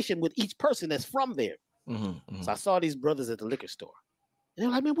vibration with each person that's from there. So I saw these brothers at the liquor store. And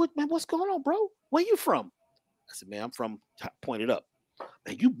they're like, man, what's going on, bro? Where you from? I said, "Man, I'm from," pointed up.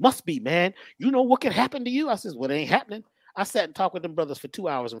 "Man, you must be, man. You know what can happen to you?" I said, "Well, it ain't happening." I sat and talked with them brothers for 2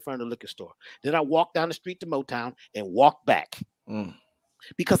 hours in front of the liquor store. Then I walked down the street to Motown and walked back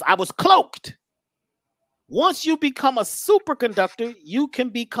because I was cloaked. Once you become a superconductor, you can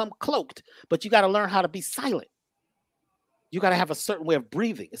become cloaked, but you got to learn how to be silent. You got to have a certain way of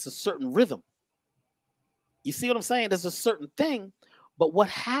breathing. It's a certain rhythm. You see what I'm saying? There's a certain thing, but what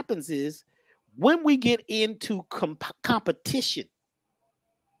happens is when we get into competition,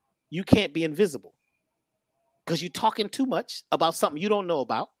 you can't be invisible. Because you're talking too much about something you don't know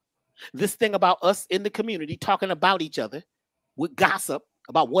about. This thing about us in the community talking about each other with gossip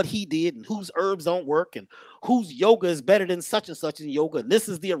about what he did and whose herbs don't work and whose yoga is better than such and such in yoga. And this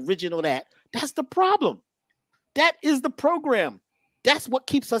is the original that. That's the problem. That is the program. That's what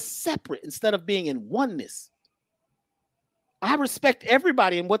keeps us separate instead of being in oneness. I respect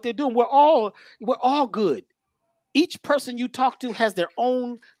everybody and what they're doing. We're all good. Each person you talk to has their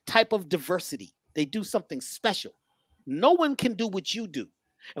own type of diversity. They do something special. No one can do what you do.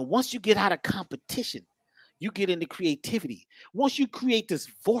 And once you get out of competition, you get into creativity. Once you create this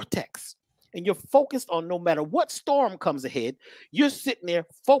vortex and you're focused on no matter what storm comes ahead, you're sitting there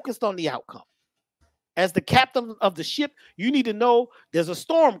focused on the outcome. As the captain of the ship, you need to know there's a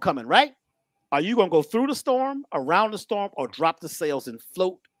storm coming, right? Are you going to go through the storm, around the storm, or drop the sails and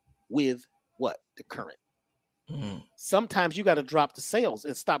float with what? The current. Sometimes you got to drop the sails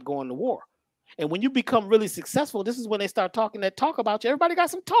and stop going to war. And when you become really successful, this is when they start talking that talk about you. Everybody got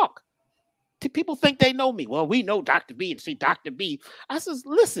some talk. People think they know me. Well, we know Dr. B and see Dr. B. I says,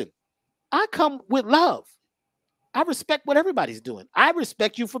 listen, I come with love. I respect what everybody's doing. I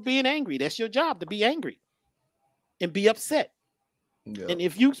respect you for being angry. That's your job, to be angry and be upset. Yep. And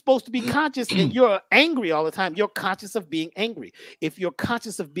if you're supposed to be conscious and you're angry all the time, you're conscious of being angry. If you're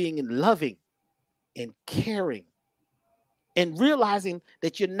conscious of being loving and caring and realizing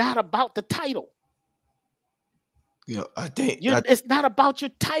that you're not about the title. Yeah, I think it's not about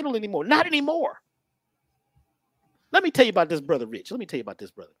your title anymore. Not anymore. Let me tell you about this brother, Rich. Let me tell you about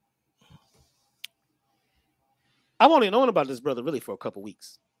this brother. I've only known about this brother really for a couple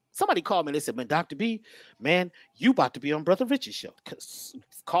weeks. Somebody called me and they said, man, Dr. B, man, you about to be on Brother Rich's show.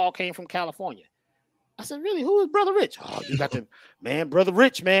 Call came from California. I said, really? Who is Brother Rich? Oh, you got to, man, Brother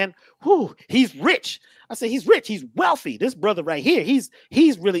Rich, man. Whoo, he's rich. I said, he's rich. He's wealthy. This brother right here, he's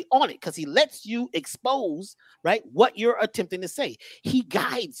really on it because he lets you expose, right, what you're attempting to say. He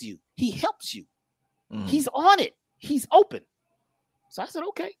guides you. He helps you. He's on it. He's open. So I said,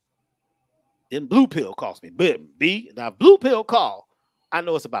 okay. Then Blue Pill calls me. B. Now, Blue Pill call, I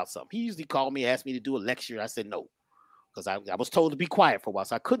know it's about something. He usually called me, asked me to do a lecture. I said no, because I was told to be quiet for a while,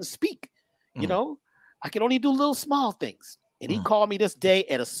 so I couldn't speak. You know, I could only do little small things. And he called me this day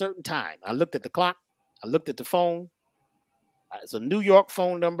at a certain time. I looked at the clock. I looked at the phone. It's a New York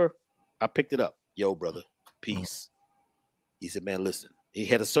phone number. I picked it up. Yo, brother, peace. He said, man, listen. He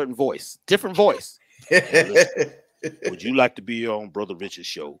had a certain voice, different voice. Would you like to be on Brother Rich's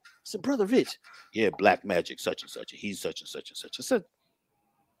show? I said, Brother Rich, yeah, Black Magic, such and such. He's such and such and such. I said,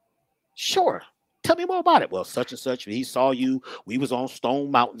 sure. Tell me more about it. Well, such and such. He saw you. We was on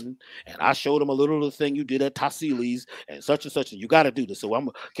Stone Mountain, and I showed him a little thing you did at Tassili's, and such and such. And you got to do this. So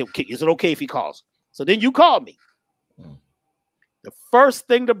is it okay if he calls? So then you called me. The first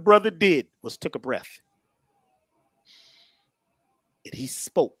thing the brother did was took a breath. And he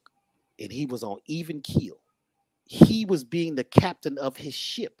spoke, and he was on even keel. He was being the captain of his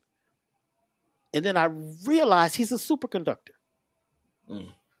ship. And then I realized he's a superconductor.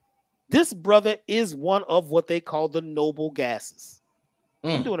 This brother is one of what they call the noble gases.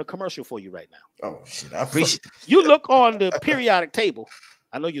 I'm doing a commercial for you right now. Oh, shit. I appreciate it. You look on the periodic table.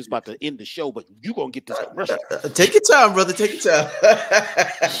 I know you was about to end the show, but you're going to get this commercial. Take your time, brother. Take your time.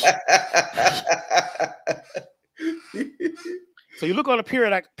 So you look on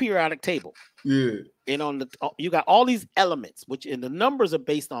the periodic table. Yeah. And you got all these elements, which in the numbers are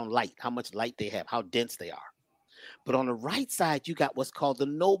based on light, how much light they have, how dense they are. But on the right side, you got what's called the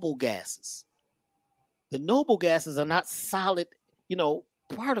noble gases. The noble gases are not solid,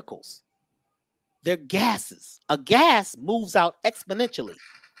 particles. They're gases. A gas moves out exponentially.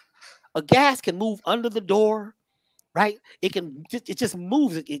 A gas can move under the door, right? It just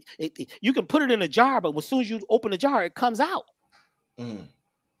moves. You can put it in a jar, but as soon as you open the jar, it comes out.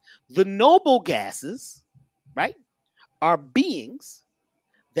 The noble gases, right, are beings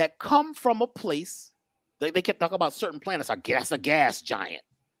that come from a place. They kept talking about certain planets. A gas giant.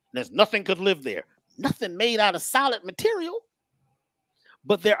 There's nothing could live there. Nothing made out of solid material.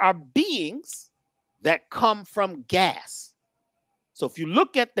 But there are beings that come from gas. So if you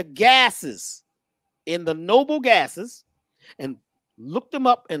look at the gases in the noble gases and look them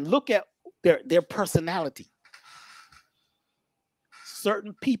up and look at their personality.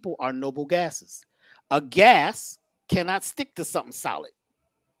 Certain people are noble gases. A gas cannot stick to something solid.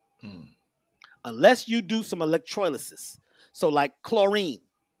 Unless you do some electrolysis. So like chlorine.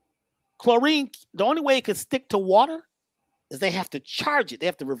 Chlorine, the only way it can stick to water is they have to charge it. They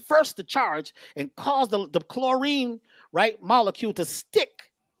have to reverse the charge and cause the chlorine, right, molecule to stick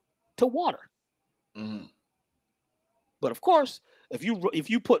to water. But of course, if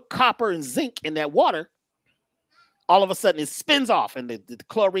you put copper and zinc in that water, all of a sudden it spins off and the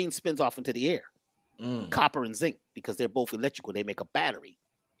chlorine spins off into the air. Copper and zinc, because they're both electrical. They make a battery.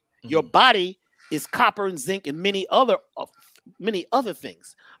 Your body is copper and zinc and many other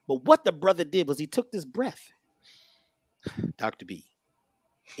things. But what the brother did was he took this breath, Dr. B,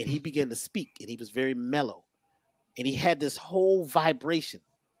 and he began to speak, and he was very mellow, and he had this whole vibration,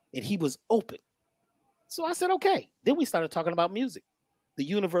 and he was open. So I said, okay. Then we started talking about music, the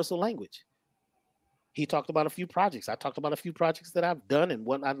universal language. He talked about a few projects. I talked about a few projects that I've done and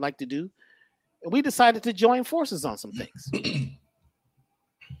what I'd like to do. And we decided to join forces on some things.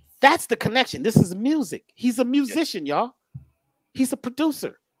 That's the connection. This is music. He's a musician, y'all. He's a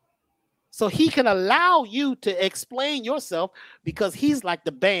producer. So he can allow you to explain yourself because he's like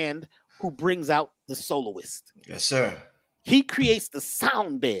the band who brings out the soloist. Yes, sir. He creates the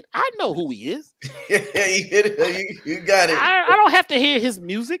sound bed. I know who he is. You got it. I don't have to hear his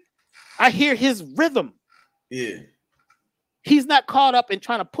music. I hear his rhythm. Yeah. He's not caught up in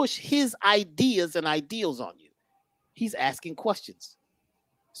trying to push his ideas and ideals on you. He's asking questions.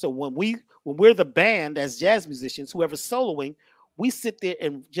 So when we're the band as jazz musicians, whoever's soloing, we sit there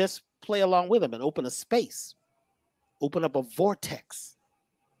and just play along with him and open a space, open up a vortex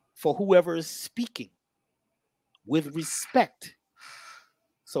for whoever is speaking with respect.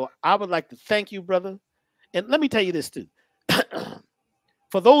 So I would like to thank you, brother. And let me tell you this too.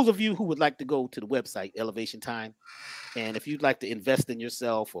 For those of you who would like to go to the website, Elevation Time, and if you'd like to invest in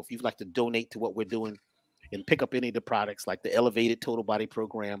yourself, or if you'd like to donate to what we're doing and pick up any of the products like the Elevated Total Body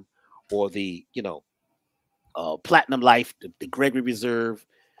Program or the, Platinum Life, the Gregory Reserve.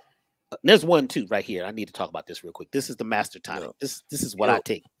 There's one too right here. I need to talk about this real quick. This is the Master Tonic. This is what I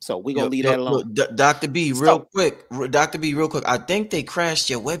take. So we're gonna leave that alone. Dr. B, real quick. Dr. B, real quick. I think they crashed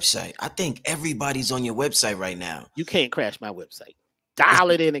your website. I think everybody's on your website right now. You can't crash my website.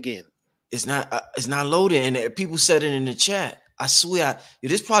 Dial it in again. It's not loading, and people said it in the chat. I swear,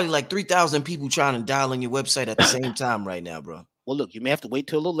 there's probably like 3,000 people trying to dial in your website at the same time right now, bro. Well, look, you may have to wait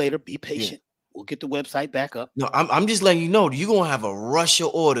till a little later. Be patient. Yeah. We'll get the website back up. No, I'm just letting you know you're gonna have a rush of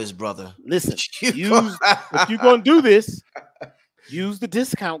orders, brother. Listen, if you're gonna do this, use the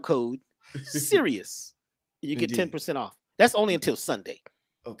discount code Sirius. You get 10% off. That's only until Sunday.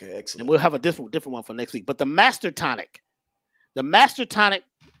 Okay, excellent. And we'll have a different one for next week. But the Master Tonic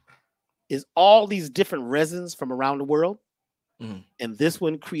is all these different resins from around the world. Mm-hmm. And this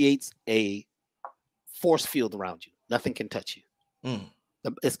one creates a force field around you. Nothing can touch you. Mm.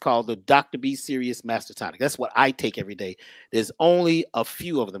 It's called the Dr. B Sirius Master Tonic. That's what I take every day. There's only a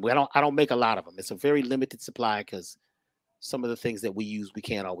few of them. I don't make a lot of them. It's a very limited supply because some of the things that we use we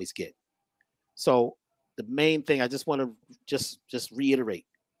can't always get. So the main thing I just want to just reiterate: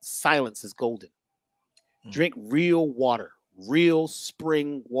 silence is golden. Drink real water, real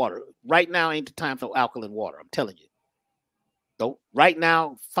spring water. Right now ain't the time for alkaline water. I'm telling you. Don't right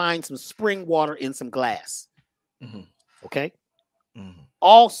now. Find some spring water in some glass. Mm-hmm. Okay. Mm-hmm.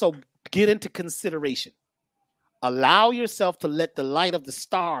 Also, get into consideration. Allow yourself to let the light of the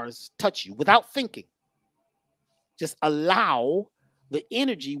stars touch you without thinking. Just allow the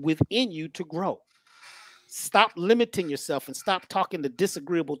energy within you to grow. Stop limiting yourself and stop talking the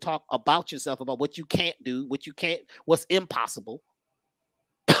disagreeable talk about yourself, about what you can't do, what's impossible.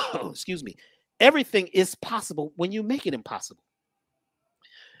 Excuse me. Everything is possible when you make it impossible.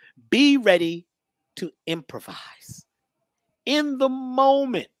 Be ready to improvise in the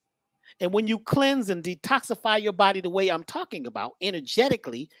moment. And when you cleanse and detoxify your body the way I'm talking about,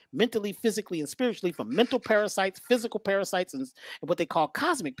 energetically, mentally, physically, and spiritually, from mental parasites, physical parasites, and what they call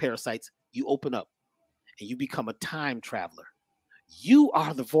cosmic parasites, you open up and you become a time traveler. You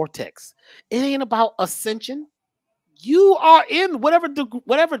are the vortex. It ain't about ascension. You are in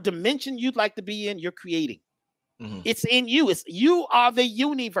whatever dimension you'd like to be in, you're creating. Mm-hmm. It's in you. You are the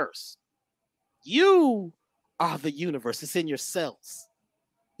universe. You are the universe. It's in your cells.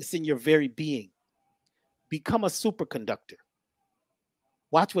 It's in your very being. Become a superconductor.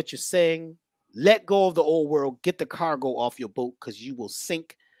 Watch what you're saying. Let go of the old world. Get the cargo off your boat because you will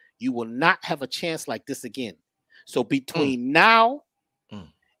sink. You will not have a chance like this again. So between now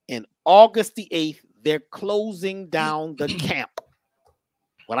and August the 8th, they're closing down the camp.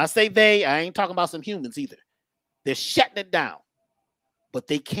 When I say they, I ain't talking about some humans either. They're shutting it down. But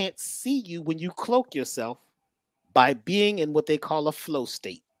they can't see you when you cloak yourself by being in what they call a flow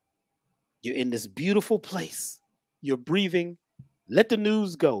state. You're in this beautiful place. You're breathing. Let the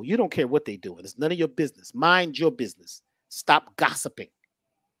news go. You don't care what they're doing. It's none of your business. Mind your business. Stop gossiping.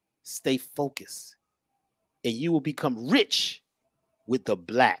 Stay focused. And you will become rich with the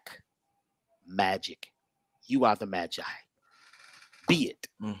black magic. You are the magi. Be it.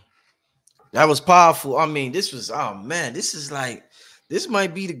 That was powerful. I mean, this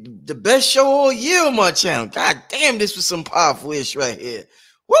might be the best show all year on my channel. God damn, this was some powerful ish right here.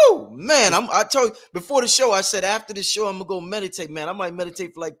 Woo, man. I told you before the show, I said after the show, I'm gonna go meditate, man. I might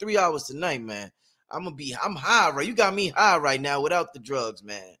meditate for like 3 hours tonight, man. I'm high, right? You got me high right now without the drugs,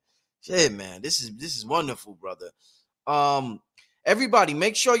 man. Shit, man. This is wonderful, brother. Everybody,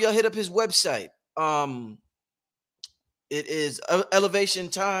 make sure y'all hit up his website. It is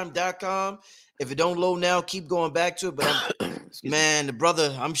elevationtime.com. If it don't load now, keep going back to it. But man, the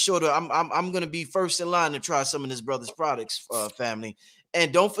brother, I'm sure that I'm gonna be first in line to try some of this brother's products, family.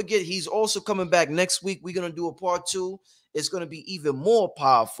 And don't forget, he's also coming back next week. We're gonna do a part 2. It's gonna be even more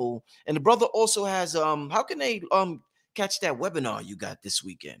powerful. And the brother also has how can they catch that webinar you got this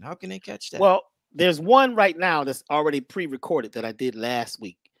weekend? How can they catch that? Well, there's one right now that's already pre-recorded that I did last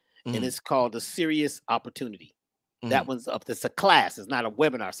week, and it's called the Sirius Opportunity. That one's up. It's a class. It's not a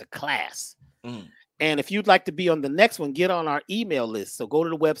webinar. It's a class. And if you'd like to be on the next one, get on our email list. So go to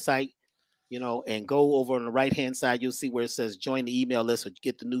the website, you know, and go over on the right-hand side. You'll see where it says join the email list or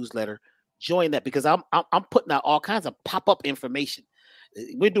get the newsletter. Join that, because I'm putting out all kinds of pop-up information.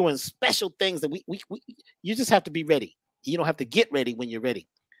 We're doing special things that we you just have to be ready. You don't have to get ready when you're ready.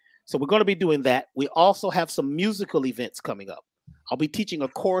 So we're going to be doing that. We also have some musical events coming up. I'll be teaching a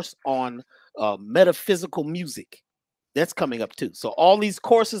course on metaphysical music. That's coming up too. So all these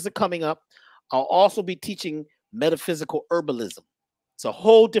courses are coming up. I'll also be teaching metaphysical herbalism. It's a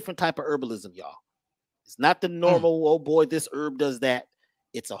whole different type of herbalism, y'all. It's not the normal, oh boy, this herb does that.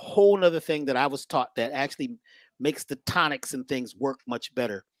 It's a whole nother thing that I was taught that actually makes the tonics and things work much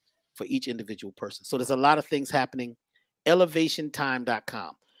better for each individual person. So there's a lot of things happening.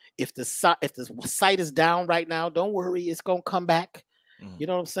 ElevationTime.com. If the site is down right now, don't worry, it's gonna come back. You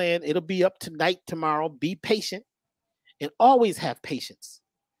know what I'm saying? It'll be up tonight, tomorrow. Be patient and always have patience.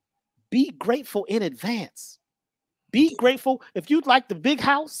 Be grateful in advance. Be grateful. If you'd like the big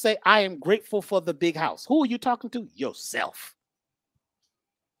house, say, I am grateful for the big house. Who are you talking to? Yourself.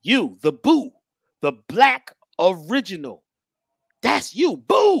 You, the boo, the black original. That's you,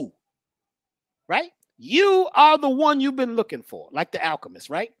 boo. Right? You are the one you've been looking for, like the alchemist,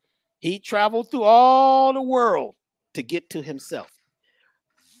 right? He traveled through all the world to get to himself.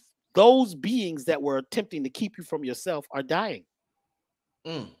 Those beings that were attempting to keep you from yourself are dying.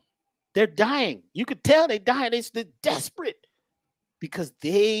 They're dying. You could tell they're dying. They're desperate because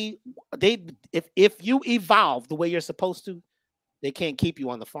if you evolve the way you're supposed to, they can't keep you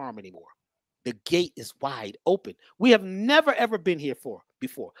on the farm anymore. The gate is wide open. We have never, ever been here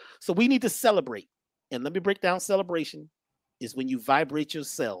before. So we need to celebrate. And let me break down celebration is when you vibrate your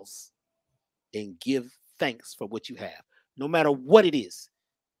cells and give thanks for what you have, no matter what it is.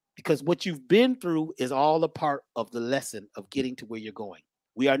 Because what you've been through is all a part of the lesson of getting to where you're going.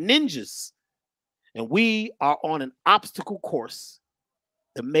 We are ninjas, and we are on an obstacle course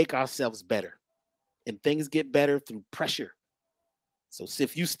to make ourselves better. And things get better through pressure. So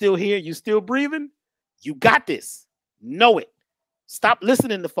if you're still here, you're still breathing, you got this. Know it. Stop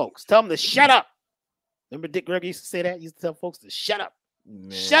listening to folks. Tell them to shut up. Remember Dick Gregory used to say that? He used to tell folks to shut up.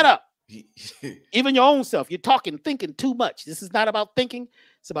 Man. Shut up. Even your own self. You're talking, thinking too much. This is not about thinking.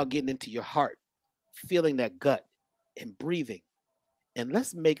 It's about getting into your heart, feeling that gut, and breathing. And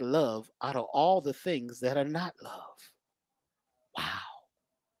let's make love out of all the things that are not love. Wow.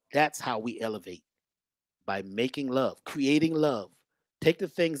 That's how we elevate, by making love, creating love. Take the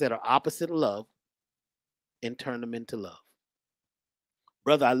things that are opposite of love and turn them into love.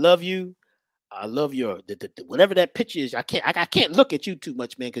 Brother, I love you. I love your whatever that picture is. I can't look at you too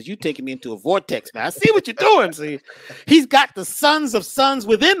much, man, because you're taking me into a vortex, man. I see what you're doing. See, he's got the sons of sons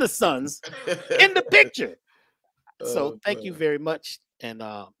within the sons in the picture. So thank you very much. And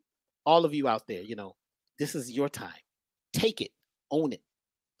all of you out there, you know, this is your time. Take it, own it.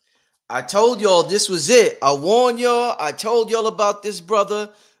 I told y'all this was it. I warned y'all. I told y'all about this, brother.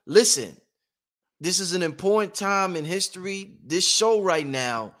 Listen, this is an important time in history. This show right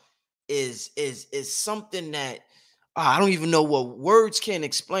now is something that I don't even know what words can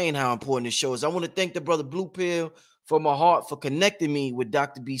explain how important this show is. I want to thank the brother Blue Pill from my heart for connecting me with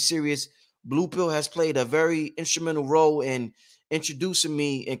Dr. B. Sirius. Blue Pill has played a very instrumental role in introducing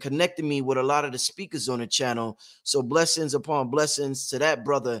me and connecting me with a lot of the speakers on the channel. So blessings upon blessings to that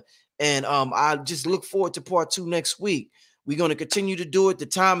brother. And I just look forward to part 2 next week. We're going to continue to do it. The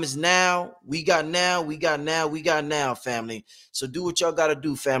time is now. We got now, family. So do what y'all got to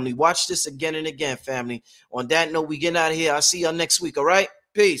do, family. Watch this again and again, family. On that note, we getting out of here. I'll see y'all next week, all right?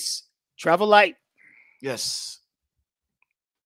 Peace. Travel light. Yes.